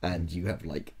VPs, and you have,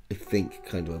 like, I think,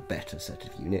 kind of a better set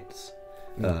of units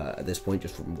at this point,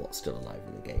 just from what's still alive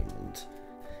in the game. And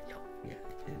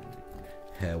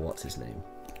Herr, what's his name?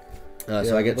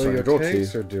 So I get well, your draw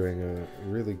tanks 2. are doing a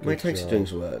really good My tanks job. are doing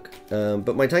some work,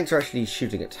 but my tanks are actually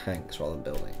shooting at tanks rather than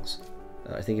buildings.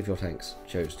 I think if your tanks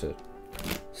chose to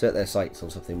set their sights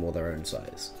on something more their own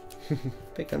size,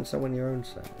 pick on someone your own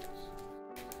size.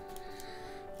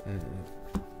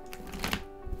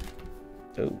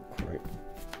 Oh, right.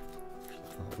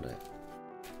 Oh, no.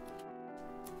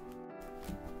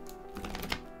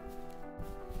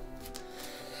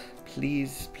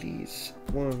 Please, please.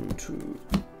 1, 2.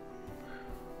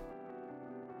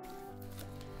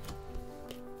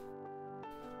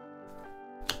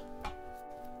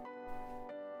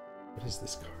 What is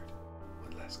this card?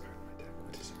 One last card on my deck.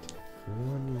 What is it?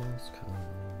 One last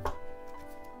card.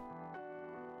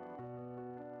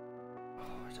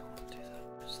 Oh, I don't want to do that.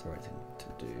 It's the right thing to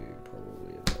do,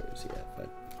 probably, of those. Yeah,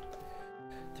 fine.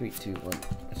 3, 2, 1.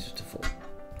 It's just a 4.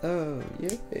 Oh,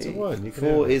 yeah. It's a 1. You can 4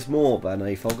 have it. is more than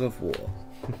a fog of war.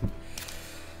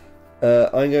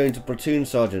 I'm going to platoon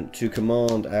sergeant to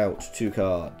command out 2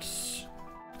 cards.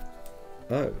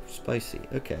 Oh, spicy.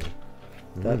 Okay.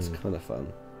 That's kind of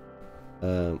fun.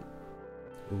 Ooh.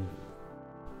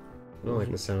 I don't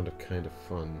like the sound of kind of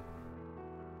fun.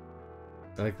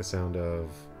 I like the sound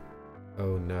of,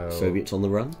 oh no. Soviets on the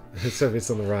run? Soviets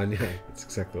on the run, yeah. That's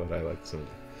exactly what I like the sound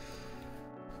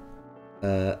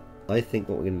of. I think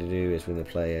what we're going to do is we're going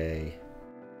to play a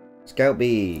Scout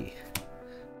B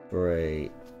for a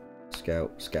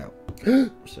Scout.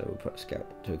 So we'll put a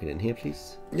Scout token in here,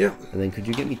 please. Yeah. And then could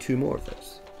you get me 2 more of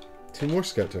those? 2 more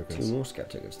scout tokens. 2 more Scout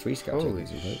tokens. 3 Scout Holy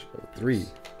tokens. sh- 3.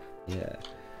 Yeah.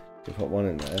 We'll put 1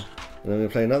 in there. And then we'll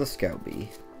play another Scout B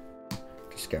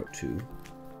to Scout 2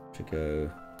 to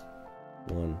go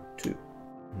 1, 2.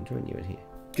 And join you in here.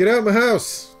 Get out of my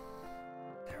house!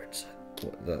 There it's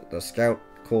the Scout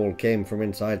call came from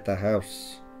inside the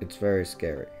house. It's very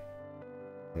scary.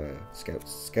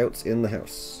 Scouts in the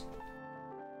house.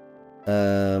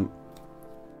 And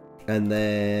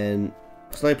then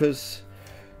snipers.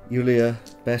 Yulia,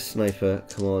 best sniper.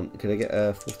 Come on, can I get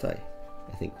a 4th die?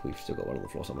 I think we've still got one on the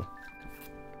floor somewhere.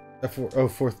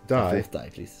 Fourth die. 4th die,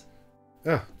 please.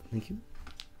 Ah, thank you.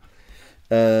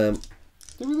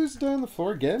 Did we lose a die on the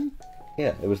floor again?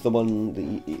 Yeah, it was the one.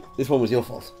 This one was your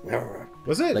fault.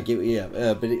 Was it? Like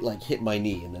but it like hit my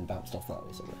knee and then bounced off that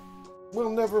way somewhere. We'll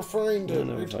never find it.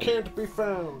 It can't be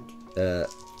found. But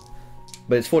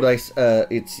it's 4 dice.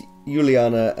 It's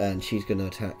Juliana, and she's going to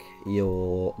attack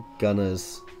your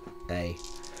gunners A.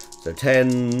 So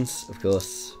 10s, of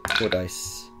course. 4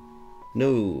 dice.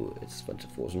 No, it's a bunch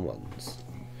of 4s and 1s.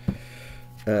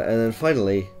 And then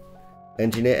finally,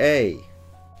 Engineer A.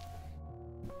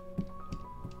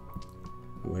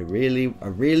 Ooh, I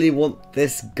really want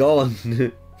this gone.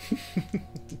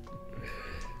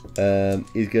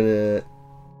 He's gonna.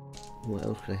 What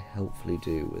else can I helpfully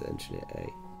do with Engineer A?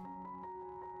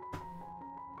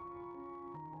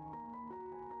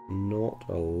 Not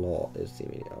a lot is the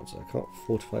immediate answer. I can't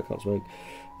fortify, I can't smoke.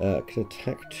 Can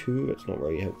attack 2, that's not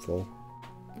very helpful.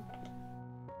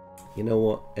 You know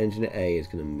what? Engineer A is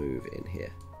going to move in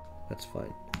here. That's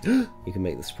fine. You can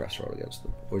make the suppress roll against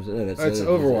them. Or is it, no, it's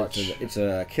Overwatch. It's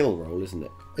a kill roll, isn't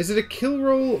it? Is it a kill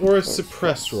roll or a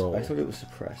suppress roll? I thought it was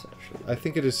suppress, actually. I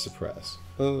think it is suppress.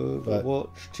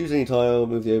 Overwatch. Choose any tile,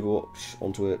 move the Overwatch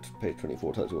onto it. Page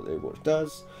 24 tells you what the Overwatch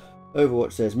does.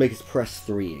 Overwatch says make a suppress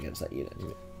 3 against that unit.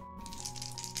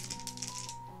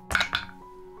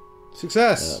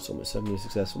 Success! That's almost 70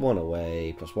 success. 1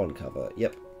 away, plus 1 cover.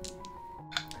 Yep.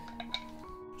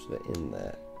 So they're in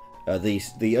there. The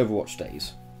Overwatch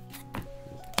stays.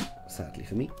 Sadly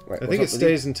for me. Right, I think it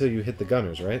stays until you hit the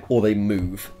gunners, right? Or they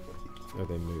move. Or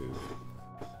they move.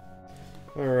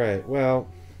 Alright, well...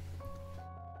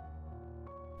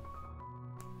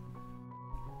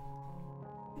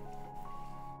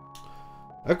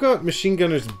 I've got machine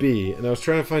gunners B, and I was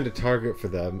trying to find a target for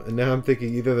them, and now I'm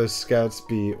thinking either those scouts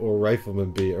B or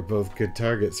rifleman B are both good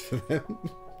targets for them.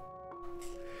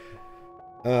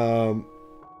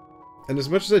 And as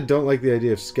much as I don't like the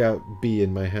idea of scout B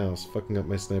in my house, fucking up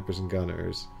my snipers and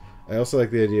gunners, I also like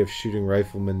the idea of shooting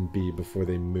rifleman B before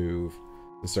they move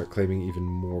and start claiming even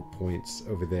more points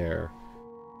over there.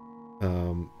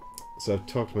 So I've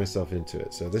talked myself into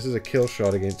it. So this is a kill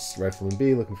shot against rifleman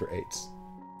B, looking for 8s.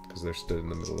 Because they're stood in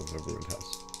the middle of a ruined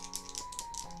house.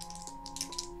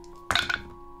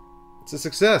 It's a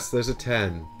success. There's a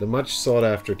 10. The much sought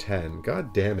after 10.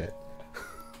 God damn it.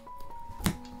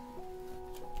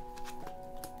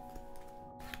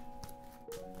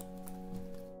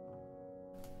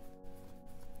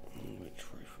 Which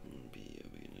rifleman B are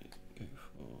we going to go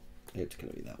for? It's going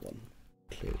to be that one.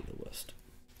 Clearly the worst.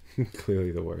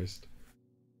 Clearly the worst.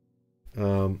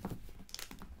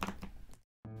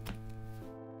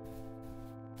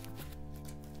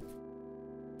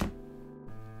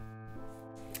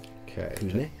 Okay.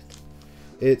 Who's next?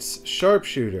 It's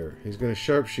Sharpshooter. He's going to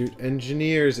sharpshoot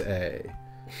Engineers A.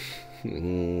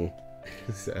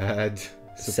 Sad.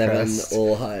 Suppressed. 7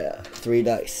 or higher. 3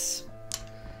 dice.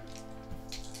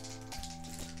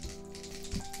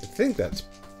 I think that's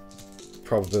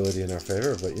probability in our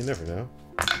favor, but you never know.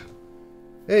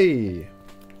 Hey!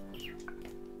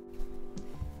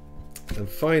 And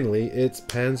finally, it's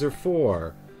Panzer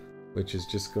IV, which is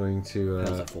just going to...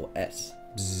 Panzer IVS.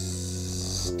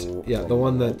 Yeah, the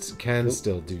one that can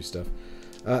still do stuff.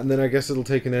 And then I guess it'll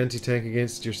take an anti-tank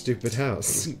against your stupid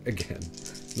house. Again.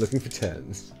 Looking for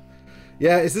 10s.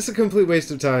 Yeah, is this a complete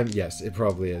waste of time? Yes, it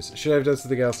probably is. Should I have done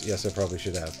something else? Yes, I probably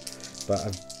should have.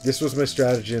 But this was my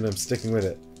strategy and I'm sticking with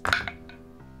it.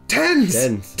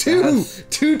 10s!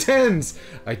 Two 10s!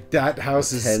 That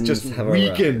house is just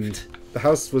weakened. The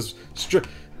house was...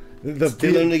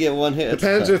 Still only get 1 hit. The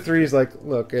Panzer III is like,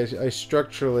 look,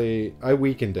 I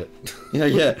weakened it.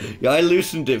 Yeah, I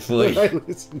loosened it for you. I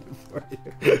loosened it for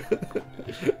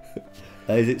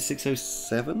you. Is it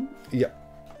 607? Yeah.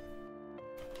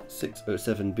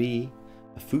 607B.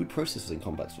 A food processing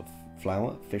complex for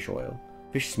flour, fish oil,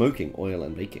 fish smoking, oil,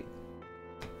 and baking.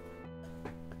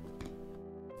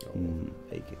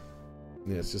 Baking.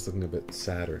 Yeah, it's just looking a bit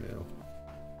sadder now.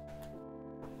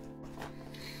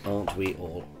 Aren't we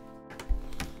all?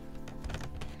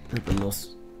 Open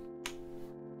loss.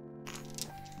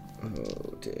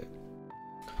 Oh dear.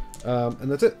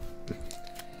 And that's it.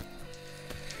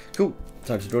 Cool.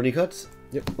 Time to draw new cards.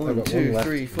 Yep. 1, 2,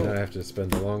 3, 4. Now I have to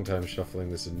spend a long time shuffling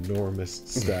this enormous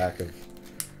stack of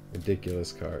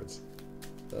ridiculous cards.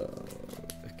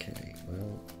 Okay,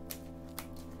 well.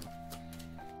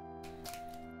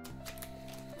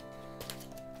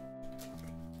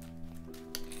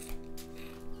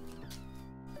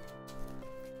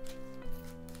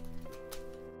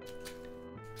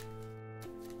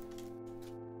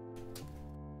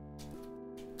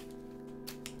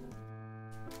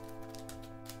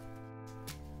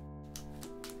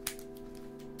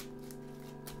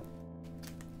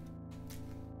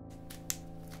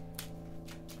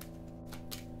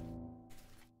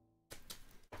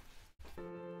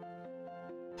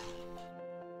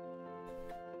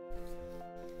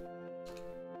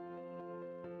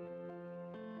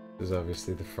 is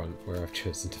obviously the front where I've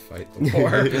chosen to fight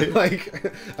before.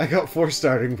 Like, I got 4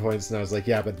 starting points, and I was like,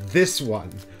 yeah, but this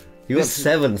one... You got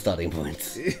 7 starting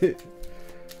points.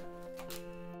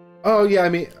 Oh, yeah, I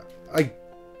mean...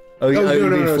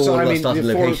 no. So, I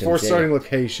mean, four starting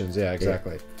locations. Yeah,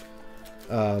 exactly.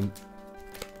 Yeah.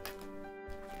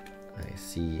 I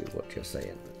see what you're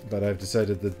saying. But I've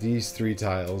decided that these 3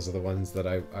 tiles are the ones that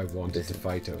I wanted to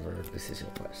fight over. This is your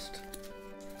quest.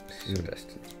 This is your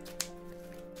destiny.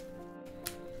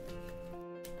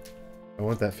 I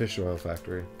want that fish oil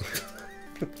factory.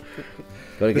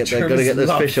 Gotta get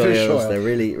those fish oils. They're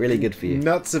really, really good for you.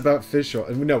 Nuts about fish oil.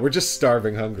 No, we're just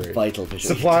starving hungry. Vital fish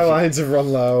oil. Supply lines have run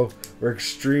low. We're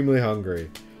extremely hungry.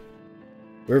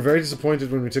 We were very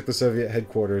disappointed when we took the Soviet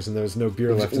headquarters and there was no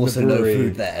beer left in the brewery. Also no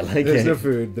food there. Like, There's no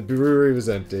food. The brewery was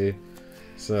empty.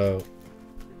 So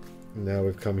now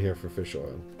we've come here for fish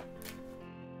oil.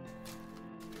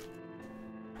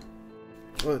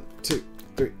 1, 2,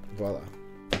 3, voila.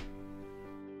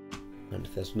 And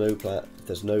if there's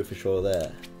no fish oil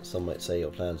there, some might say your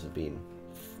plans have been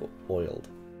oiled.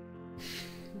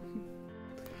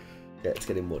 Yeah, it's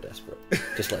getting more desperate.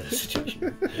 Just like the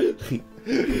situation.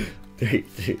 3,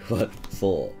 2, 1,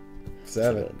 4,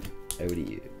 7. Over to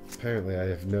you. Apparently I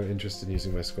have no interest in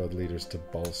using my squad leaders to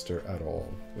bolster at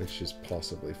all, which is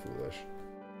possibly foolish.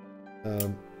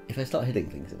 If I start hitting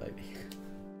things, it might be.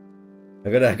 I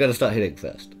gotta start hitting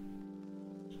first.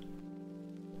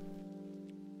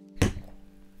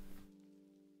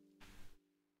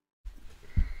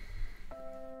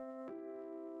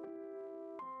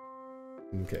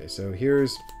 Okay, so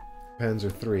here's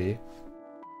Panzer III,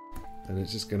 and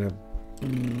it's just gonna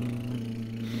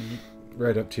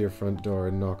right up to your front door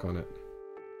and knock on it.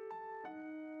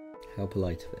 How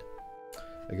polite of it.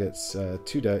 It gets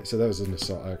 2 dice, so that was an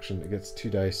assault action. It gets 2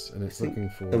 dice, and it's looking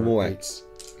for the more 8s.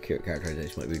 Accurate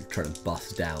characterization might be trying to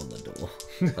bust down the door,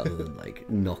 rather than, like,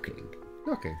 knocking.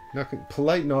 Knocking.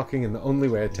 Polite knocking, and the only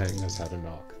way a tank knows how to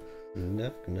knock.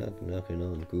 Knock, knock, knocking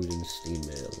on Guden steam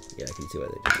mail. Yeah, I can see why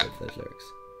they just wrote those lyrics.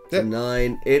 Yep.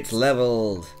 9, it's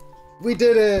leveled! We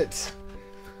did it!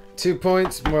 2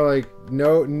 points, more like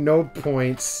no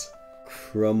points.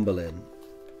 Crumbling.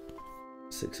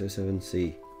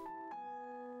 607C.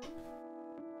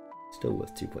 Still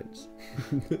worth 2 points.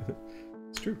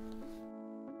 It's true.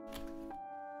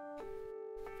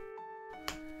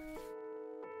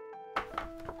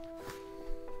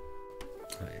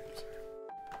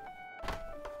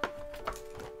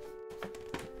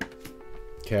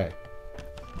 Okay.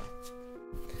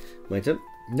 My turn?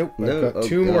 Nope. No. I've got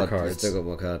 2 more cards. Still got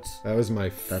more cards. That was my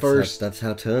first. That's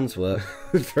how turns work.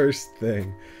 First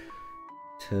thing.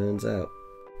 Turns out.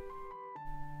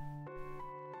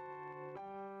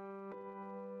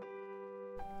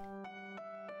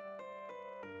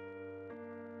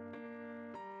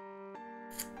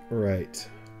 Right.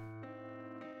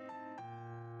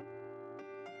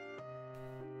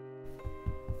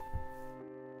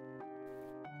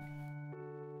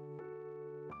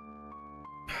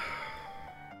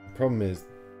 Problem is,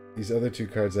 these other 2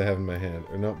 cards I have in my hand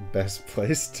are not best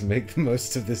placed to make the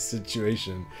most of this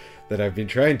situation that I've been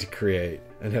trying to create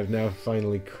and have now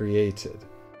finally created.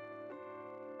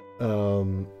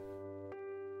 And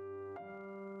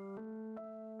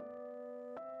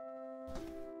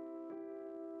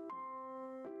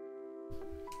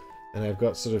I've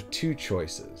got sort of 2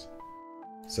 choices.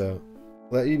 So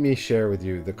let me share with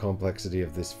you the complexity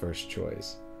of this first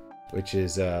choice, which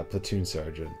is Platoon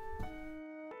Sergeant,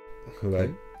 who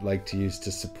I'd like to use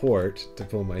to support to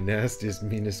pull my nastiest,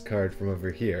 meanest card from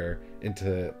over here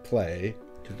into play.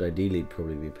 Should ideally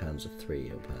probably be Panzer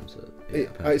III or Panzer...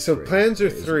 Yeah, so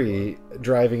Panzer III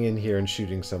driving in here and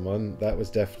shooting someone, that was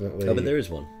definitely... Oh, but there is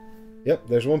one. Yep,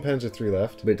 there's 1 Panzer III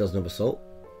left. But it doesn't have assault?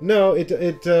 No, it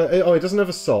doesn't have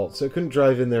assault, so it couldn't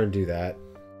drive in there and do that.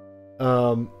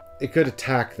 It could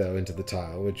attack, though, into the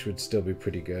tile, which would still be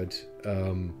pretty good.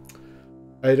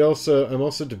 I'm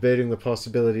also debating the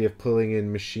possibility of pulling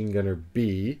in Machine Gunner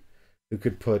B, who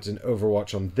could put an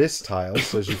overwatch on this tile,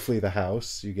 so as you flee the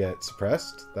house, you get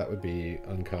suppressed. That would be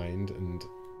unkind and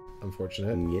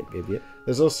unfortunate. Yep.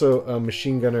 There's also a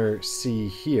Machine Gunner C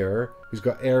here, who's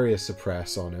got area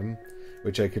suppress on him,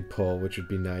 which I could pull, which would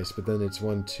be nice, but then it's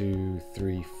 1, 2,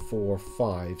 3, 4,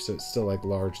 5, so it's still like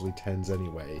largely 10s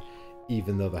anyway,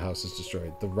 even though the house is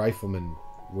destroyed. The Rifleman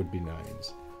would be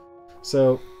 9s.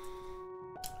 So...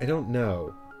 I don't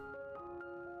know.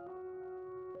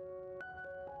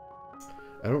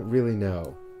 I don't really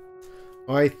know.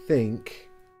 I think...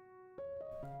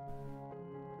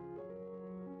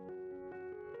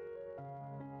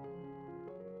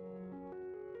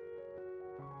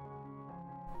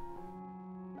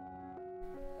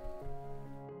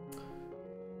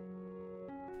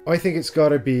 I think it's got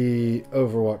to be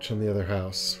Overwatch on the other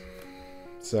house.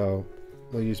 So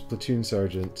we'll use Platoon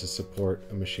Sergeant to support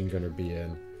a Machine Gunner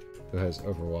BN who has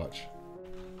Overwatch.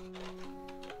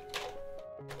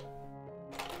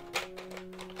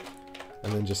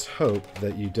 And then just hope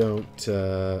that you don't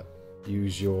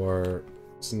use your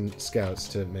scouts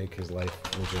to make his life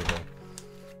miserable.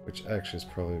 Which actually is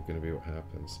probably going to be what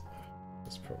happens.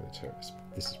 This is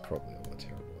probably a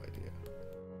terrible idea.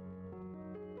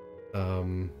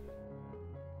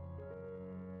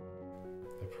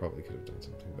 I probably could have done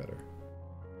something better.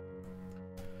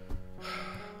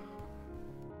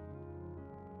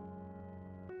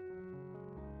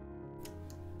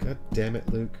 God damn it,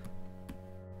 Luke.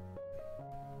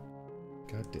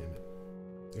 God damn it.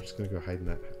 I'm just going to go hide in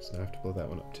that house. Now I have to blow that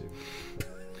one up too.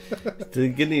 The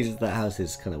good news is that house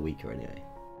is kind of weaker anyway.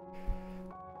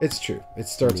 It's true. It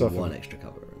starts off one extra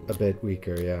cover. A bit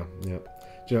weaker, yeah. Do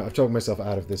you know, I've talked myself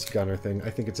out of this gunner thing. I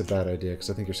think it's a bad idea because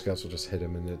I think your scouts will just hit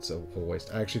him and it's a whole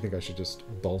waste. I actually think I should just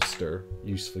bolster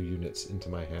useful units into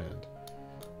my hand.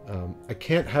 I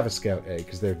can't have a Scout A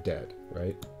because they're dead,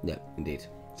 right? Yeah, indeed.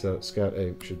 So Scout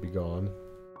A should be gone.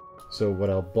 So what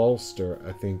I'll bolster,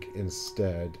 I think,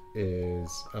 instead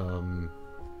is...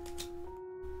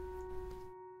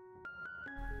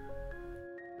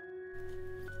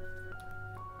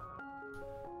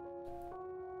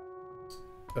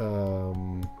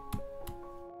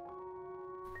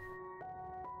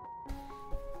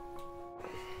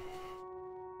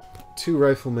 two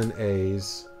riflemen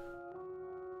A's,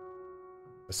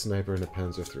 a sniper and a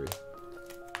Panzer III.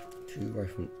 Two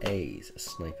riflemen A's, a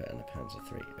sniper and a Panzer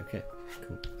III. Okay,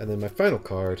 cool. And then my final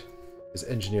card is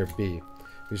Engineer B,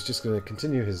 who's just going to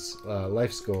continue his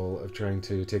life's goal of trying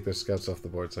to take those scouts off the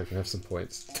board so I can have some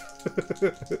points.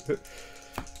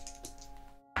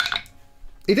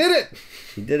 He did it!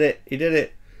 He did it! He did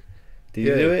it! Did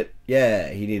he do it? Yeah,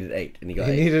 he needed 8, and he got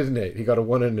 8. He needed an 8. He got a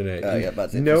 1 and an 8. Oh, yeah,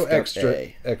 that's it. No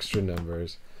extra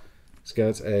numbers.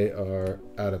 Scouts A are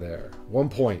out of there. 1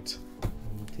 point.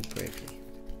 Did bravely.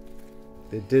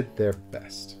 They did their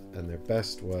best, and their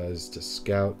best was to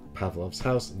scout Pavlov's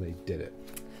house, and they did it.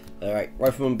 All right,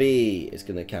 Rifleman B is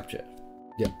going to capture.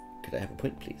 Yep. Could I have a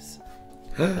point, please?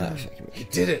 He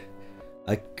did it.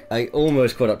 I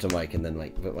almost caught up to Mike, and then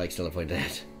but Mike still a point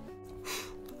ahead.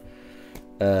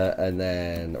 And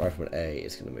then Rifleman A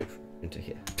is going to move into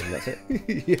here, and that's it.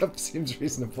 Yep, seems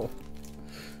reasonable.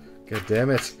 God damn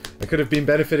it! I could have been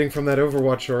benefiting from that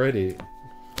Overwatch already.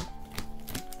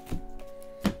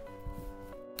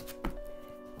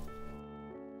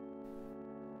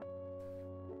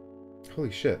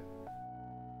 Holy shit.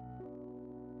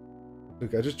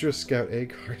 Look, I just drew a Scout A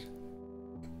card.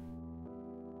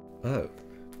 Oh.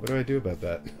 What do I do about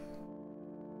that?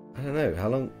 I don't know. How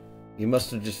long? You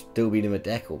must have just still been in the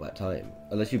deck all that time.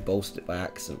 Unless you bolstered it by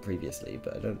accident previously,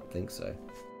 but I don't think so.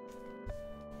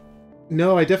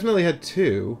 No, I definitely had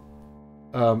 2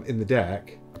 in the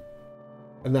deck.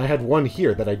 And I had 1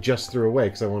 here that I just threw away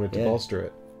because I wanted to bolster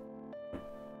it.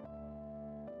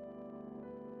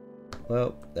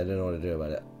 Well, I don't know what to do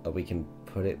about it. We can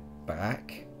put it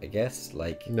back, I guess.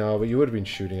 No, but you would have been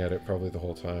shooting at it probably the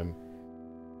whole time.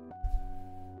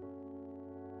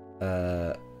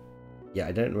 Yeah,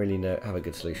 I don't really have a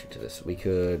good solution to this. We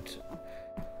could...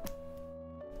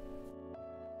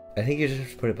 I think you just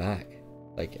have to put it back.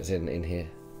 As in here.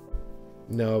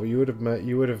 No, but you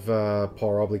would have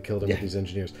probably killed him with these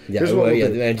engineers. Yeah, Here's what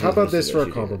we'll do. the How about this for a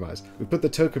compromise? We put the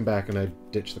token back and I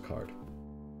ditch the card.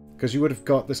 Because you would have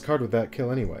got this card with that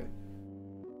kill anyway.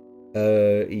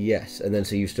 Yes, and then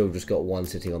so you still just got 1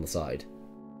 sitting on the side.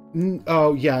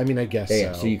 Oh yeah, I mean I guess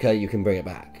yeah, so you can bring it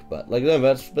back, but no,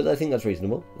 but I think that's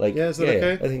reasonable. Yeah, is that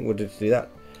okay? I think we'll just do that.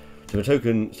 So the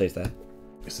token stays there.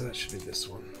 So that should be this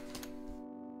one.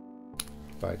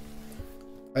 Fine.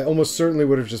 I almost certainly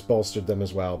would have just bolstered them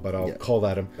as well, but I'll call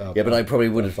that yeah, but I probably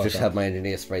would have just had my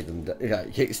engineer spray them.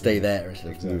 Stay there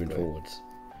instead of moving forwards.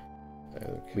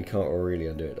 Okay. We can't really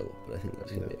undo it all, but I think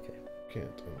that's gonna be okay. Can't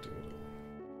undo it all.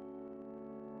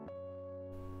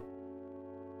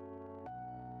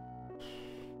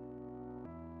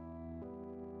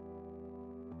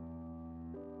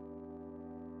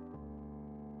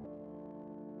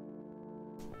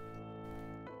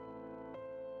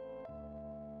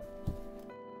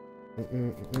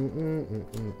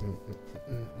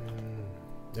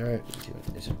 Alright.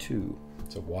 It's a 2.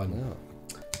 It's a 1. Oh.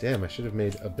 Damn, I should have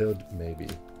made a build, maybe.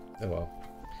 Oh well.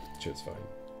 Sure, it's fine.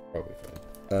 Probably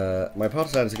fine. My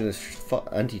partisan is going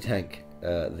to anti-tank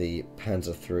the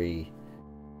Panzer III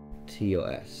T or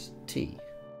S? T.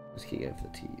 Let's keep going for the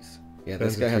T's. Yeah,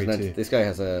 this guy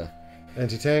has a...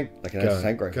 Anti-tank. Like an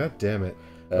anti-tank rifle. God damn it.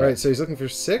 Alright, so he's looking for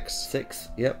 6? 6,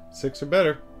 yep. 6 or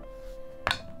better.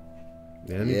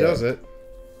 And he does it.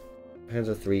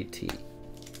 Panzer 3T.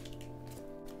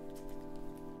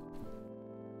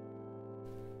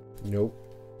 Nope.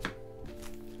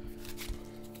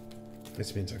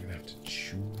 This means I'm going to have to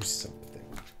choose something.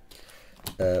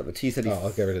 The T-34. Oh,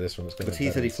 I'll get rid of this one. The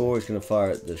T-34 is going to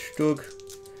fire at the Stug.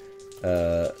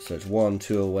 So it's 1,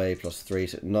 2 away, plus 3,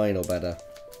 so 9 or better.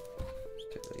 Let's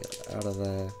take the other out of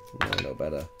there. 9 or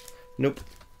better. Nope.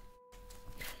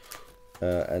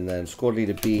 And then Squad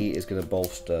Leader B is going to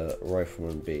bolster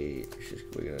Rifleman B.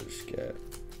 We're going to just get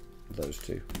those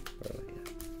two.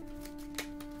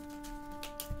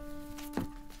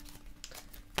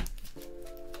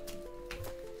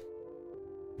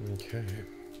 Okay.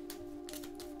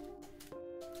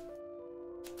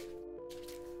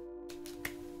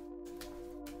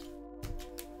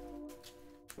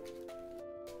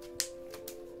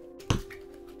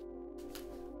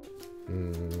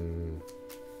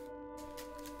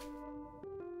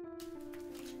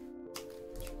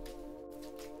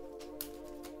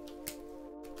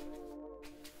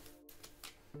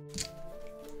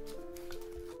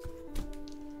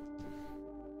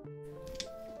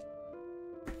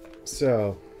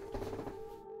 So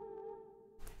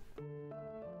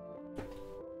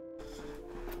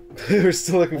we're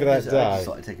still looking for that die. I just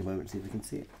thought I'd take a moment to see if we can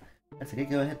see it. That's okay,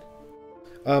 go ahead.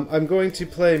 I'm going to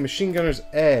play Machine Gunners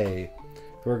A,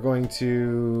 who are going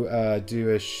to do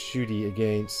a shooty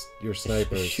against your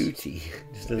snipers. Shooty.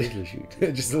 Just a little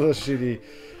shooty. Just a little shooty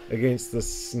against the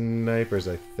snipers,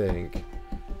 I think.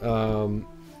 So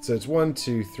it's 1,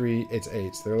 2, 3, it's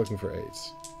 8s. They're looking for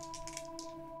 8s.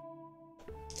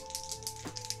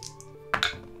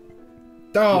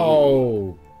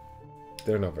 Oh!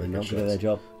 They're not very good at their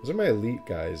job. Those are my elite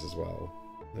guys as well.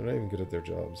 They're not even good at their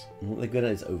jobs. What they're good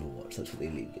at is Overwatch. That's what the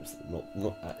elite gives them.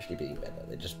 Not actually being better.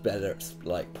 They're just better at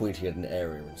like pointing at an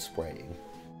area and spraying.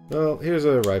 Well, here's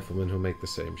a rifleman who'll make the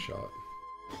same shot.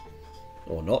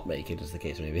 Or not make it, as the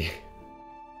case may be.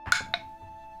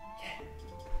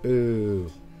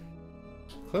 Ooh.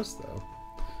 Close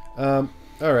though.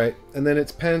 Alright, and then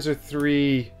it's Panzer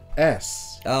 3S.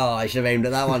 Oh, I should have aimed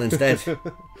at that one instead.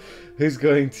 Who's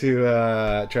going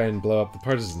to try and blow up the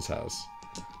partisan's house.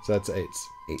 So that's 8s.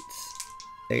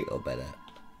 8 or better.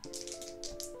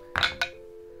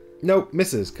 Nope,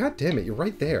 misses. God damn it, you're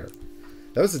right there.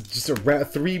 That was just a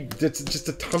 3. It's just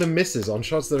a ton of misses on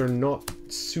shots that are not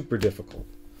super difficult.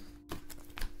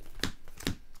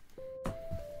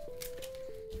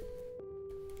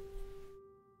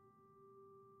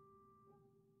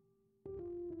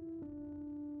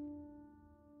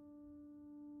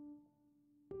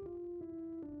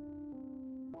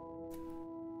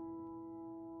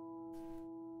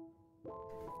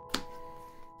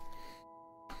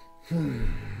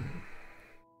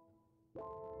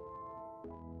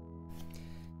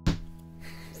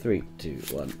 Three, 2,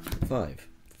 1, 5,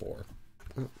 4.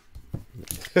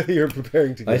 You're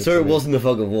preparing to. I saw it wasn't a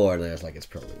fog of war, and I was like, it's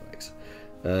probably Wax.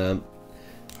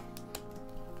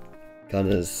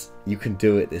 Gunners, you can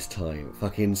do it this time.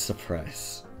 Fucking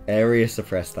suppress. Area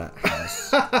suppress that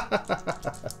house.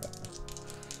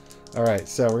 Alright,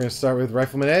 so we're going to start with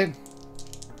Rifleman A.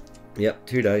 Yep,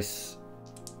 2 dice.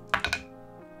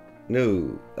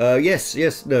 No.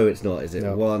 Yes, no, it's not, is it?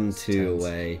 No, 1, 2 tens.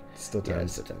 away. Still 10s. Yeah,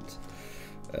 it's still 10s.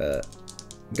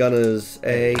 Gunners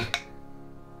A.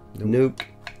 Nope.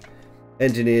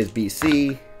 Engineers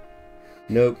BC.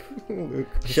 Nope. Luke,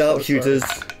 Sharpshooters.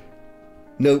 So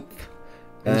Nope.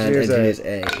 And Engineers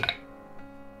A.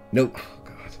 Nope. oh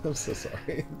god, I'm so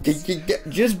sorry.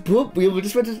 Just put. We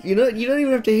just want to. You don't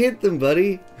even have to hit them,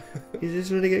 buddy. You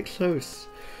just want to get close.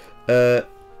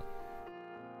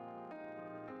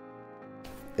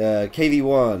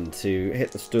 KV1 to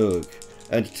hit the Stug.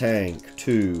 Anti-tank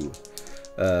 2.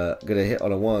 Gonna hit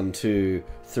on a 1, 2,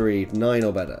 3, 9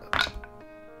 or better.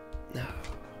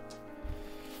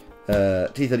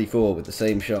 T-34 with the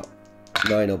same shot.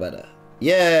 9 or better.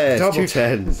 Yeah, Double 2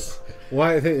 10s.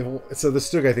 Why? So the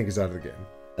Stug, I think, is out of the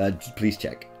game. Please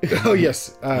check. Oh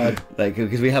yes. Like,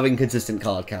 because we have inconsistent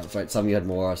card counts, right? Some you had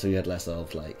more, some you had less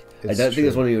of. Like, I It's don't think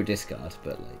there's true. one of your discard,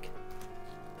 but like,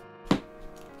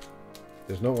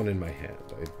 There's not one in my hand.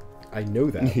 I know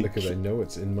that because I know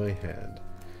it's in my hand.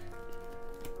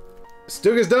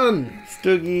 Stug is done!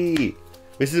 Stuggy!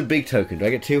 This is a big token. Do I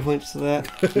get 2 points for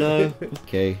that? No?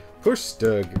 Okay. Poor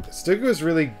Stug. Stug was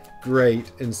really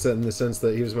great in the sense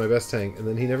that he was my best tank, and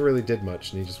then he never really did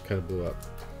much, and he just kind of blew up.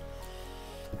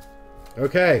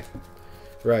 Okay.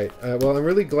 Right. Well, I'm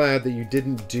really glad that you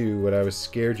didn't do what I was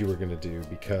scared you were going to do,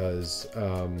 because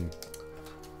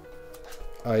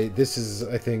This is,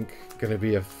 I think, going to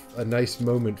be a nice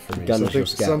moment for me.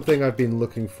 Something I've been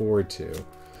looking forward to.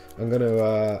 I'm going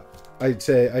to, I'd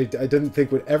say, I didn't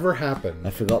think would ever happen. I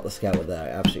forgot the scout was there. I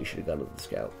absolutely should have gone with the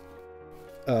scout.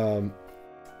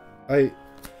 I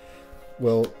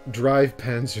will drive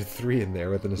Panzer III in there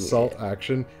with an assault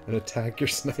action and attack your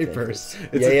snipers.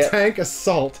 It's a tank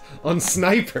assault on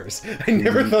snipers. I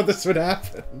never thought this would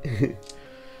happen.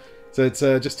 So it's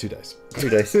just 2 dice. 2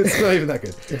 dice. It's not even that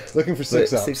good. Looking for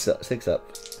 6 up. 6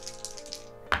 up.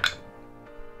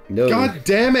 No. God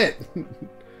damn it!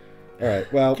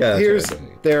 Alright, well, here's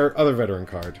their other veteran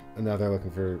card. And now they're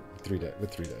looking for 3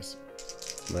 dice.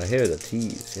 Now here are the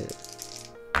T's, yeah.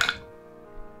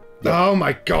 Oh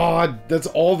my god! That's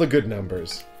all the good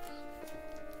numbers.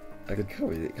 I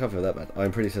can't feel that bad.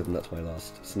 I'm pretty certain that's my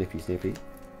last Snoopy.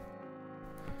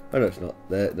 Oh no, it's not.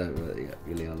 No, yeah,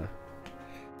 Juliana.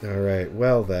 Alright,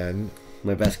 well then.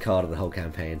 My best card of the whole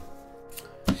campaign.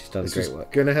 She's done great work.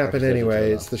 It's gonna happen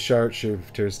anyway. It's the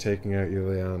sharpshooters taking out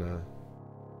Juliana.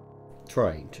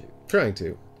 Trying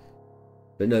to.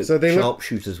 But no, so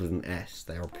sharpshooters with an S.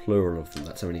 They are plural of them.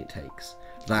 That's how many it takes.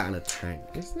 That and a tank.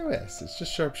 There's no S, it's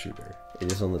just sharpshooter.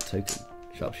 It is on the token.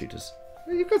 Sharpshooters.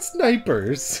 Well, you've got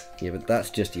snipers. Yeah, but that's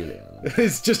just Juliana.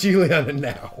 It's just Juliana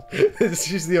now.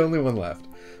 She's the only one left.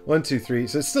 1, 2, 3.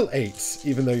 So it's still 8s,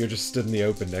 even though you're just stood in the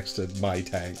open next to my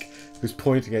tank, who's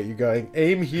pointing at you going,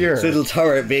 aim here. This little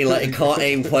turret being like, it can't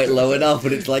aim quite low enough,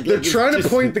 but it's like... They're trying to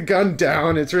point the gun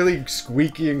down. It's really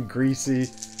squeaky and greasy.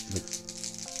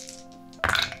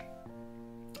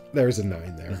 There's a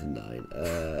 9 there. There's a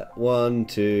 9. 1,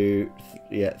 2,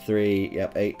 3,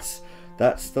 yep, 8s.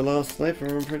 That's the last sniper,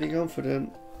 I'm pretty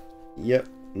confident. Yep,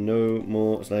 no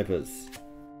more snipers.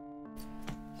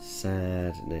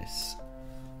 Sadness.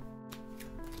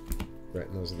 Right,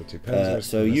 and those are the 2 Panzers.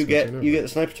 So you get the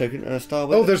sniper token and a star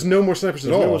weapon. Oh, there's no more snipers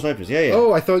at all. No more snipers, yeah.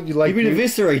 Oh, I thought you liked... You've been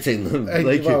eviscerating them.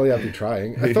 Well, yeah, I've been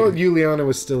trying. I thought Juliana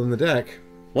was still in the deck.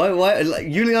 Why?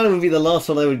 Like, Juliana would be the last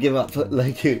one I would give up.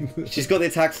 Like, she's got the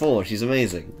attack 4. She's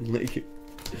amazing. Like,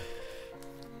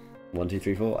 1, 2,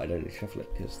 3, 4. I don't need to shuffle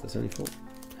it because there's only 4.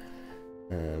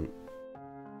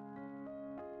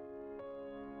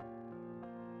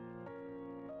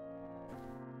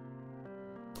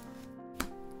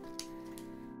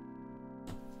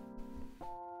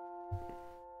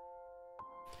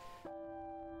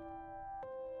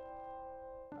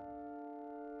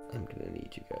 I'm gonna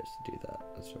need you guys to do that.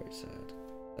 That's very sad.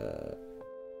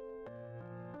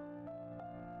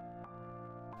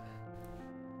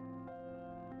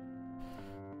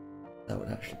 That would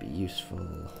actually be useful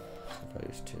as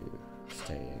opposed to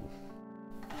staying.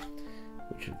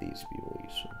 Which of these would be more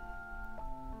useful?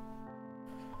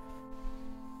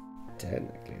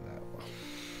 Technically that one.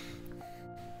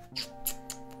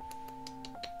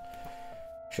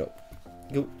 Sure.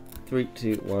 Go. 3,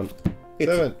 2, 1.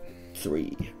 7.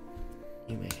 3.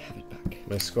 You may have it back.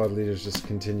 My squad leader's just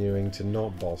continuing to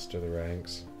not bolster the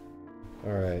ranks.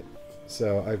 Alright,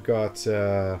 so I've got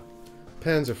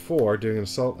Panzer IV doing an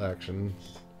assault action,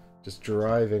 just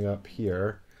driving up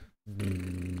here.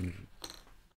 And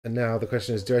now the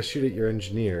question is, do I shoot at your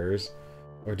engineers,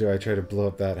 or do I try to blow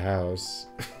up that house?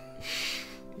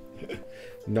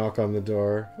 Knock on the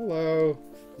door. Hello,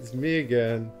 it's me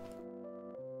again.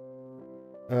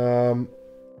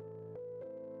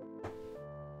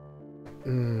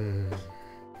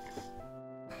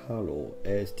 Hallo,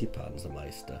 ist die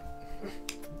Panzermeister.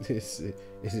 Es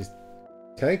ist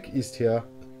Tank ist hier.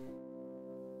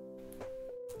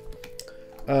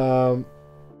 I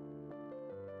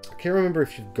can't remember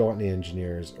if you've got any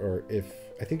engineers, or if...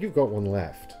 I think you've got one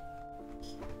left.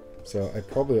 So I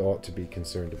probably ought to be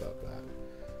concerned about that.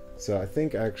 So I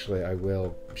think actually I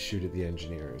will shoot at the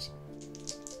engineers.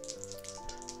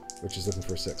 Which is looking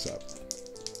for a 6 up.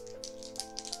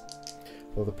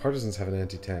 Well, the partisans have an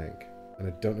anti-tank, and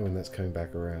I don't know when that's coming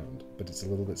back around, but it's a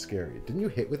little bit scary. Didn't you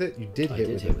hit with it? You did hit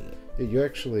with it. Yeah, you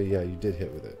actually, yeah, you did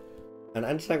hit with it. And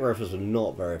anti-tank rifles were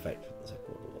not very effective in the Second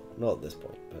World War. Not at this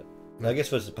point, but I guess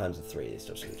versus the Panzer III, they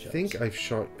still stood a chance. I think I've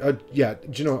shot... yeah, do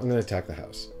you know what? I'm going to attack the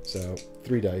house. So,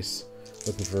 3 dice,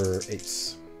 looking for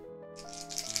 8s.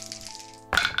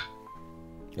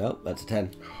 No, that's a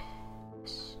 10.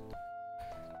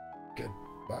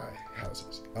 Goodbye,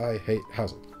 houses. I hate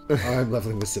houses. I'm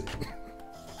leveling the city.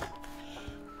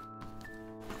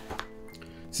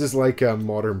 This is like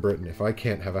modern Britain. If I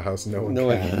can't have a house, no one can. No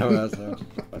one can have a house.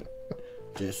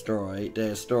 Destroy,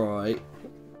 destroy.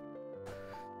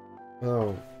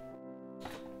 Oh.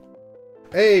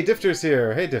 Hey, Difter's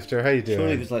here. Hey, Difter, how you doing?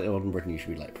 Surely if it's like modern Britain, you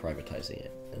should be like privatizing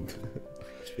it. And...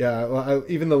 yeah, well,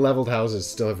 even the leveled houses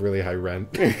still have really high rent.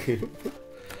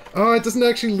 Oh, it doesn't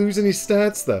actually lose any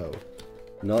stats, though.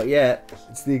 Not yet.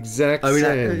 It's the exact I mean,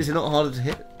 same. is it not harder to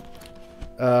hit?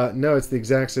 No, it's the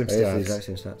exact same It's stats. the exact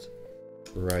same stats.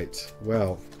 Right.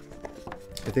 Well,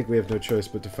 I think we have no choice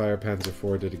but to fire Panzer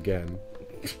IV it again.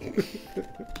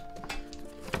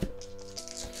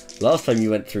 Last time you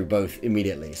went through both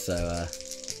immediately, so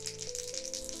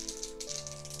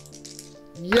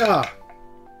yeah.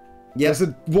 yeah. That's a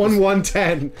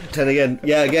 1-1-10. 10 again.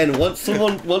 Yeah, again. Once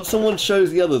someone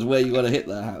shows the others where you want to hit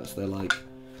their house, they're like,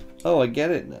 "Oh, I get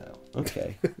it now."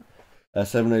 Okay.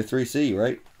 703C,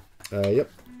 right? Yep.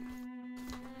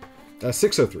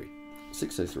 603.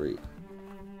 603.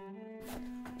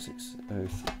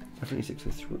 603. Definitely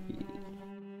 603.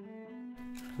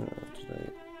 Oh,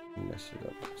 did I mess it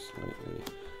up slightly?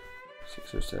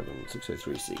 607.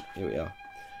 603C. Here we are.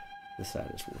 The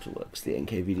saddest waterworks. The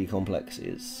NKVD complex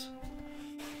is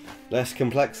less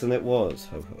complex than it was.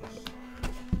 Ho, ho,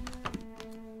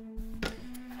 ho.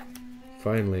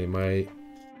 Finally, my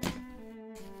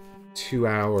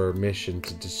 2-hour mission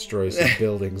to destroy some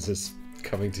buildings is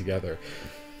coming together.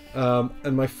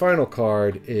 And my final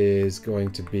card is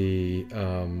going to be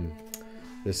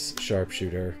this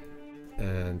sharpshooter,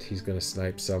 and he's going to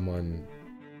snipe someone.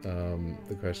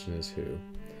 The question is who.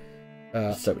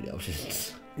 So many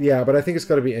options. Yeah, but I think it's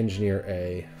got to be Engineer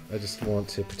A. I just want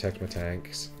to protect my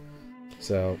tanks.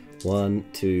 So 1,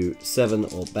 2, 7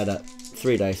 or better.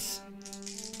 3 dice.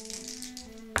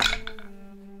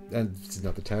 and it's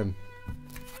another 10.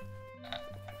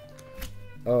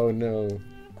 Oh no.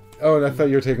 Oh, and I thought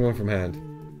you were taking one from hand.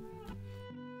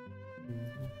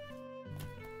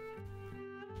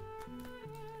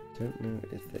 Don't know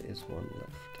if there is one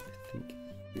left. I think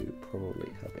you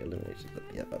probably have eliminated them.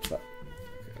 Yeah, that's that.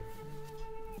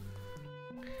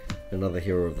 Another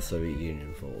hero of the Soviet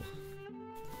Union falls.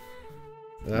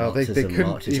 Well, they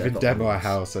couldn't even demo a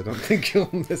house. I don't think you'll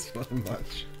miss one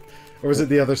much. Or was it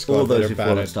the other squad? All those who that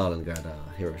fall are at bad? Stalingrad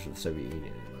are heroes of the Soviet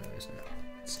Union in my eyes now.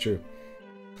 It's true.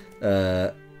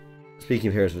 Speaking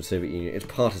of heroes of the Soviet Union, it's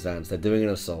partisans. They're doing an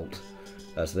assault.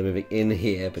 So they're moving in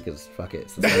here because, fuck it,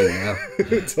 it's the same now.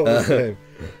 It's all the same.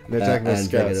 And they're attacking the and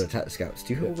they're going to scouts. attack the scouts.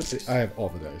 Do you hold this? I have all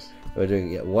the dice. We're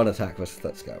doing one attack versus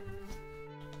that scout.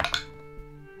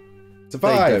 It's a They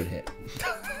 5. don't hit.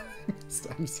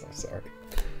 I'm so sorry.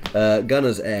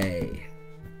 Gunners A.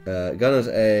 Gunners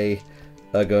A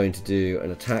are going to do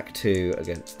an attack 2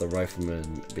 against the rifleman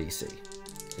BC.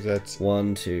 That's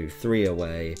 1, 2, 3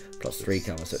 away, plus 3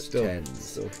 cover, so it's still- 10.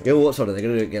 still fine. Yeah, what sort of? They're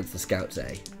going to do it against the Scouts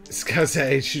A. Scouts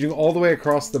A shooting all the way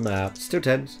across the map Still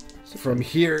 10s. from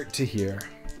here to here.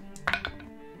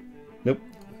 Nope.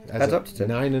 Adds Adds up to 10.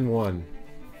 9 and 1.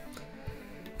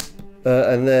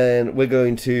 And then we're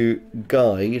going to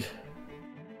guide.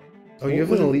 Oh, you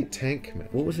have an elite tank command.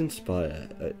 What was Inspire?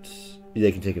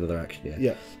 They can take another action, yeah.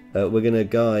 Yeah. We're going to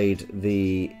guide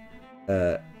the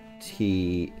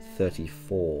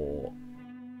T-34.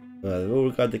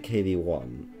 We'll guide the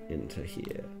KV-1 into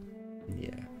here.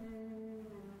 Yeah.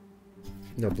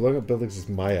 No, blowing up buildings is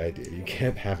my idea. You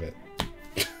can't have it.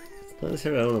 Not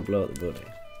necessarily I want to blow up the building.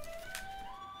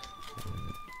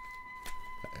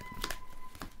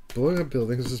 Blowing up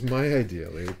buildings is my idea,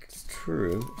 Luke. It's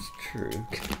true. It's true.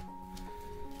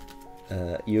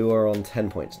 You are on 10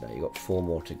 points now. You got 4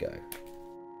 more to go.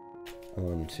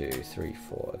 1, 2, 3,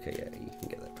 4. Okay, yeah, you can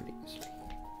get that pretty easily.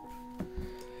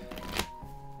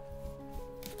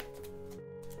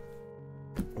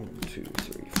 One, 2,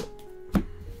 3,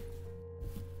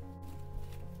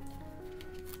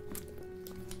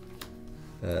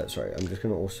 4. Sorry, I'm just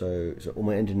going to also... So all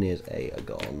my engineers A are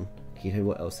gone. Can you tell me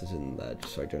what else is in there,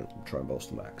 just so I don't try and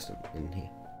bolster my accident in here?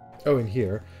 Oh, in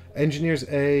here. Engineers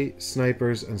A,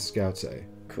 snipers, and scouts A.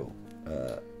 Cool.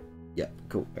 Yeah,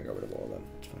 cool. I got rid of all of them.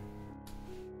 It's fine.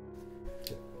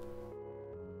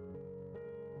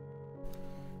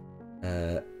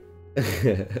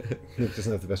 Luke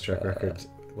doesn't have the best track record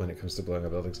when it comes to blowing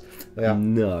up buildings. Yeah.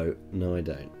 No, I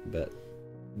don't. But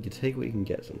you take what you can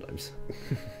get sometimes.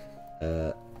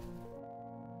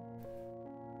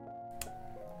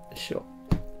 Sure.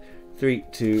 3,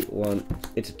 2, 1.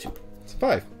 It's a 2. It's a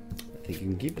 5. I think you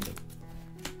can keep it then.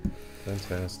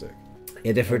 Fantastic.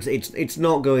 Yeah, difference. It's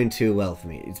not going too well for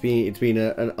me. It's been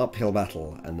an uphill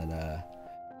battle, and then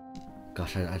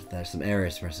gosh, there's some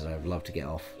areas for us that I'd love to get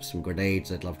off. Some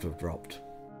grenades I'd love to have dropped.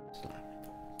 So,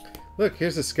 Look,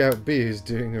 here's a Scout B who's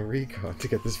doing a recon to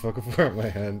get this fucking out of my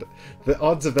hand. The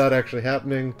odds of that actually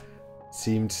happening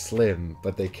seemed slim,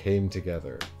 but they came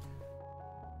together.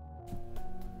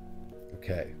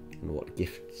 Okay. and what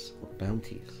gifts, what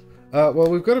bounties. Well,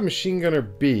 we've got a machine gunner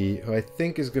B, who I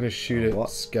think is going to shoot at what?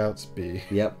 Scouts B.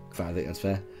 Yep, I think that's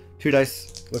fair. 2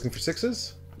 dice. Looking for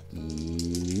 6s?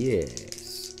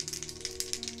 Yes.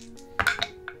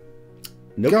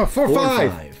 Nope. Go, 4, 4 5.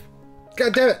 and 5.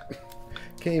 God damn it!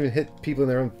 Can't even hit people in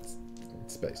their own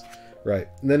space. Right,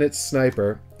 and then it's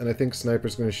Sniper, and I think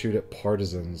Sniper's going to shoot at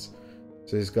Partisans.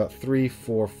 So he's got 3,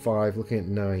 4, 5, looking at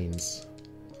 9s.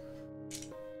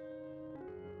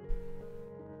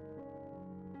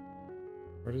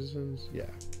 Partisans? Yeah,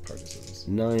 Partisans.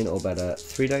 9 or better.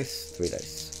 3 dice. 3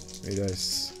 dice. 3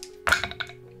 dice.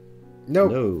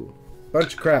 Nope. No.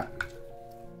 Bunch of crap.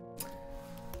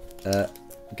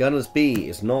 Gunners B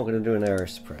is not going to do an area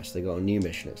suppress. They got a new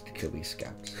mission. It's to kill these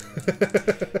scouts.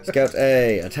 Scout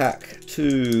A, attack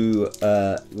 2.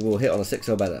 Will hit on a 6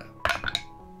 or better.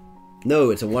 No,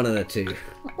 it's a 1 and a 2.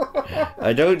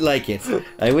 I don't like it.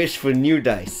 I wish for new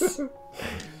dice.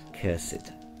 Curse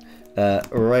it.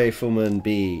 Rifleman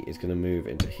B is going to move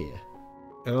into here.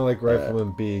 I don't like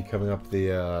Rifleman B coming up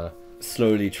the...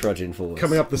 slowly trudging forward.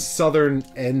 Coming up the southern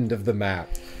end of the map.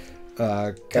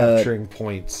 Capturing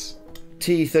points.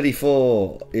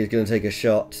 T-34 is going to take a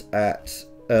shot at...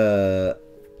 yeah,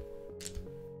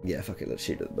 fuck it, let's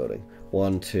shoot at the building.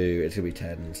 1, 2, it's going to be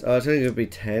 10s. Oh, it's only going to be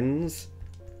 10s?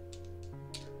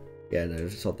 Yeah, no,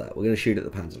 it's not that. We're going to shoot at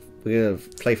the Panzer. We're going to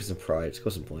play for some pride,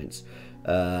 score some points.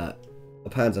 A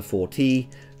Panzer 4T,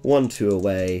 1, 2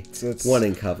 away, so 1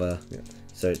 in cover. Yeah.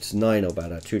 So it's 9 or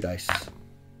better, 2 dice.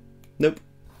 Nope.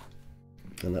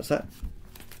 And that's that.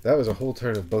 That was a whole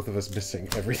turn of both of us missing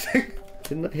everything.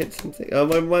 Didn't I hit something?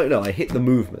 No, I hit the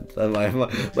movement. My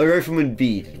Rifleman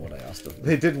B did what I asked of them.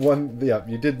 They did one... Yeah,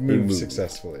 you did move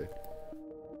successfully.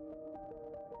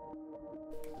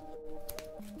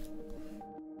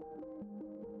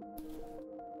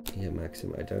 Yeah,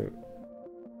 Maxim, I don't...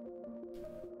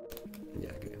 Yeah,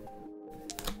 okay.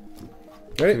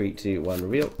 Ready? 3, 2, 1,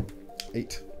 reveal.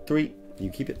 8. 3,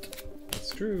 you keep it.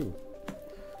 That's true.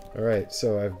 Alright,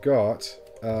 so I've got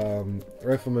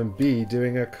Rifleman B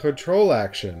doing a control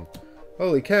action.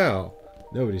 Holy cow.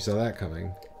 Nobody saw that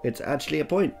coming. It's actually a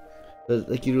point.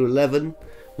 Like you do 11.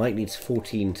 Mike needs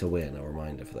 14 to win, a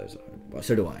reminder for those at home. Well,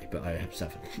 so do I, but I have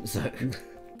 7. So.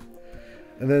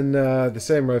 And then the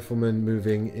same Rifleman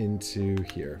moving into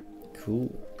here. Cool,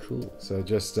 cool. So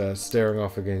just staring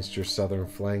off against your southern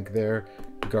flank there,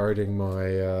 guarding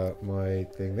my my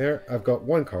thing there. I've got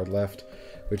 1 card left,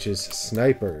 which is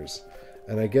Snipers.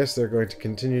 And I guess they're going to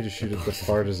continue to shoot at the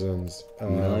Partisans.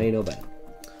 9 or better.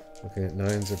 Looking at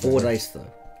 9s or better. 4 dice, though.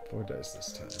 4 dice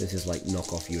this time. This is like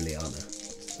knock off Juliana.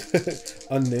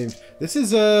 Unnamed. This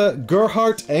is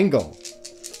Gerhard Engel.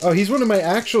 Oh, he's one of my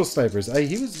actual snipers.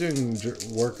 He was doing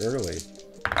work early.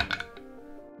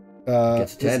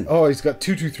 Gets a 10. Oh, he's got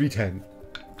 2, 2, 3, 10.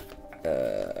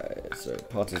 So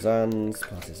partisans.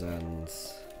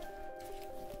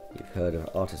 You've heard of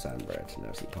artisan bread.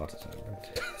 Now see partisan bread.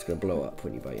 It's going to blow up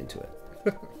when you bite into it.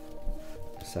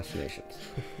 Assassinations.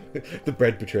 The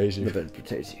bread betrays you. The bread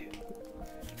betrays you.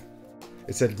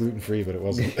 It said gluten-free, but it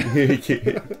wasn't.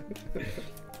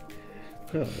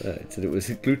 Oh, it said it was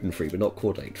gluten-free, but not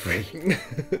coordinate-free.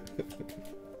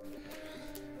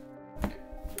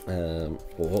 or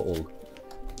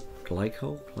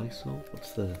glycol? Glycol?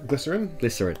 What's the... Glycerin?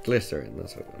 Glycerin,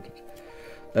 that's what I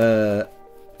wanted.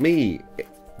 Me...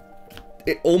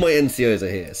 all my NCOs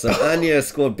are here. So Anya,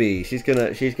 Squad B, she's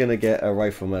gonna get a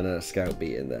Rifleman and a Scout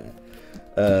B in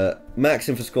there.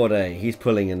 Maxim for Squad A, he's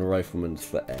pulling in Riflemans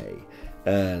for A.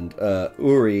 And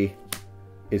Uri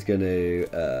is gonna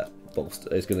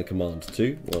command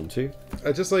 2. 1, 2.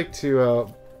 I'd just like to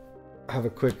have a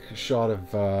quick shot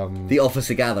of the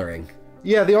officer gathering.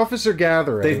 Yeah, the officer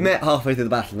gathering. They've met halfway through the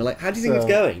battle and they're like, how do you think it's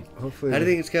going? Hopefully... How do you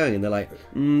think it's going? And they're like,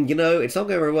 you know, it's not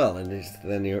going very well. And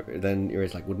then you're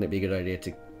like, wouldn't it be a good idea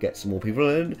to get some more people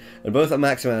in? And both at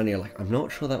Max and Annie are like, I'm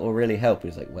not sure that will really help.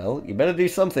 He's like, well, you better do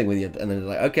something with you. And then they're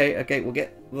like, okay, we'll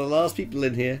get the last people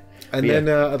in here. And then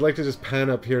I'd like to just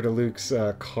pan up here to Luke's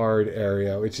card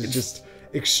area, which is just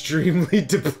extremely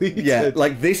depleted. Yeah,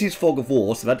 like this is Fog of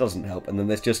War, so that doesn't help. And then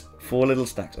there's just 4 little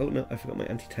stacks. Oh no, I forgot my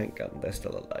anti-tank gun. They're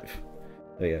still alive.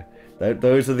 There you go.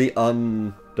 Those are the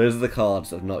cards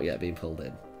that have not yet been pulled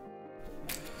in.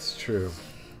 It's true.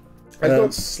 I've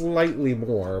got slightly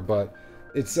more, but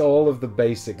it's all of the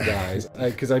basic guys.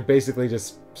 Because I basically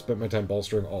just spent my time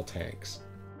bolstering all tanks.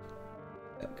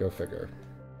 Go figure.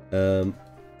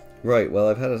 Right, well,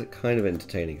 I've had a kind of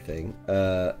entertaining thing.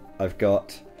 I've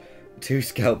got 2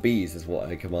 Scout Bs is what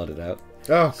I commanded out.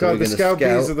 Oh, so God, the Scout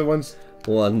Bs are the ones...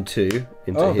 1, 2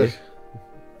 into here.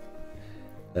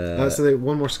 So they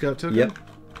 1 more Scout token? Yep.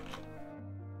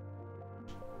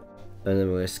 And then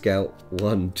we're going to Scout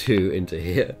 1, 2 into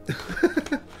here.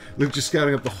 Luke just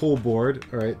scouting up the whole board.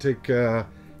 Alright, take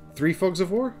 3 Fogs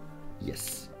of War?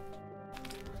 Yes.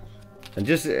 And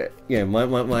just,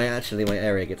 my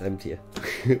area gets emptier.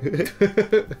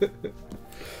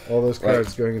 All those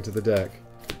cards going into the deck.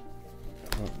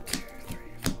 1, 2, 3,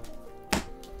 4.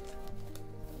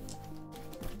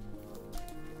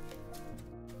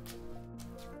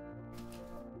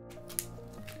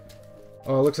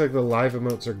 Oh, it looks like the live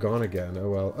emotes are gone again. Oh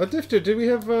well. Oh, Difter, did we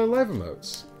have live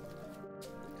emotes?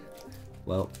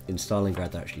 Well, in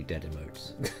Stalingrad, they're actually dead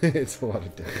emotes. It's a lot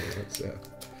of dead emotes, yeah.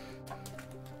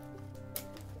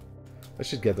 I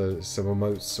should get some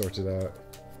emotes sorted out.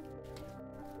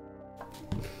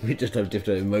 We just have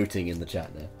Difter emoting in the chat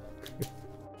now.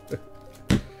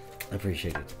 I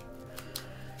appreciate it.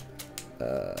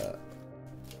 Oh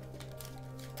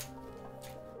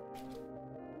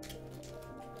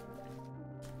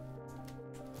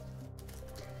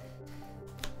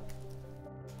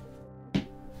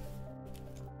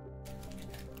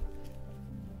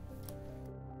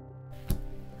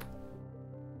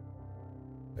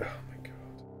my god.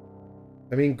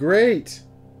 I mean, great!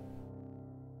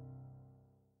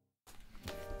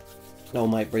 Oh,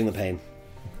 Mike, bring the pain.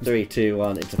 3, 2,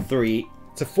 1. It's a 3.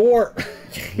 It's a 4!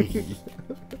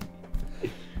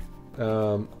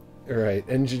 Alright,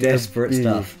 Engineer Desperate B.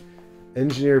 stuff.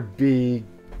 Engineer B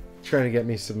trying to get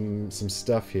me some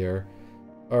stuff here.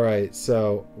 Alright,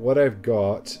 so what I've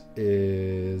got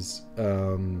is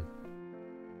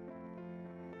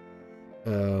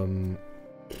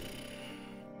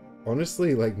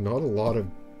honestly, like, not a lot of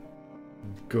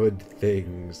good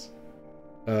things.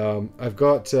 I've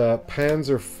got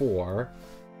Panzer IV,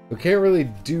 who can't really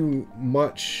do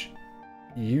much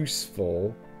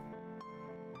useful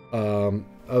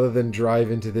other than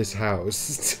drive into this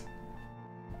house.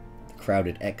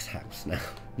 Crowded X house now.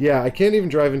 Yeah, I can't even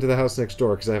drive into the house next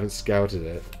door because I haven't scouted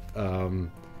it. I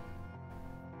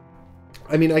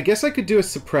mean, I guess I could do a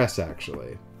suppress,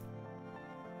 actually.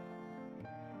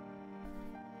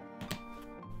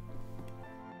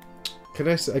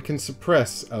 I can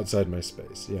suppress outside my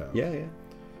space, yeah. Yeah, yeah.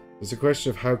 It's a question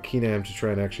of how keen I am to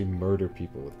try and actually murder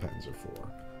people with Panzer IV.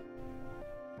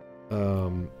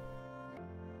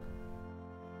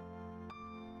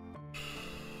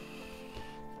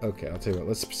 Okay, I'll tell you what,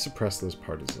 let's suppress those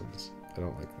partisans. I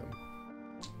don't like them.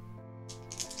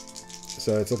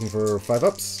 So it's looking for 5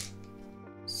 ups,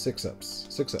 6 ups,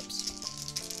 6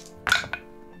 ups.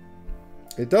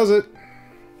 It does it!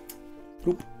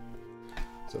 Oop.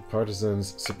 So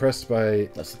partisans suppressed by...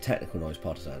 That's the technical noise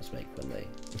partisans make when they...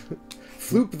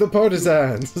 Floop the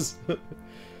partisans!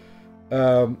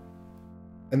 And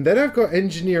then I've got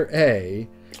Engineer A,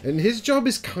 and his job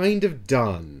is kind of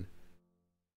done.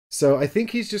 So I think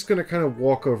he's just going to kind of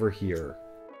walk over here.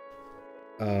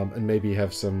 And maybe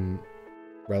have some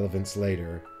relevance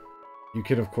later. You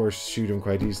can, of course, shoot him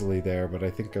quite easily there, but I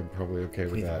think I'm probably okay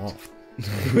with that.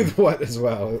 With what as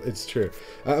well, it's true.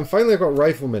 And finally I've got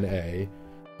Rifleman A.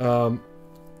 And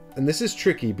this is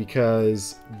tricky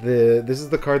because this is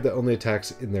the card that only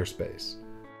attacks in their space.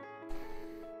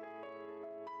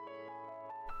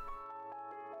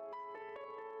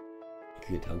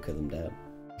 You could hunker them down.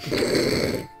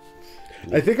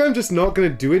 I think I'm just not going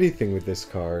to do anything with this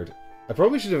card. I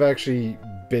probably should have actually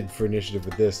bid for initiative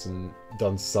with this and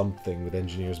done something with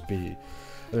Engineers B. I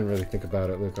didn't really think about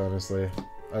it, look, honestly.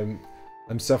 I'm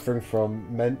suffering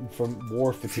from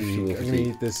war fatigue. I'm going to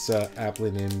eat this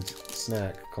aptly named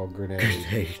snack called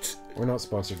Grenade. We're not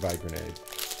sponsored by Grenade.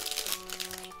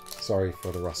 Sorry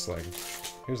for the rustling.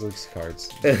 Here's Luke's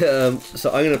cards. So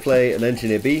I'm going to play an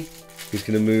Engineer B, who's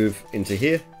going to move into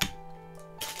here.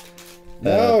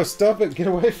 No, stop it! Get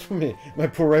away from me! My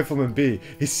poor Rifleman B.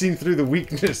 He's seen through the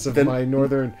weakness of my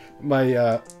northern... My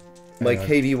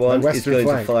KV-1 is going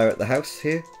flank. to fire at the house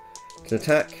here. To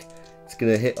attack. It's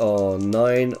going to hit on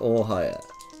 9 or higher.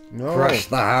 No. Crush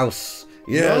the house!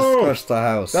 Yes, No. crush the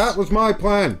house! That was my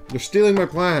plan! You're stealing my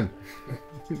plan!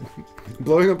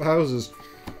 Blowing up houses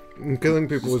and killing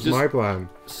people was my plan.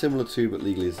 Similar to, but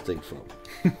legally distinct from.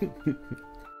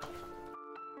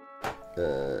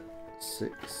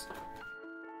 6.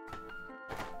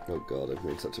 Oh god, I've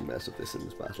made such a mess of this in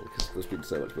this battle because there's been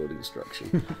so much building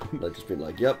destruction. And I've just been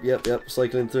like, yep,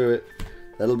 cycling through it.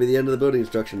 That'll be the end of the building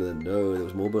destruction, and then no, there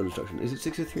was more building destruction. Is it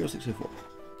 603 or 604?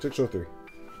 603.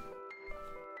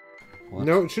 What?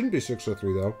 No, it shouldn't be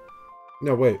 603 though.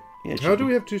 No, wait. Yeah, How do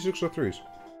we have two 603s?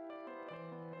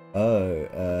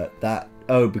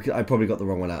 Oh, because I probably got the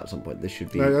wrong one out at some point. This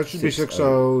should be... No, that should be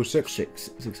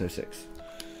 606. 606.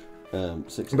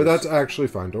 But that's actually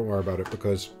fine, don't worry about it,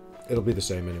 because it'll be the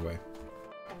same anyway.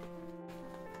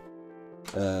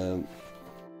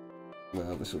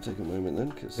 Well, this will take a moment then,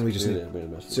 because we just really need made a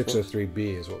mess of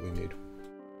 603B is what we need.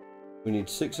 We need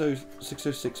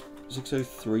 606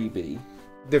 603B.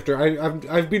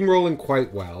 I've been rolling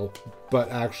quite well, but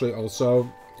actually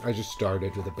also I just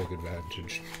started with a big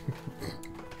advantage.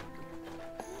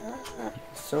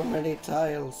 So many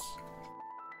tiles.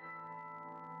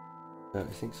 I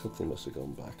think something must have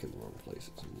gone back in the wrong place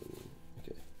or something.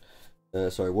 Okay.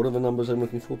 Sorry, what are the numbers I'm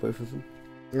looking for, both of them?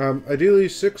 Ideally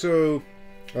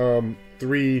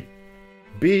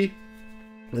 603B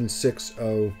and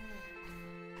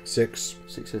 606.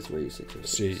 603, 606.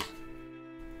 C.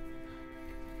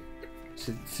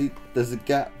 See, there's a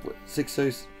gap.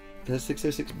 There's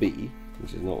 606B,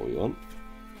 which is not what we want.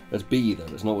 That's B though.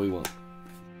 That's not what we want.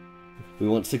 We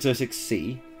want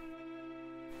 606C.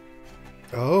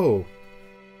 Oh.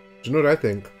 Do you know what I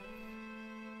think?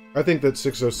 I think that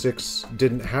 606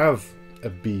 didn't have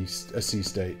a C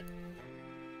state.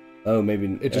 Oh,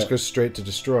 maybe it just goes straight to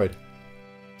destroyed.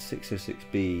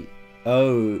 606B.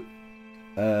 Oh,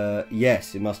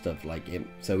 yes, it must have.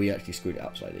 So we actually screwed it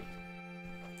up slightly.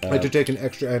 I had to take an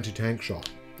extra anti-tank shot.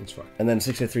 It's fine. And then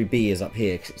 603B is up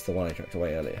here because it's the one I tracked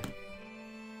away earlier.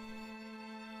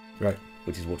 Right.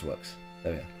 Which is waterworks.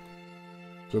 There we are.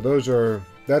 So those are...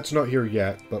 That's not here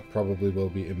yet, but probably will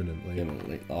be imminently.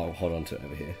 Imminently. I'll hold on to it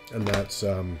over here. And that's...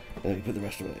 Let me put the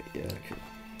rest away. Yeah, okay.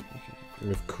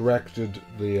 We've corrected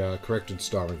the... corrected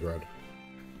Stalingrad.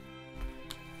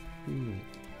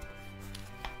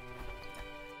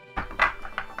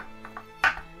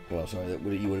 Well, sorry,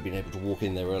 you would have been able to walk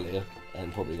in there earlier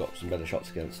and probably got some better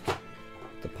shots against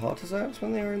the partisans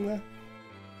when they were in there.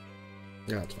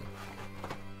 Yeah, that's fine.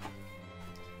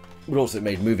 But also it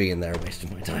made moving in there a waste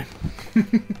of my time.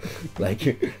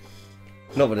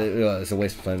 Not that it's a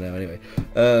waste of time now anyway.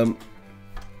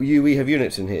 We have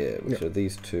units in here, which are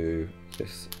these two,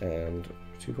 this and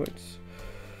 2 points.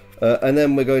 And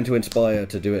then we're going to inspire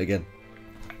to do it again.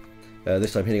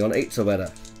 This time hitting on 8 or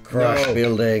better. Crush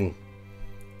building.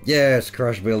 Yes,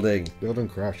 crush building. Building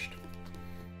crushed.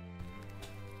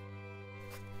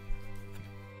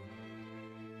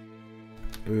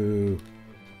 Boo.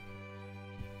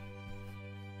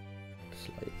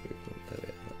 Slight movement. There we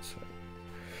are. That's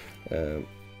right.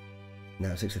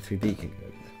 Now 603B can go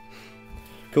over there.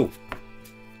 Cool.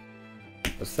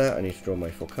 That's that. I need to draw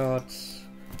my 4 cards.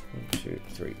 1, 2,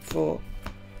 3, 4.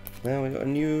 Now we've got a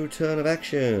new turn of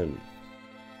action.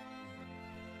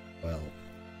 Well,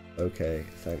 okay.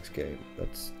 Thanks, game.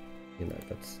 That's,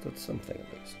 that's something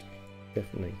at least.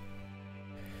 Definitely.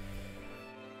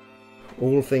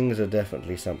 All things are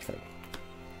definitely something.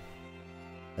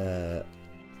 I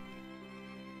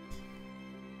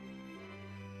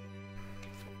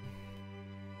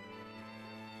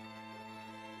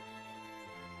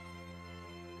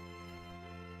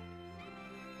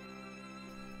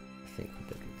think we're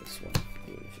done with this one,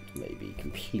 even if it may be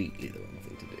completely the wrong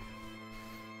thing to do.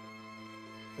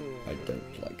 I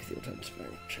don't like the alternative very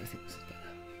much. I think this is better.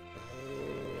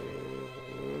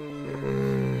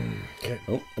 Okay.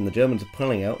 Oh, and the Germans are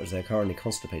pulling out as they're currently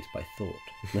constipated by thought.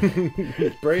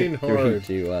 Brain hard.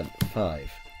 3, 2, 1,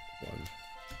 5. 1.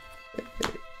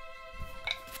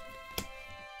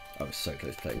 I was so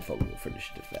close to playing Fog Wolf for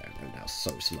initiative there, and I'm now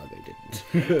so smug I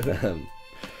didn't.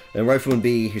 And Rifleman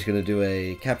B, who's going to do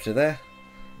a capture there.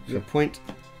 So a point.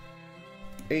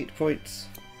 8 points.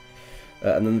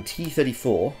 And then the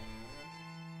T-34.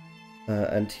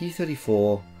 And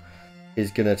T-34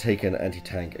 is going to take an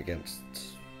anti-tank against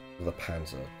the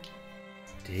Panzer.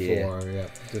 Here. 4, yeah.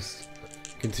 Just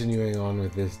continuing on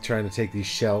with this, trying to take these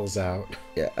shells out.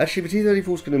 Yeah, actually the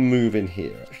T-34 is going to move in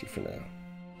here, actually, for now.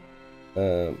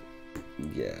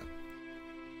 Yeah.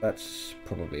 That's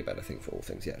probably a better thing for all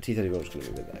things. Yeah, T-34 is going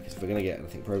to move in there, because if we're going to get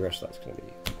anything progress, that's going to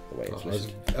be the way it's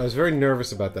listed. I was very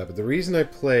nervous about that, but the reason I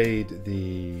played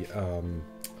the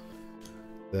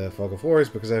Fog of War is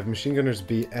because I have machine gunners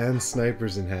B and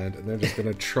snipers in hand, and they're just going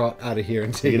to trot out of here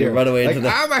and take it. Run away into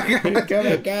the... Oh my god! Oh my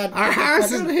god! Our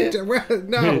house is...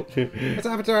 No! What's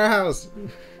happened to our house?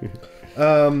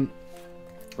 And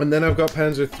then I've got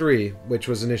Panzer 3, which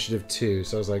was initiative 2,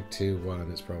 so I was like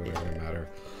 2-1, it's probably not going to matter.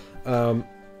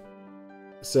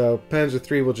 So Panzer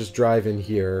 3 will just drive in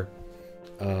here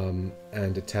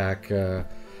and attack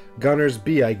Gunners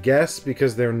B, I guess,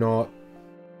 because they're not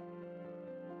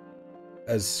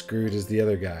as screwed as the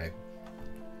other guy.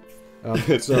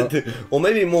 So, or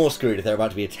maybe more screwed if they're about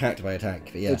to be attacked by a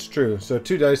tank. But yeah, it's true. So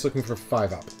 2 dice looking for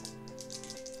 5 up.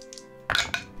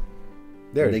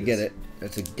 There it is. They get it.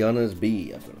 It's a Gunners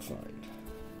B I've got to find.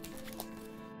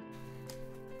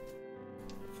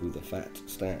 Through the fat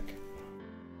stack.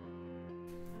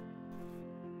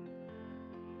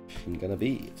 gonna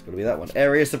be? It's gonna be that one.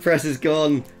 Area suppress is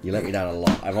gone. You let me down a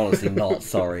lot. I'm honestly not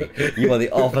sorry. You are the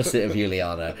opposite of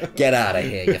Juliana. Get out of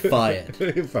here. You're fired.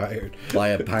 You're fired. By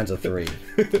a Panzer III.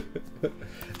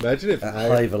 Imagine if at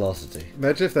high velocity.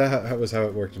 Imagine if that was how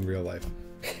it worked in real life.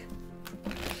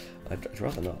 I'd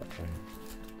rather not.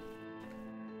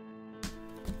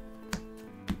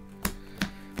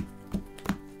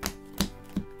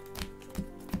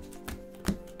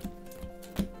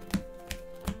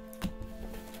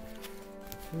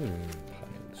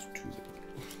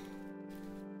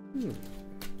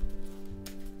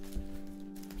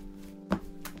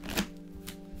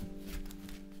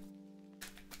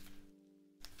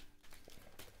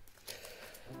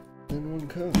 And one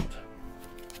card.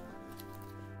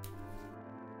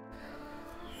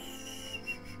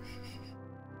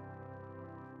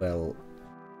 Well,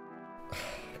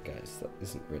 guys, that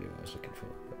isn't really what I was looking for.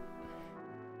 But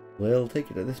we'll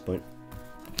take it at this point.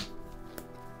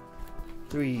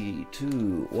 3,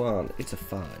 2, 1. It's a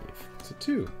 5. It's a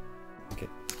 2. Okay.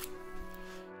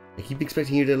 I keep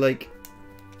expecting you to like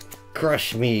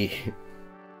crush me.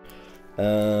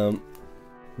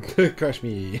 Crush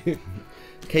me.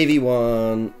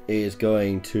 KV1 is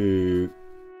going to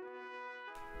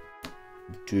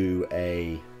do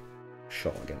a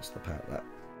shot against the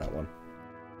that one.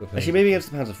 Actually, maybe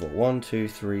against the Panzer IV. 1, 2,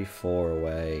 3, 4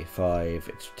 away. 5.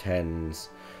 It's 10s.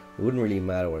 It wouldn't really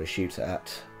matter what it shoots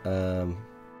at.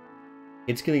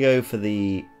 It's going to go for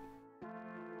the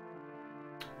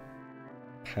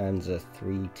Panzer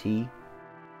III-T.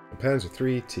 Panzer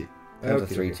III-T.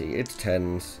 Panzer III-T. It's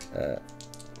 10s.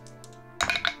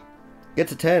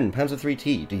 Gets a 10. Panzer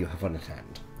III-T. Do you have one at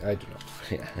hand? I do not.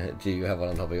 Yeah. Do you have one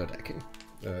on top of your deck?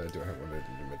 Do I have one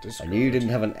in my disc? I knew you didn't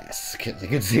have an S, because you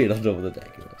can see it on top of the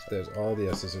deck. There's all the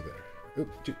S's are there.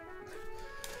 Oop,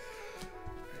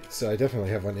 so I definitely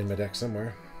have one in my deck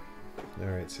somewhere.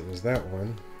 Alright, so there's that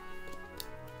one.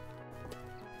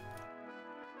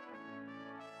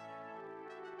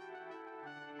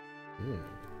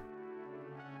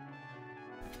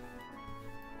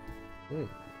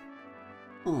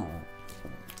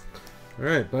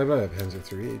 Alright, bye-bye, Panzer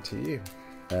III-AT.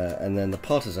 And then the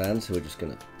partisans, who are just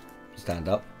going to stand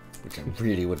up, which I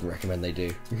really wouldn't recommend they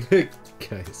do.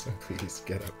 Guys, please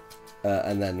get up.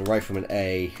 And then the Rifleman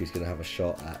A, who's going to have a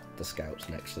shot at the scouts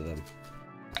next to them.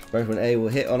 Rifleman A will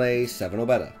hit on a 7 or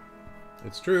better.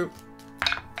 It's true.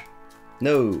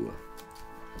 No.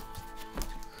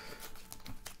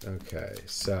 Okay,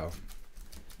 so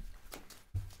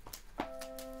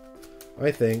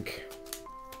I think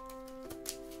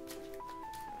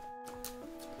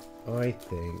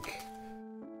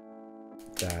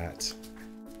that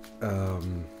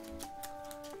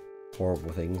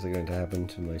horrible things are going to happen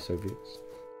to my Soviets.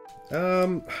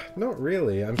 Not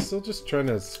really. I'm still just trying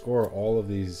to score all of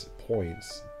these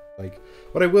points. Like,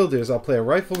 what I will do is I'll play a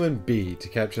Rifleman B to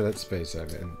capture that space I'm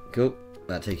in. Cool.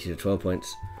 That takes you to 12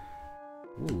 points.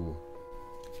 Ooh.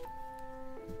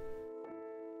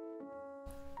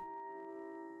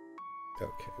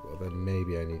 Okay, well then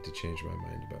maybe I need to change my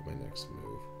mind about my next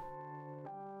move.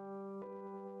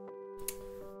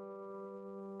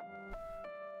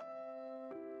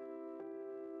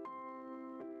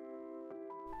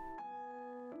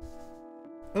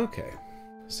 Okay,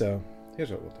 so here's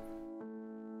what we'll do.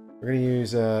 We're going to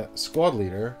use a squad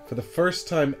leader for the first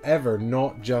time ever,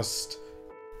 not just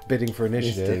bidding for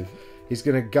initiative. He's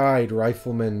going to guide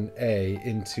Rifleman A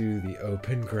into the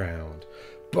open ground.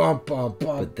 Bum, bum,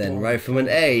 bum, but then Rifleman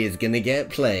A is going to get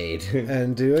played.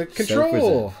 And do a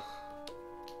control.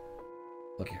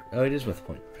 Look here. Oh, it is worth a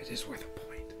point. It is worth a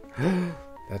point.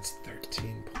 That's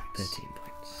 13 points. 13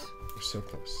 points. We're so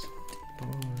close.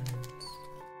 13 points.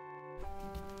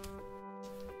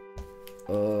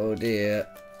 Oh dear.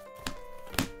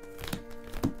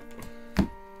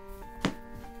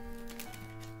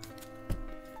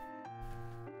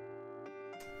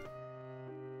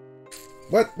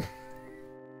 What?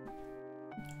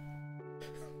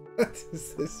 What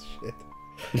is this shit?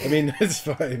 I mean, it's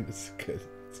fine. It's good.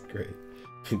 It's great.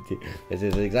 This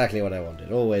is exactly what I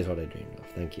wanted. Always what I dreamed of.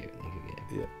 Thank you. Thank you, game.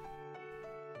 Yeah.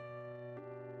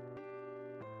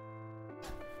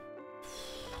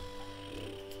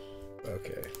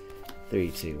 Okay.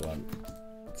 3, 2, 1.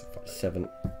 It's a 5. 7.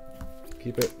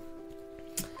 Keep it.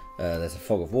 There's a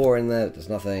fog of war in there. There's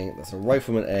nothing. There's a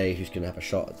Rifleman A who's going to have a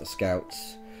shot at the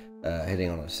scouts, hitting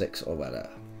on a 6 or better.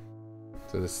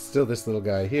 So there's still this little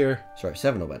guy here. Sorry,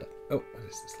 7 or better. Oh, what is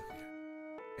this little guy?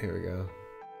 Here we go.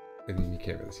 I mean, you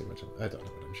can't really see much of it. I don't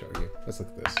know what I'm showing you. Let's look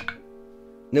at this.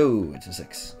 No, it's a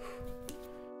 6.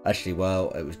 Actually, well,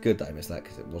 it was good that I missed that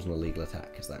because it wasn't a legal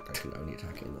attack, because that guy can only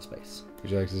attack in the space.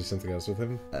 Would you like to do something else with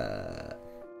him?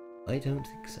 I don't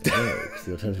think so. No, because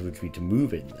the alternative would be to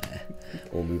move in there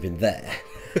or move in there.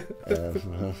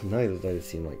 Neither of those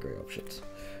seem like great options.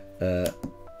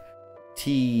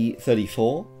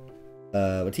 T-34.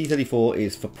 T-34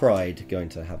 is for pride going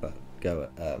to have a go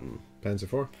at Panzer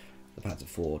IV? The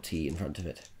Panzer IV T in front of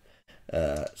it.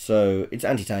 So it's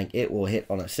anti-tank. It will hit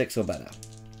on a 6 or better.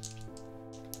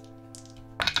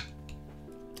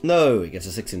 No, it gets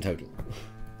a 6 in total.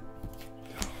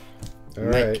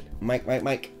 Alright.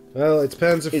 Mike. Well, it's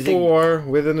Panzer IV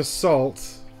with an assault.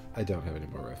 I don't have any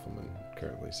more riflemen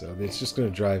currently, so it's just going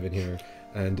to drive in here,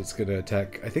 and it's going to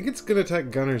attack... I think it's going to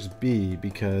attack Gunners B,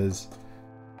 because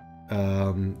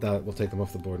that will take them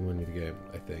off the board and win me the game,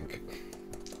 I think.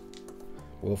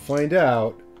 We'll find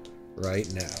out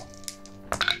right now.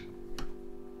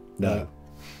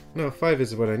 No, 5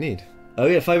 is what I need. Oh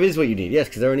yeah, 5 is what you need, yes,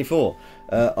 because there are only 4.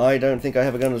 I don't think I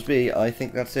have a Gunners B. I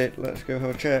think that's it. Let's go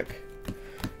have a check.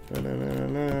 Because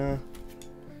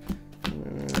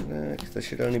there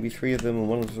should only be 3 of them, and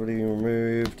 1 has already been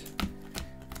removed.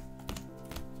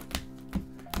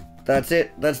 That's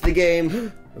it. That's the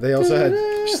game. They also had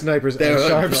snipers and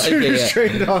sharpshooters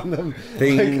trained on them.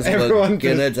 Things like, everyone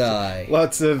gonna die.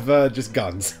 Lots of just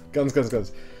guns.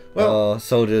 Guns. Well,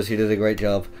 soldiers, you did a great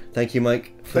job. Thank you,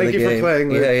 Mike. Thank you for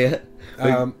playing. Yeah.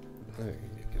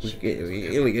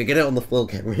 We get it on the full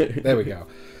camera. There we go.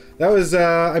 That was,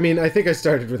 I mean, I think I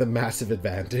started with a massive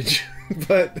advantage,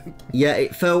 but... Yeah,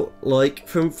 it felt like,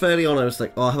 from fairly on, I was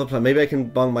like, oh, I have a plan. Maybe I can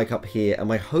bung Mike up here, and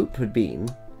my hope had been,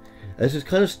 and this is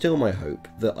kind of still my hope,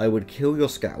 that I would kill your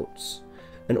scouts,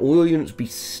 and all your units be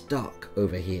stuck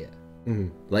over here.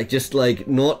 Like, just, like,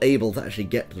 not able to actually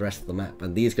get to the rest of the map,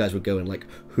 and these guys would go and, like,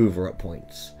 hoover up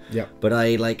points. Yeah. But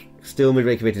I, like, still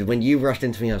midway committed. When you rushed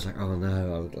into me, I was like, oh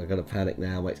no, I gotta panic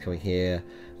now, Mike's coming here.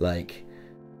 Like,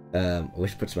 I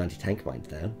wish to put some anti-tank mines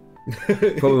down.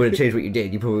 Probably would have changed what you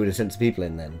did. You probably would have sent some people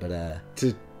in then, but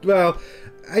well,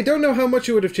 I don't know how much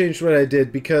it would have changed what I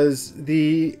did, because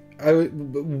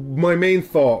my main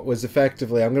thought was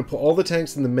effectively I'm going to put all the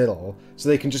tanks in the middle so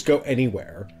they can just go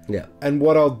anywhere. Yeah. And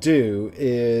what I'll do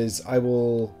is I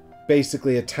will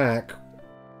basically attack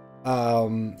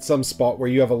some spot where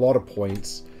you have a lot of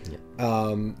points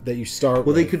that you start with.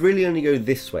 Well, they could really only go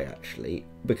this way, actually,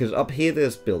 because up here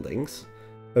there's buildings.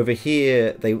 Over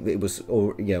here, it was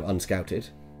unscouted.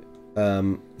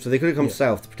 So they could have come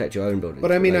south to protect your own buildings.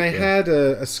 But I mean, I had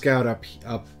a scout up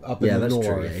in the north.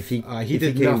 True, yeah. If he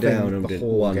did came nothing down and the did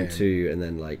whole 1, game. 2, and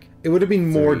then like it would have been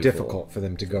more 3, difficult 4, for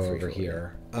them to go 3, over 4,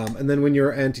 here. And then when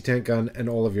your anti-tank gun and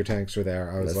all of your tanks were there,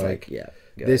 I was like,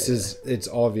 it's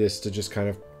obvious to just kind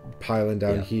of pile in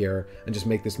down here and just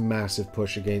make this massive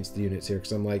push against the units here,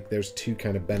 because I'm like, there's 2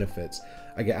 kind of benefits.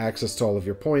 I get access to all of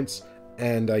your points,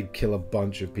 and I kill a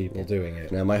bunch of people doing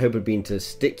it. Now my hope had been to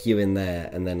stick you in there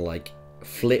and then like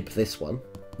flip this one.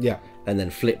 Yeah. And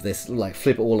then flip this, like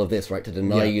flip all of this, right, to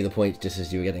deny you the points just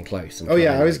as you were getting close. And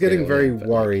I was getting very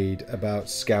worried about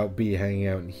Scout B hanging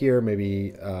out in here,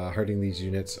 maybe hurting these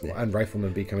units, and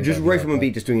Rifleman B coming. Just down Rifleman here,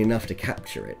 B just doing enough to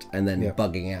capture it, and then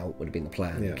bugging out would have been the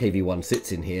plan. Yeah. KV1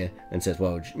 sits in here and says,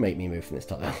 "Well, make me move from this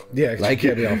tile." Yeah, like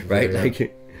get me off of right, here, like,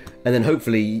 and then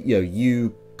hopefully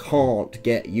you can't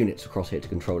get units across here to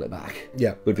control it back.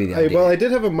 Yeah, would be the idea. Well, I did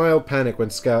have a mild panic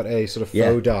when Scout A sort of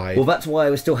faux died. Well, that's why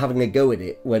I was still having a go at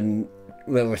it when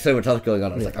there was so much else going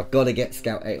on. I was like, I've got to get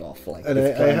Scout A off. Like, and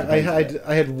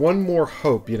I had one more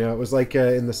hope. You know, it was like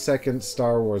in the second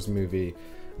Star Wars movie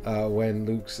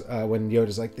when when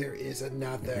Yoda's like, there is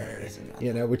another.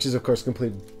 You know, which is of course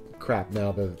complete crap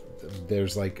now that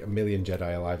there's like a million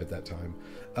Jedi alive at that time.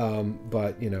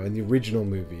 But you know, in the original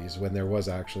movies, when there was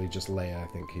actually just Leia, I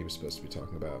think he was supposed to be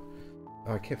talking about.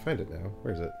 Oh, I can't find it now.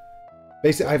 Where is it?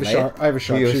 Basically, I have a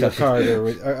sharpshooter card.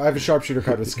 I have a sharpshooter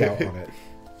card with Scout on it.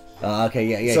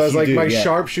 Okay, yeah. So I was like, my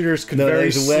sharpshooters could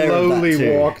very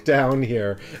slowly walk down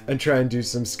here and try and do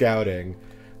some scouting.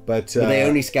 But they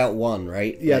only scout 1,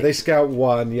 right? Yeah, they scout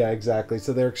 1. Yeah, exactly.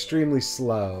 So they're extremely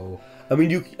slow. I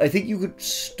mean, I think you could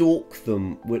stalk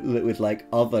them with like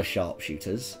other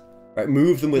sharpshooters. Right,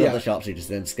 move them with other sharpshooters,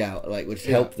 then scout, like, which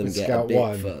help them get a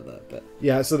bit further. But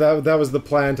yeah, so that was the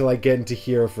plan, to like get into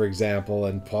here, for example,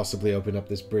 and possibly open up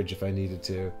this bridge if I needed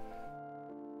to.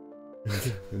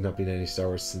 There's not been any Star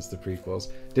Wars since the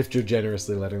prequels. Difter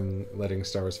generously letting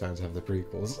Star Wars fans have the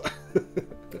prequels.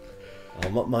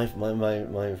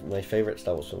 My favourite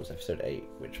Star Wars film is Episode 8,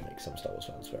 which makes some Star Wars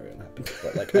fans very unhappy.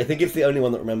 But like, I think it's the only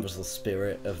one that remembers the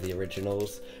spirit of the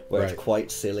originals, where it's quite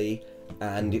silly.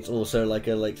 And it's also like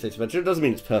a science adventure. It doesn't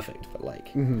mean it's perfect, but like,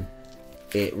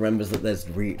 it remembers that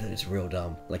it's real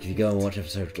dumb. Like if you go and watch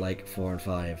episodes like 4 and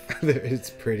 5, It's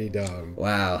pretty dumb.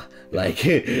 wow, like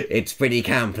it's pretty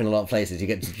camp in a lot of places. You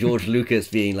get George Lucas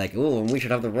being like, "Oh, and we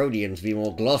should have the Rhodians be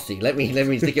more glossy. Let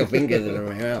me stick your fingers in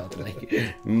my mouth." Like,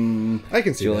 I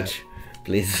can see George,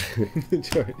 please.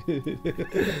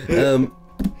 that.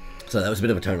 So that was a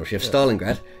bit of a tonal shift.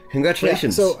 Stalingrad,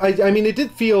 congratulations. So I mean, it did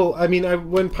feel. I mean,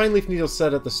 when Pine Leaf Needles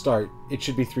said at the start it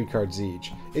should be 3 cards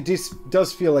each, it just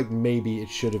does feel like maybe it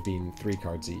should have been 3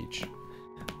 cards each.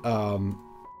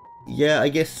 Yeah, I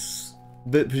guess,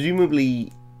 but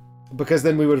presumably because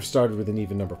then we would have started with an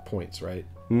even number of points, right?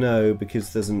 no,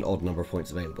 because there's an odd number of points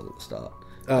available at the start.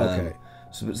 Oh, okay.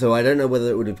 So I don't know whether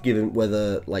it would have given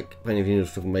like Penny of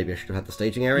Needles, maybe I should have had the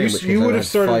staging area, in which you case would I have had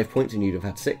started 5 points and you'd have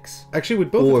had 6. Actually,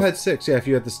 we'd both have had 6. Yeah, if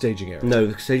you had the staging area. No,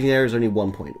 the staging area is only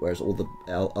 1 point, whereas all the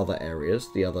other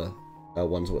areas, the other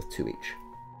ones are worth 2 each.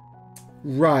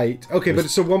 Right. Okay, but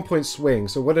it's a 1 point swing.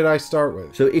 So what did I start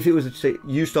with? So if it was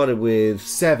you started with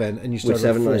 7, and you started with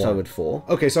 7, with 4. and I started with 4.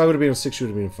 Okay, so I would have been on 6. You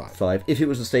would have been on 5. 5. If it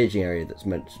was the staging area that's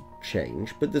meant to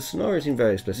change, but the scenario seemed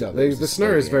very explicit. No, the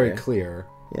scenario is very area. clear.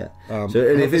 Yeah. And So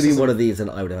if it had been one of these, then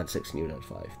I would have had 6 and you would have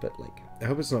had 5. But like, I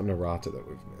hope it's not Narata that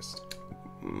we've missed.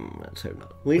 let's hope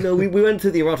not. We know we went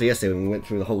through the errata yesterday when we went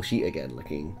through the whole sheet again,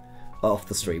 looking off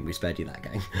the stream. We spared you that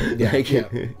gang. Yeah, Like, yeah.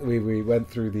 We went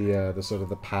through the sort of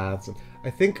the paths, and I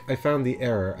think I found the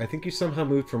error. I think you somehow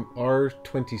moved from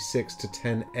R26 to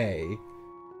 10A.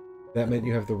 That meant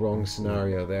you have the wrong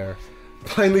scenario there.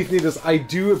 Pine Leaf Needles, I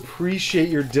do appreciate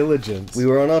your diligence. We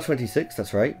were on R26,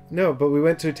 that's right. No, but we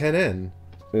went to 10N.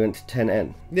 We went to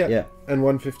 10N. Yeah. Yeah. And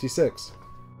 156.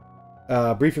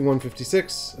 Briefing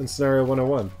 156 and scenario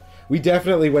 101. We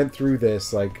definitely went through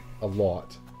this like a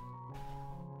lot.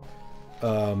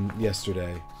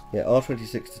 Yesterday. Yeah,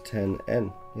 R26 to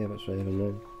 10N. Yeah, that's right, I haven't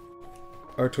known.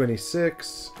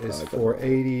 R26 is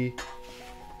 480.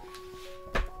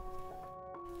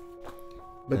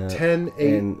 But 10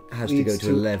 N has to go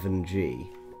to 11G.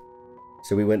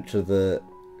 So we went to the...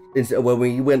 Well,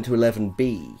 we went to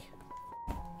 11B.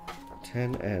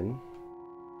 10N.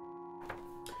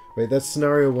 Wait, that's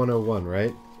scenario 101,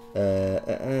 right?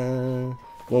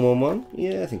 111?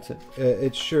 Yeah, I think so.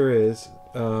 It sure is.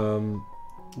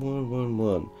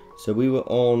 111. So we were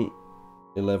on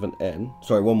 11N.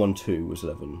 Sorry, 112 was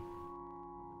 11.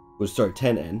 Sorry,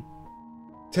 10N.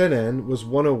 10N was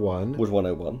 101. Was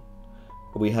 101.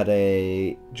 We had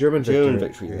a German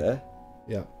victory there.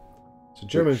 Yeah. So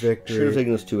German victory. Should have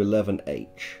taken us to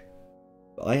 11H.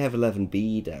 But I have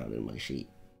 11B down in my sheet.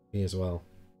 Me as well.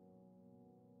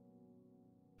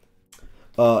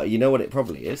 You know what it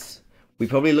probably is? We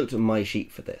probably looked at my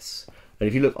sheet for this. And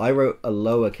if you look, I wrote a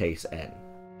lowercase n.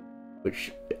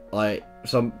 Which I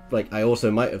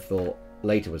also might have thought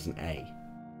later was an A.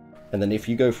 And then if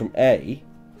you go from A,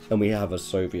 and we have a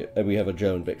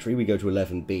German victory, we go to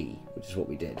 11B, which is what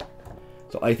we did.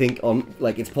 So I think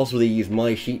it's possible to use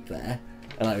my sheet there,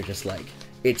 and I was just like,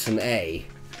 it's an A.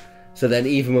 So then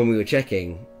even when we were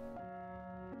checking,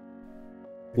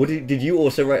 what did you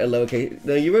also write a lowercase?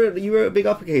 No, you wrote a big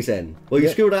uppercase N. Well, you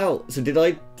screwed out. So did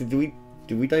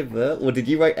we divert, or did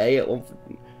you write A at one?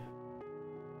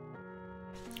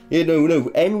 Yeah, no.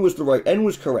 N was correct. Yeah, N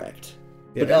was correct.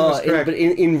 But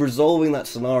in resolving that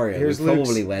scenario, here's we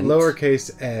probably went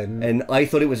lowercase n. And I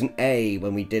thought it was an A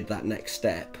when we did that next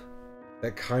step.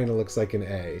 That kind of looks like an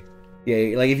A.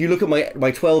 Yeah, like if you look at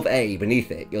my 12A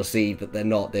beneath it, you'll see that they're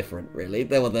not different, really.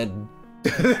 They're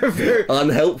very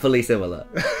unhelpfully similar.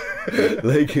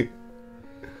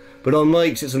 But on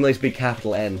Mike's, it's a nice big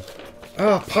capital N.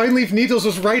 Oh, Pine Leaf Needles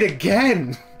was right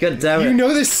again! God damn it. You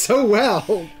know this so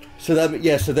well! So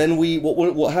then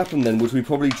what happened then was we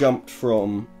probably jumped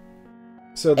from...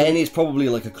 N is probably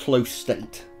like a close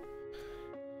state.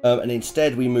 And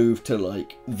instead we moved to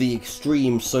like the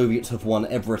extreme Soviets have won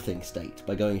everything state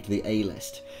by going to the A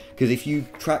list. Because if you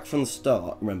track from the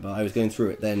start, remember I was going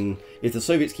through it, then if the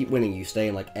Soviets keep winning you stay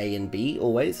in like A and B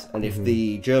always, and if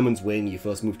the Germans win you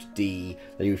first move to D,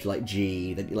 then you move to like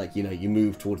G, then you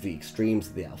move towards the extremes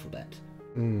of the alphabet.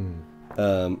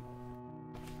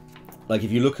 Like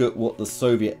if you look at what the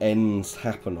Soviet ends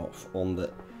happen off on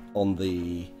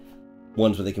the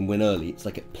ones where they can win early, it's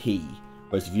like at P.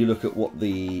 Whereas if you look at what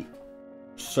the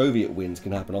Soviet wins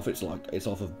can happen off, it's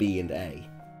off of B and A.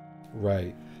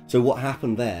 Right. So what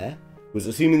happened there was,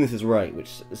 assuming this is right,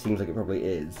 which seems like it probably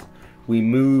is, we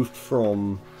moved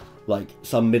from like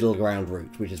some middle ground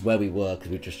route, which is where we were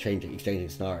because we were just exchanging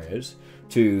scenarios,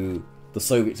 to the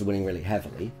Soviets are winning really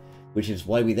heavily, which is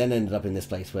why we then ended up in this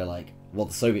place where the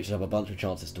Soviets should have a bunch of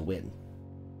chances to win.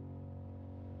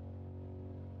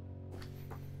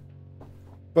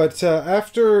 But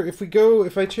after, if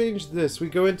I change this, we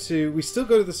still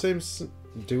go to the same,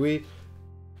 do we?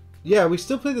 Yeah, we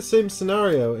still play the same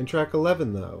scenario in track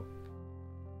 11, though.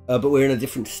 But we're in a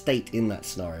different state in that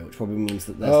scenario, which probably means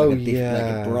that there's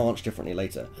like a branch differently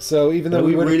later. So even though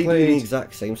we would really have played the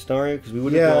exact same scenario, because we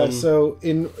would have gone... so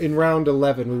in round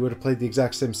 11 we would have played the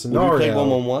exact same scenario. Would we play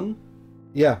 1-1-1?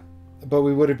 Yeah, but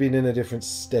we would have been in a different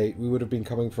state. We would have been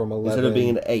coming from 11. Instead of being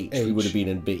in H, we would have been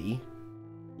in B.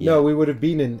 Yeah. No, we would have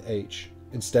been in H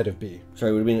instead of B.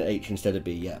 Sorry, we would have been in H instead of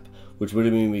B. Yep, which would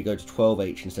have mean we go to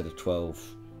 12H instead of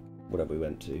 12. Whatever we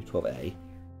went to, 12A.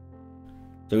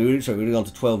 So we would have gone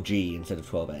to 12G instead of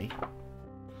 12A.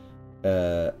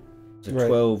 So right.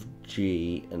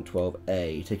 12G and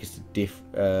 12A take us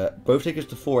to both take us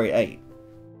to 488.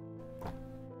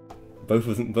 Both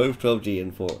 12G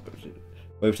and 4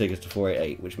 both take us to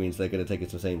 488, which means they're going to take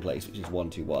us to the same place, which is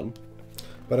 121.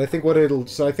 But I think what it'll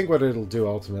do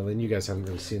ultimately, and you guys haven't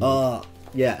really seen it.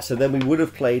 Yeah. So then we would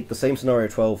have played the same scenario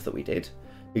 12 that we did,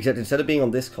 except instead of being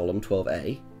on this column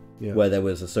 12A. Yeah. Where there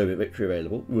was a Soviet victory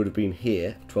available, we would have been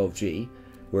here, 12G,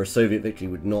 where a Soviet victory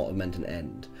would not have meant an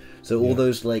end. So all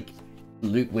those, like,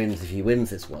 Luke wins if he wins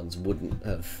this ones wouldn't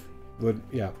have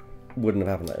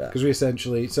happened like that. Because we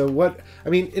essentially... So what... I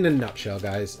mean, in a nutshell,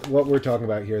 guys, what we're talking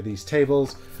about here are these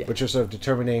tables, which are sort of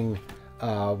determining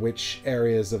which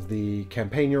areas of the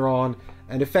campaign you're on,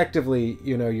 and effectively,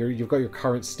 you know, you've got your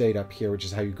current state up here, which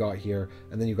is how you got here,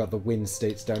 and then you've got the win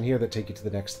states down here that take you to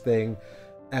the next thing,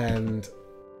 and...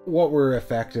 What we're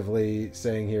effectively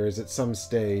saying here is at some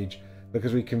stage,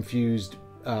 because we confused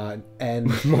N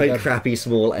crappy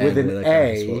small N with an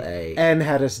A, N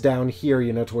had us down here,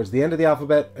 you know, towards the end of the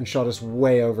alphabet and shot us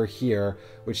way over here,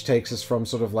 which takes us from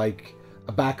sort of like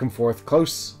a back and forth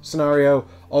close scenario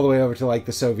all the way over to like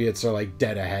the Soviets are like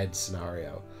dead ahead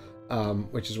scenario,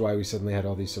 which is why we suddenly had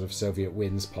all these sort of Soviet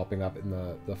wins popping up in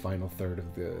the final third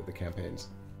of the campaigns.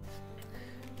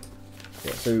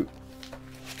 Yeah, so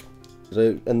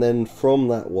and then from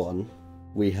that one,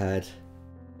 we had...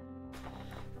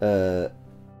 so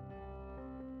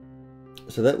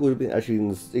that would have been actually in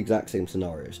the exact same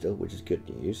scenario still, which is good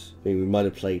news. I mean, we might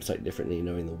have played slightly differently,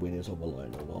 knowing the winners on the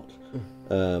line or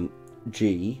not.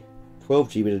 G,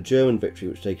 12G with a German victory,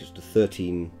 which takes us to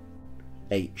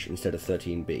 13H instead of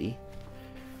 13B.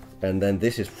 And then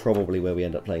this is probably where we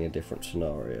end up playing a different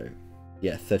scenario.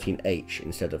 Yeah, 13H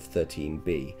instead of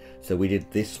 13B. So we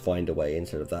did this find a way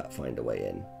instead of that find a way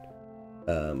in.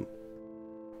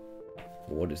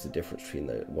 What is the difference between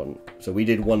the one? So we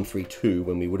did 132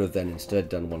 when we would have then instead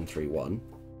done 131.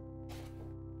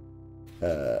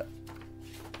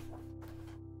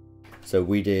 So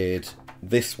we did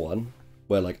this one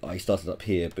where like I started up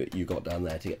here but you got down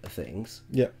there to get the things.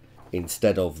 Yeah.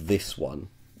 Instead of this one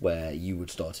where you would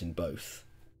start in both.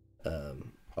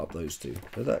 Up those two.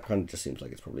 So that kind of just seems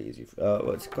like it's probably easier.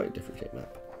 Well, it's quite a different shape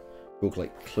map. Look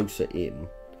like closer in.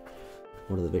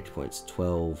 What are the victory points?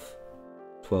 12,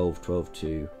 12, 12,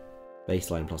 2.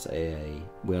 Baseline plus AA.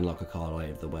 We unlock a card out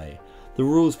of the way. The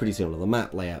rules pretty similar. The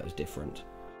map layout is different.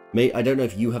 I don't know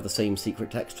if you have the same secret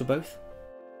text for both.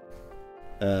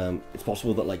 It's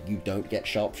possible that like you don't get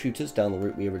sharpshooters down the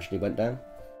route we originally went down.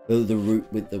 The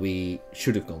route that we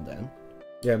should have gone down.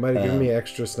 Yeah, it might have given me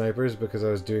extra snipers because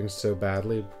I was doing so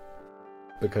badly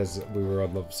because we were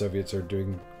on the Soviets are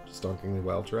doing stonkingly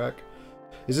well track.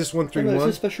 Is this 131? No,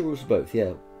 it's a special rules for both,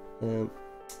 yeah.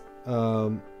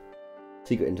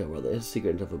 Secret intel, rather. It's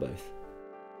secret intel for both.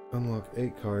 Unlock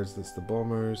 8 cards, that's the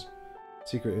bombers.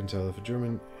 Secret intel for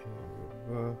German.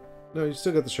 No, you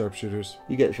still got the sharpshooters.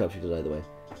 You get the sharpshooters either way.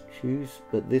 Choose,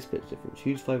 but this bit's different.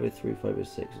 Choose 503,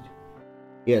 506.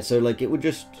 Yeah, so like it would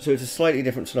just... So it's a slightly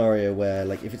different scenario where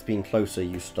like if it's being closer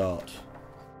you start...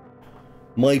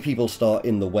 My people start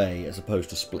in the way as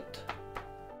opposed to split.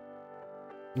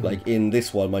 Mm-hmm. Like in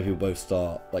this one my people both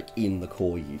start like in the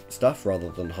core stuff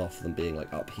rather than half of them being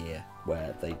like up here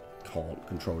where they can't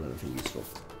control anything useful.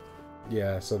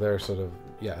 Yeah, so they're sort of...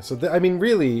 Yeah, so I mean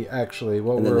really actually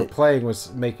what we were playing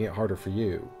was making it harder for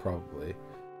you, probably.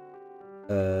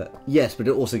 Yes, but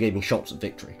it also gave me shots at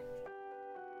victory.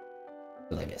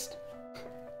 That I missed.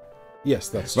 Yes,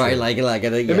 that's true. Right, like it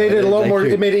made it a lot more.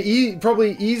 It made it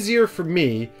probably easier for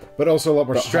me, but also a lot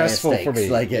more stressful for me.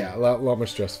 Like, yeah, a lot more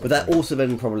stressful. But that also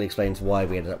then probably explains why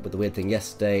we ended up with the weird thing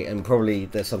yesterday, and probably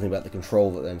there's something about the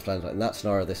control that then explains like in that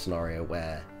scenario, this scenario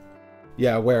where.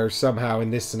 Yeah, where somehow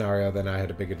in this scenario, then I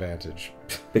had a big advantage.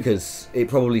 Because it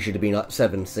probably should have been up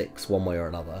 7-6 one way or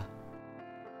another,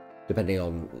 depending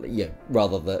on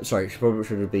rather than it probably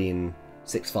should have been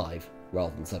 6-5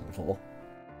 rather than 7-4.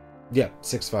 Yeah,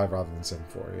 6-5 rather than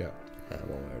 7-4, yeah. One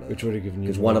way or another. Which would have given you...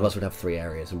 Because one of us would have 3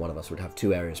 areas, and one of us would have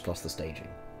 2 areas plus the staging.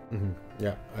 Mm-hmm.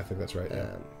 Yeah, I think that's right, yeah.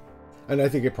 And I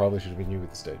think it probably should have been you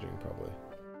with the staging, probably.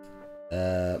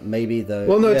 Maybe though.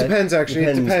 Well, no, it depends actually.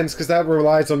 It depends because that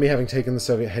relies on me having taken the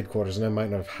Soviet headquarters, and I might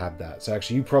not have had that. So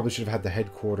actually, you probably should have had the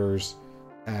headquarters,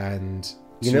 and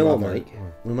you know what, Mike?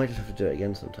 We might just have to do it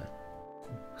again sometime.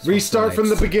 Restart from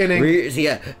the beginning.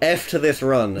 F to this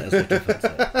run. As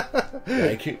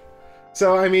like,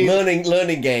 so I mean,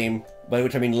 learning game, by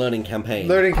which I mean learning campaign.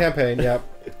 Learning campaign, yeah.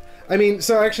 I mean,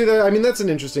 so actually, I mean that's an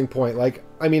interesting point. Like,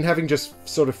 I mean, having just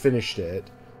sort of finished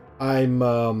it,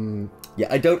 I'm. Yeah,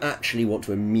 I don't actually want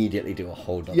to immediately do a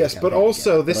whole other yes, but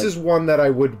also again, this is one that I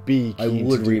would be I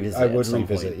would revisit. I would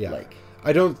revisit, point, yeah. Like,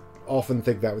 I don't often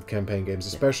think that with campaign games,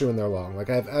 especially when they're long. Like,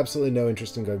 I have absolutely no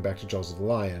interest in going back to Jaws of the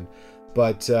Lion,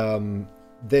 but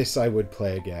this I would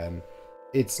play again.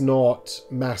 It's not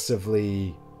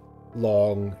massively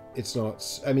long. It's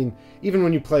not... I mean, even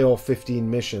when you play all 15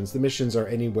 missions, the missions are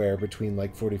anywhere between,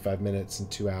 like, 45 minutes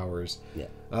and 2 hours. Yeah.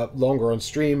 Longer on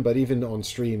stream, but even on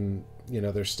stream... You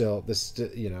know, there's still this.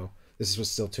 You know, this was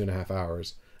still 2.5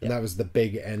 hours, and that was the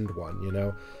big end one. You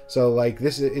know, so like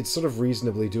this, it's sort of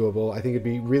reasonably doable. I think it'd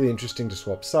be really interesting to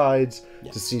swap sides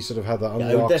to see sort of how the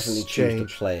unlocks I would definitely change.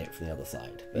 choose to play it from the other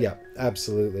side. But... Yeah,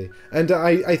 absolutely. And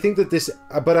I think that this,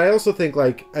 but I also think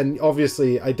like, and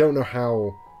obviously I don't know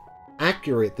how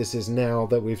accurate this is now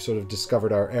that we've sort of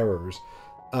discovered our errors.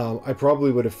 I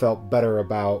probably would have felt better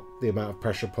about the amount of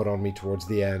pressure put on me towards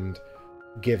the end,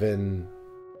 given.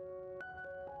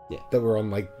 That we're on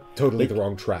like totally the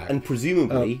wrong track, and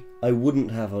presumably I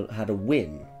wouldn't have had a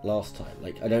win last time.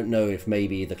 Like I don't know if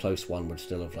maybe the close one would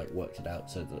still have like worked it out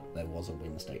so that there was a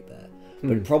win state there.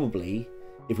 But probably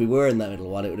if we were in that middle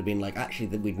one, it would have been like actually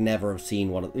that we'd never have seen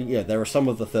one. There are some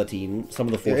of the 13, some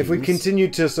of the 14. If we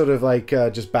continued to sort of like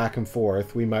just back and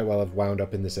forth, we might well have wound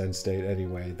up in this end state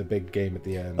anyway. The big game at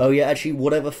the end. Oh yeah, actually,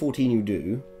 whatever 14 you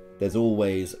do, there's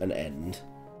always an end.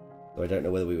 So I don't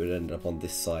know whether we would end up on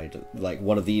this side, like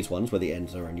one of these ones where the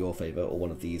ends are in your favour, or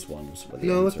one of these ones where the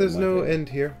ends are in my favour. No, there's no end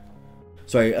here.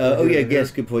 Sorry,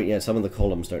 yes, good point. Yeah, some of the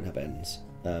columns don't have ends.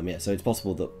 Yeah, so it's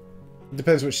possible that...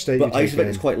 Depends which state you take. But I suspect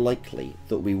it's quite likely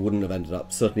that we wouldn't have ended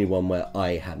up, certainly one where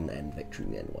I had an end victory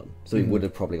in the end one. So we would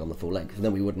have probably gone the full length, and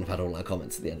then we wouldn't have had all our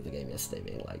comments at the end of the game yesterday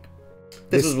being like,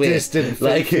 this was weird. This didn't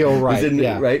feel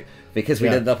right. Right? Because we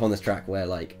ended up on this track where,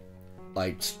 like,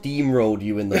 I steamrolled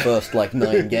you in the first, like,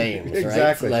 9 games,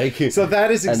 exactly. Right? Like, so that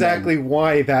is exactly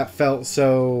why that felt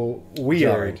so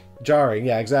weird. Jarring,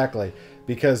 yeah, exactly.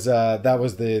 Because that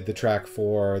was the track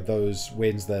for those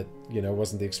wins that, you know,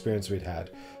 wasn't the experience we'd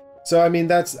had. So, I mean,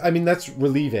 that's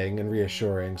relieving and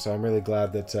reassuring. So I'm really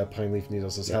glad that Pine Leaf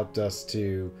Needles has helped us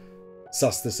to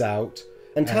suss this out.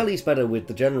 And tallies better with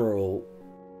the general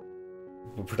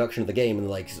production of the game and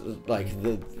like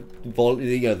the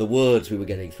the words we were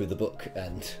getting through the book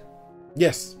and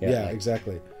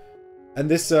exactly.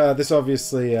 And this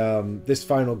obviously this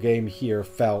final game here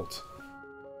felt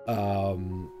I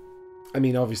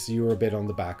mean obviously you were a bit on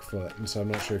the back foot, and so I'm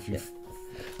not sure if you've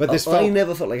but this I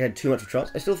never felt like I had too much of a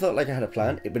chance. I still felt like I had a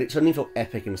plan, but it suddenly felt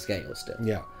epic in scale still.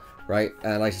 Yeah. Right?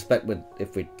 And I suspect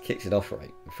if we'd kicked it off right,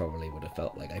 it probably would have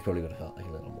felt like a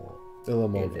little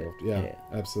more involved. Yeah,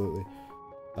 absolutely.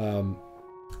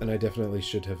 And I definitely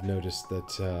should have noticed that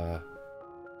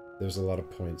there was a lot of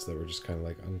points that were just kind of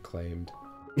like unclaimed.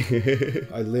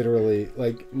 I literally,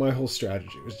 like, my whole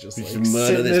strategy was just like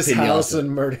sit in this house and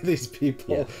murder these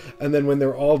people, and then when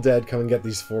they're all dead, come and get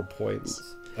these 4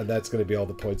 points, and that's going to be all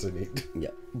the points I need. Yeah,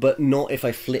 but not if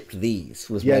I flipped these.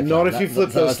 Not if you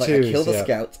flip those two. I kill the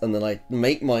scouts, and then I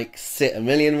make Mike sit a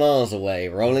million miles away,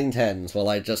 rolling 10s, while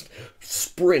I just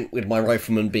sprint with my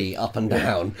rifleman B up and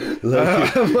down.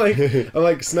 I'm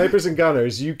like snipers and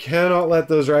gunners. You cannot let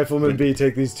those riflemen B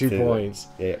take these 2 points.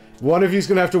 Yeah. One of you's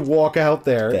gonna have to walk out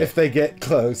there if they get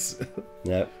close.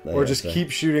 Or just keep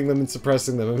shooting them and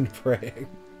suppressing them and praying.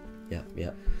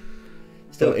 Yeah.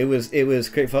 Still, it was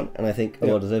great fun, and I think a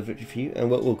well-deserved victory for you. And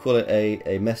we'll call it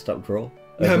a messed up draw.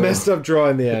 A messed up draw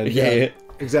in the end. Yeah.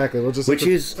 Exactly. We'll just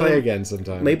play again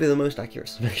sometime. Maybe the most accurate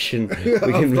summation we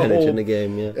can manage in a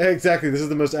game. Yeah. Exactly. This is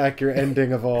the most accurate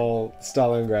ending of all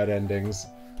Stalingrad endings.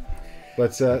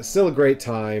 But still a great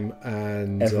time,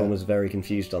 and everyone was very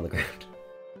confused on the ground.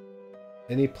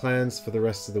 Any plans for the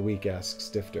rest of the week? Asks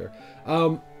Difter.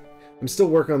 I'm still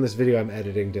working on this video I'm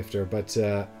editing, Difter, but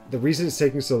the reason it's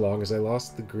taking so long is I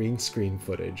lost the green screen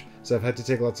footage, so I've had to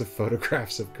take lots of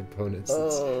photographs of components.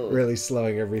 It's really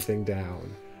slowing everything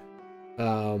down.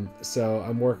 So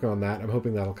I'm working on that. I'm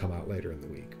hoping that'll come out later in the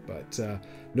week. But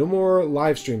no more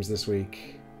live streams this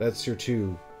week. That's your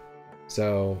 2.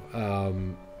 So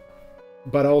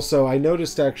But also, I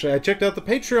noticed actually, I checked out the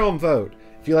Patreon vote.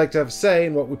 If you like to have a say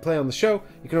in what we play on the show,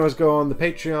 you can always go on the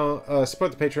Patreon,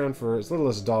 support the Patreon for as little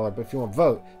as $1, but if you want to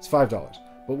vote, it's $5.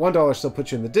 But $1 still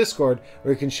puts you in the Discord,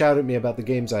 where you can shout at me about the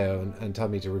games I own and tell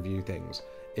me to review things,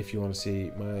 if you want to see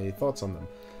my thoughts on them.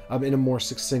 In a more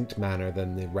succinct manner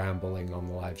than the rambling on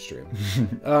the live stream.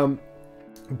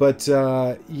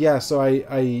 Yeah, so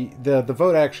the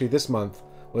vote actually this month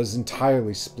was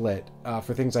entirely split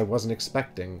for things I wasn't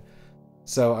expecting.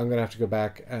 So I'm going to have to go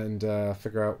back and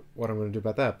figure out what I'm going to do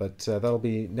about that. But that'll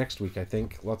be next week, I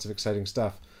think. Lots of exciting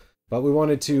stuff. But we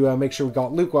wanted to make sure we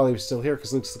got Luke while he was still here,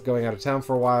 because Luke's going out of town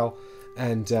for a while.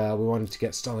 And we wanted to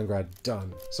get Stalingrad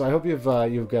done. So I hope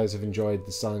you guys have enjoyed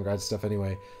the Stalingrad stuff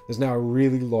anyway. There's now a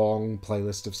really long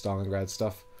playlist of Stalingrad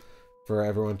stuff for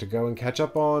everyone to go and catch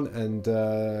up on and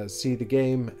see the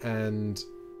game. And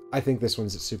I think this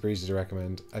one's super easy to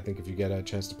recommend. I think if you get a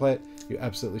chance to play it, you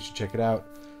absolutely should check it out.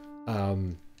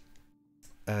 And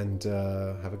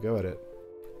have a go at it.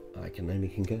 I can only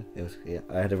concur.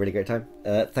 I had a really great time.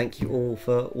 Thank you all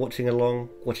for watching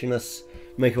watching us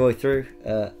make our way through.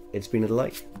 It's been a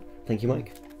delight. Thank you,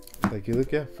 Mike. Thank you,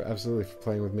 Luke, for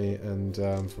playing with me and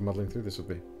for muddling through this with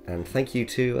me. And thank you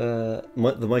to the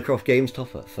Minecraft Games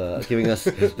Topper for giving us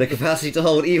the capacity to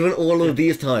hold even all of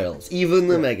these tiles, even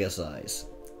the mega size.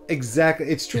 Exactly,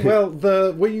 it's true. Well,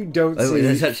 what you don't see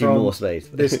there's actually from more space.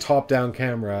 This top-down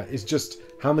camera is just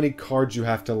how many cards you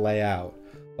have to lay out.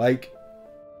 Like,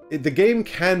 the game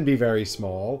can be very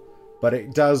small, but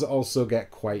it does also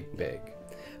get quite big.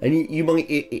 And you might,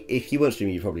 if you weren't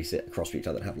streaming, you'd probably sit across from each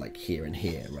other and have like here and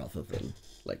here rather than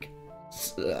like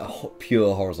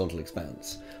pure horizontal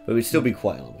expanse. But it would still be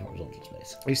quite a lot of horizontal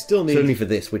space. You still need, certainly for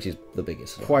this, which is the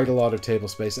biggest, quite a lot of table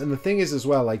space. And the thing is as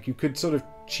well, like, you could sort of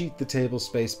cheat the table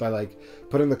space by like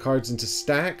putting the cards into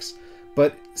stacks,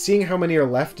 but seeing how many are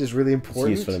left is really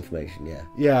important. It's useful information, yeah.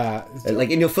 Yeah. Like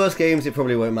in your first games, it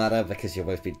probably won't matter because you'll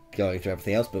both be going through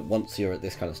everything else. But once you're at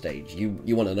this kind of stage, you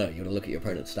want to know. You want to look at your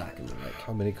opponent's stack and be like,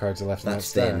 how many cards are left in that that's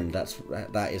stack? thin.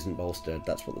 That isn't bolstered.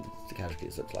 That's what the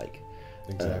casualties look like.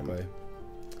 Exactly.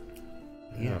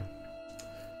 Yeah.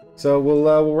 So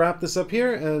we'll wrap this up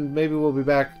here, and maybe we'll be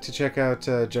back to check out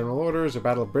General Orders or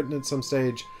Battle of Britain at some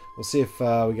stage. We'll see if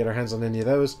we get our hands on any of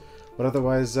those. But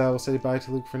otherwise, we'll say bye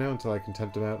to Luke for now until I can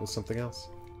tempt him out with something else.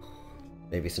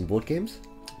 Maybe some board games?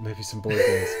 Maybe some board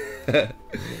games.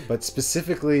 But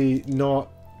specifically not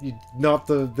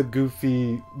the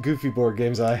goofy board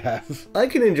games I have. I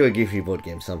can enjoy goofy board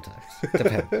games sometimes.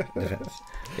 Depends. But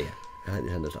yeah, I like the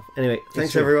Nintendo stuff. Anyway,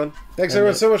 thanks everyone. Thanks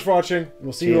everyone so much for watching.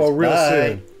 We'll see you all real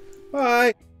soon.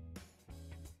 Bye.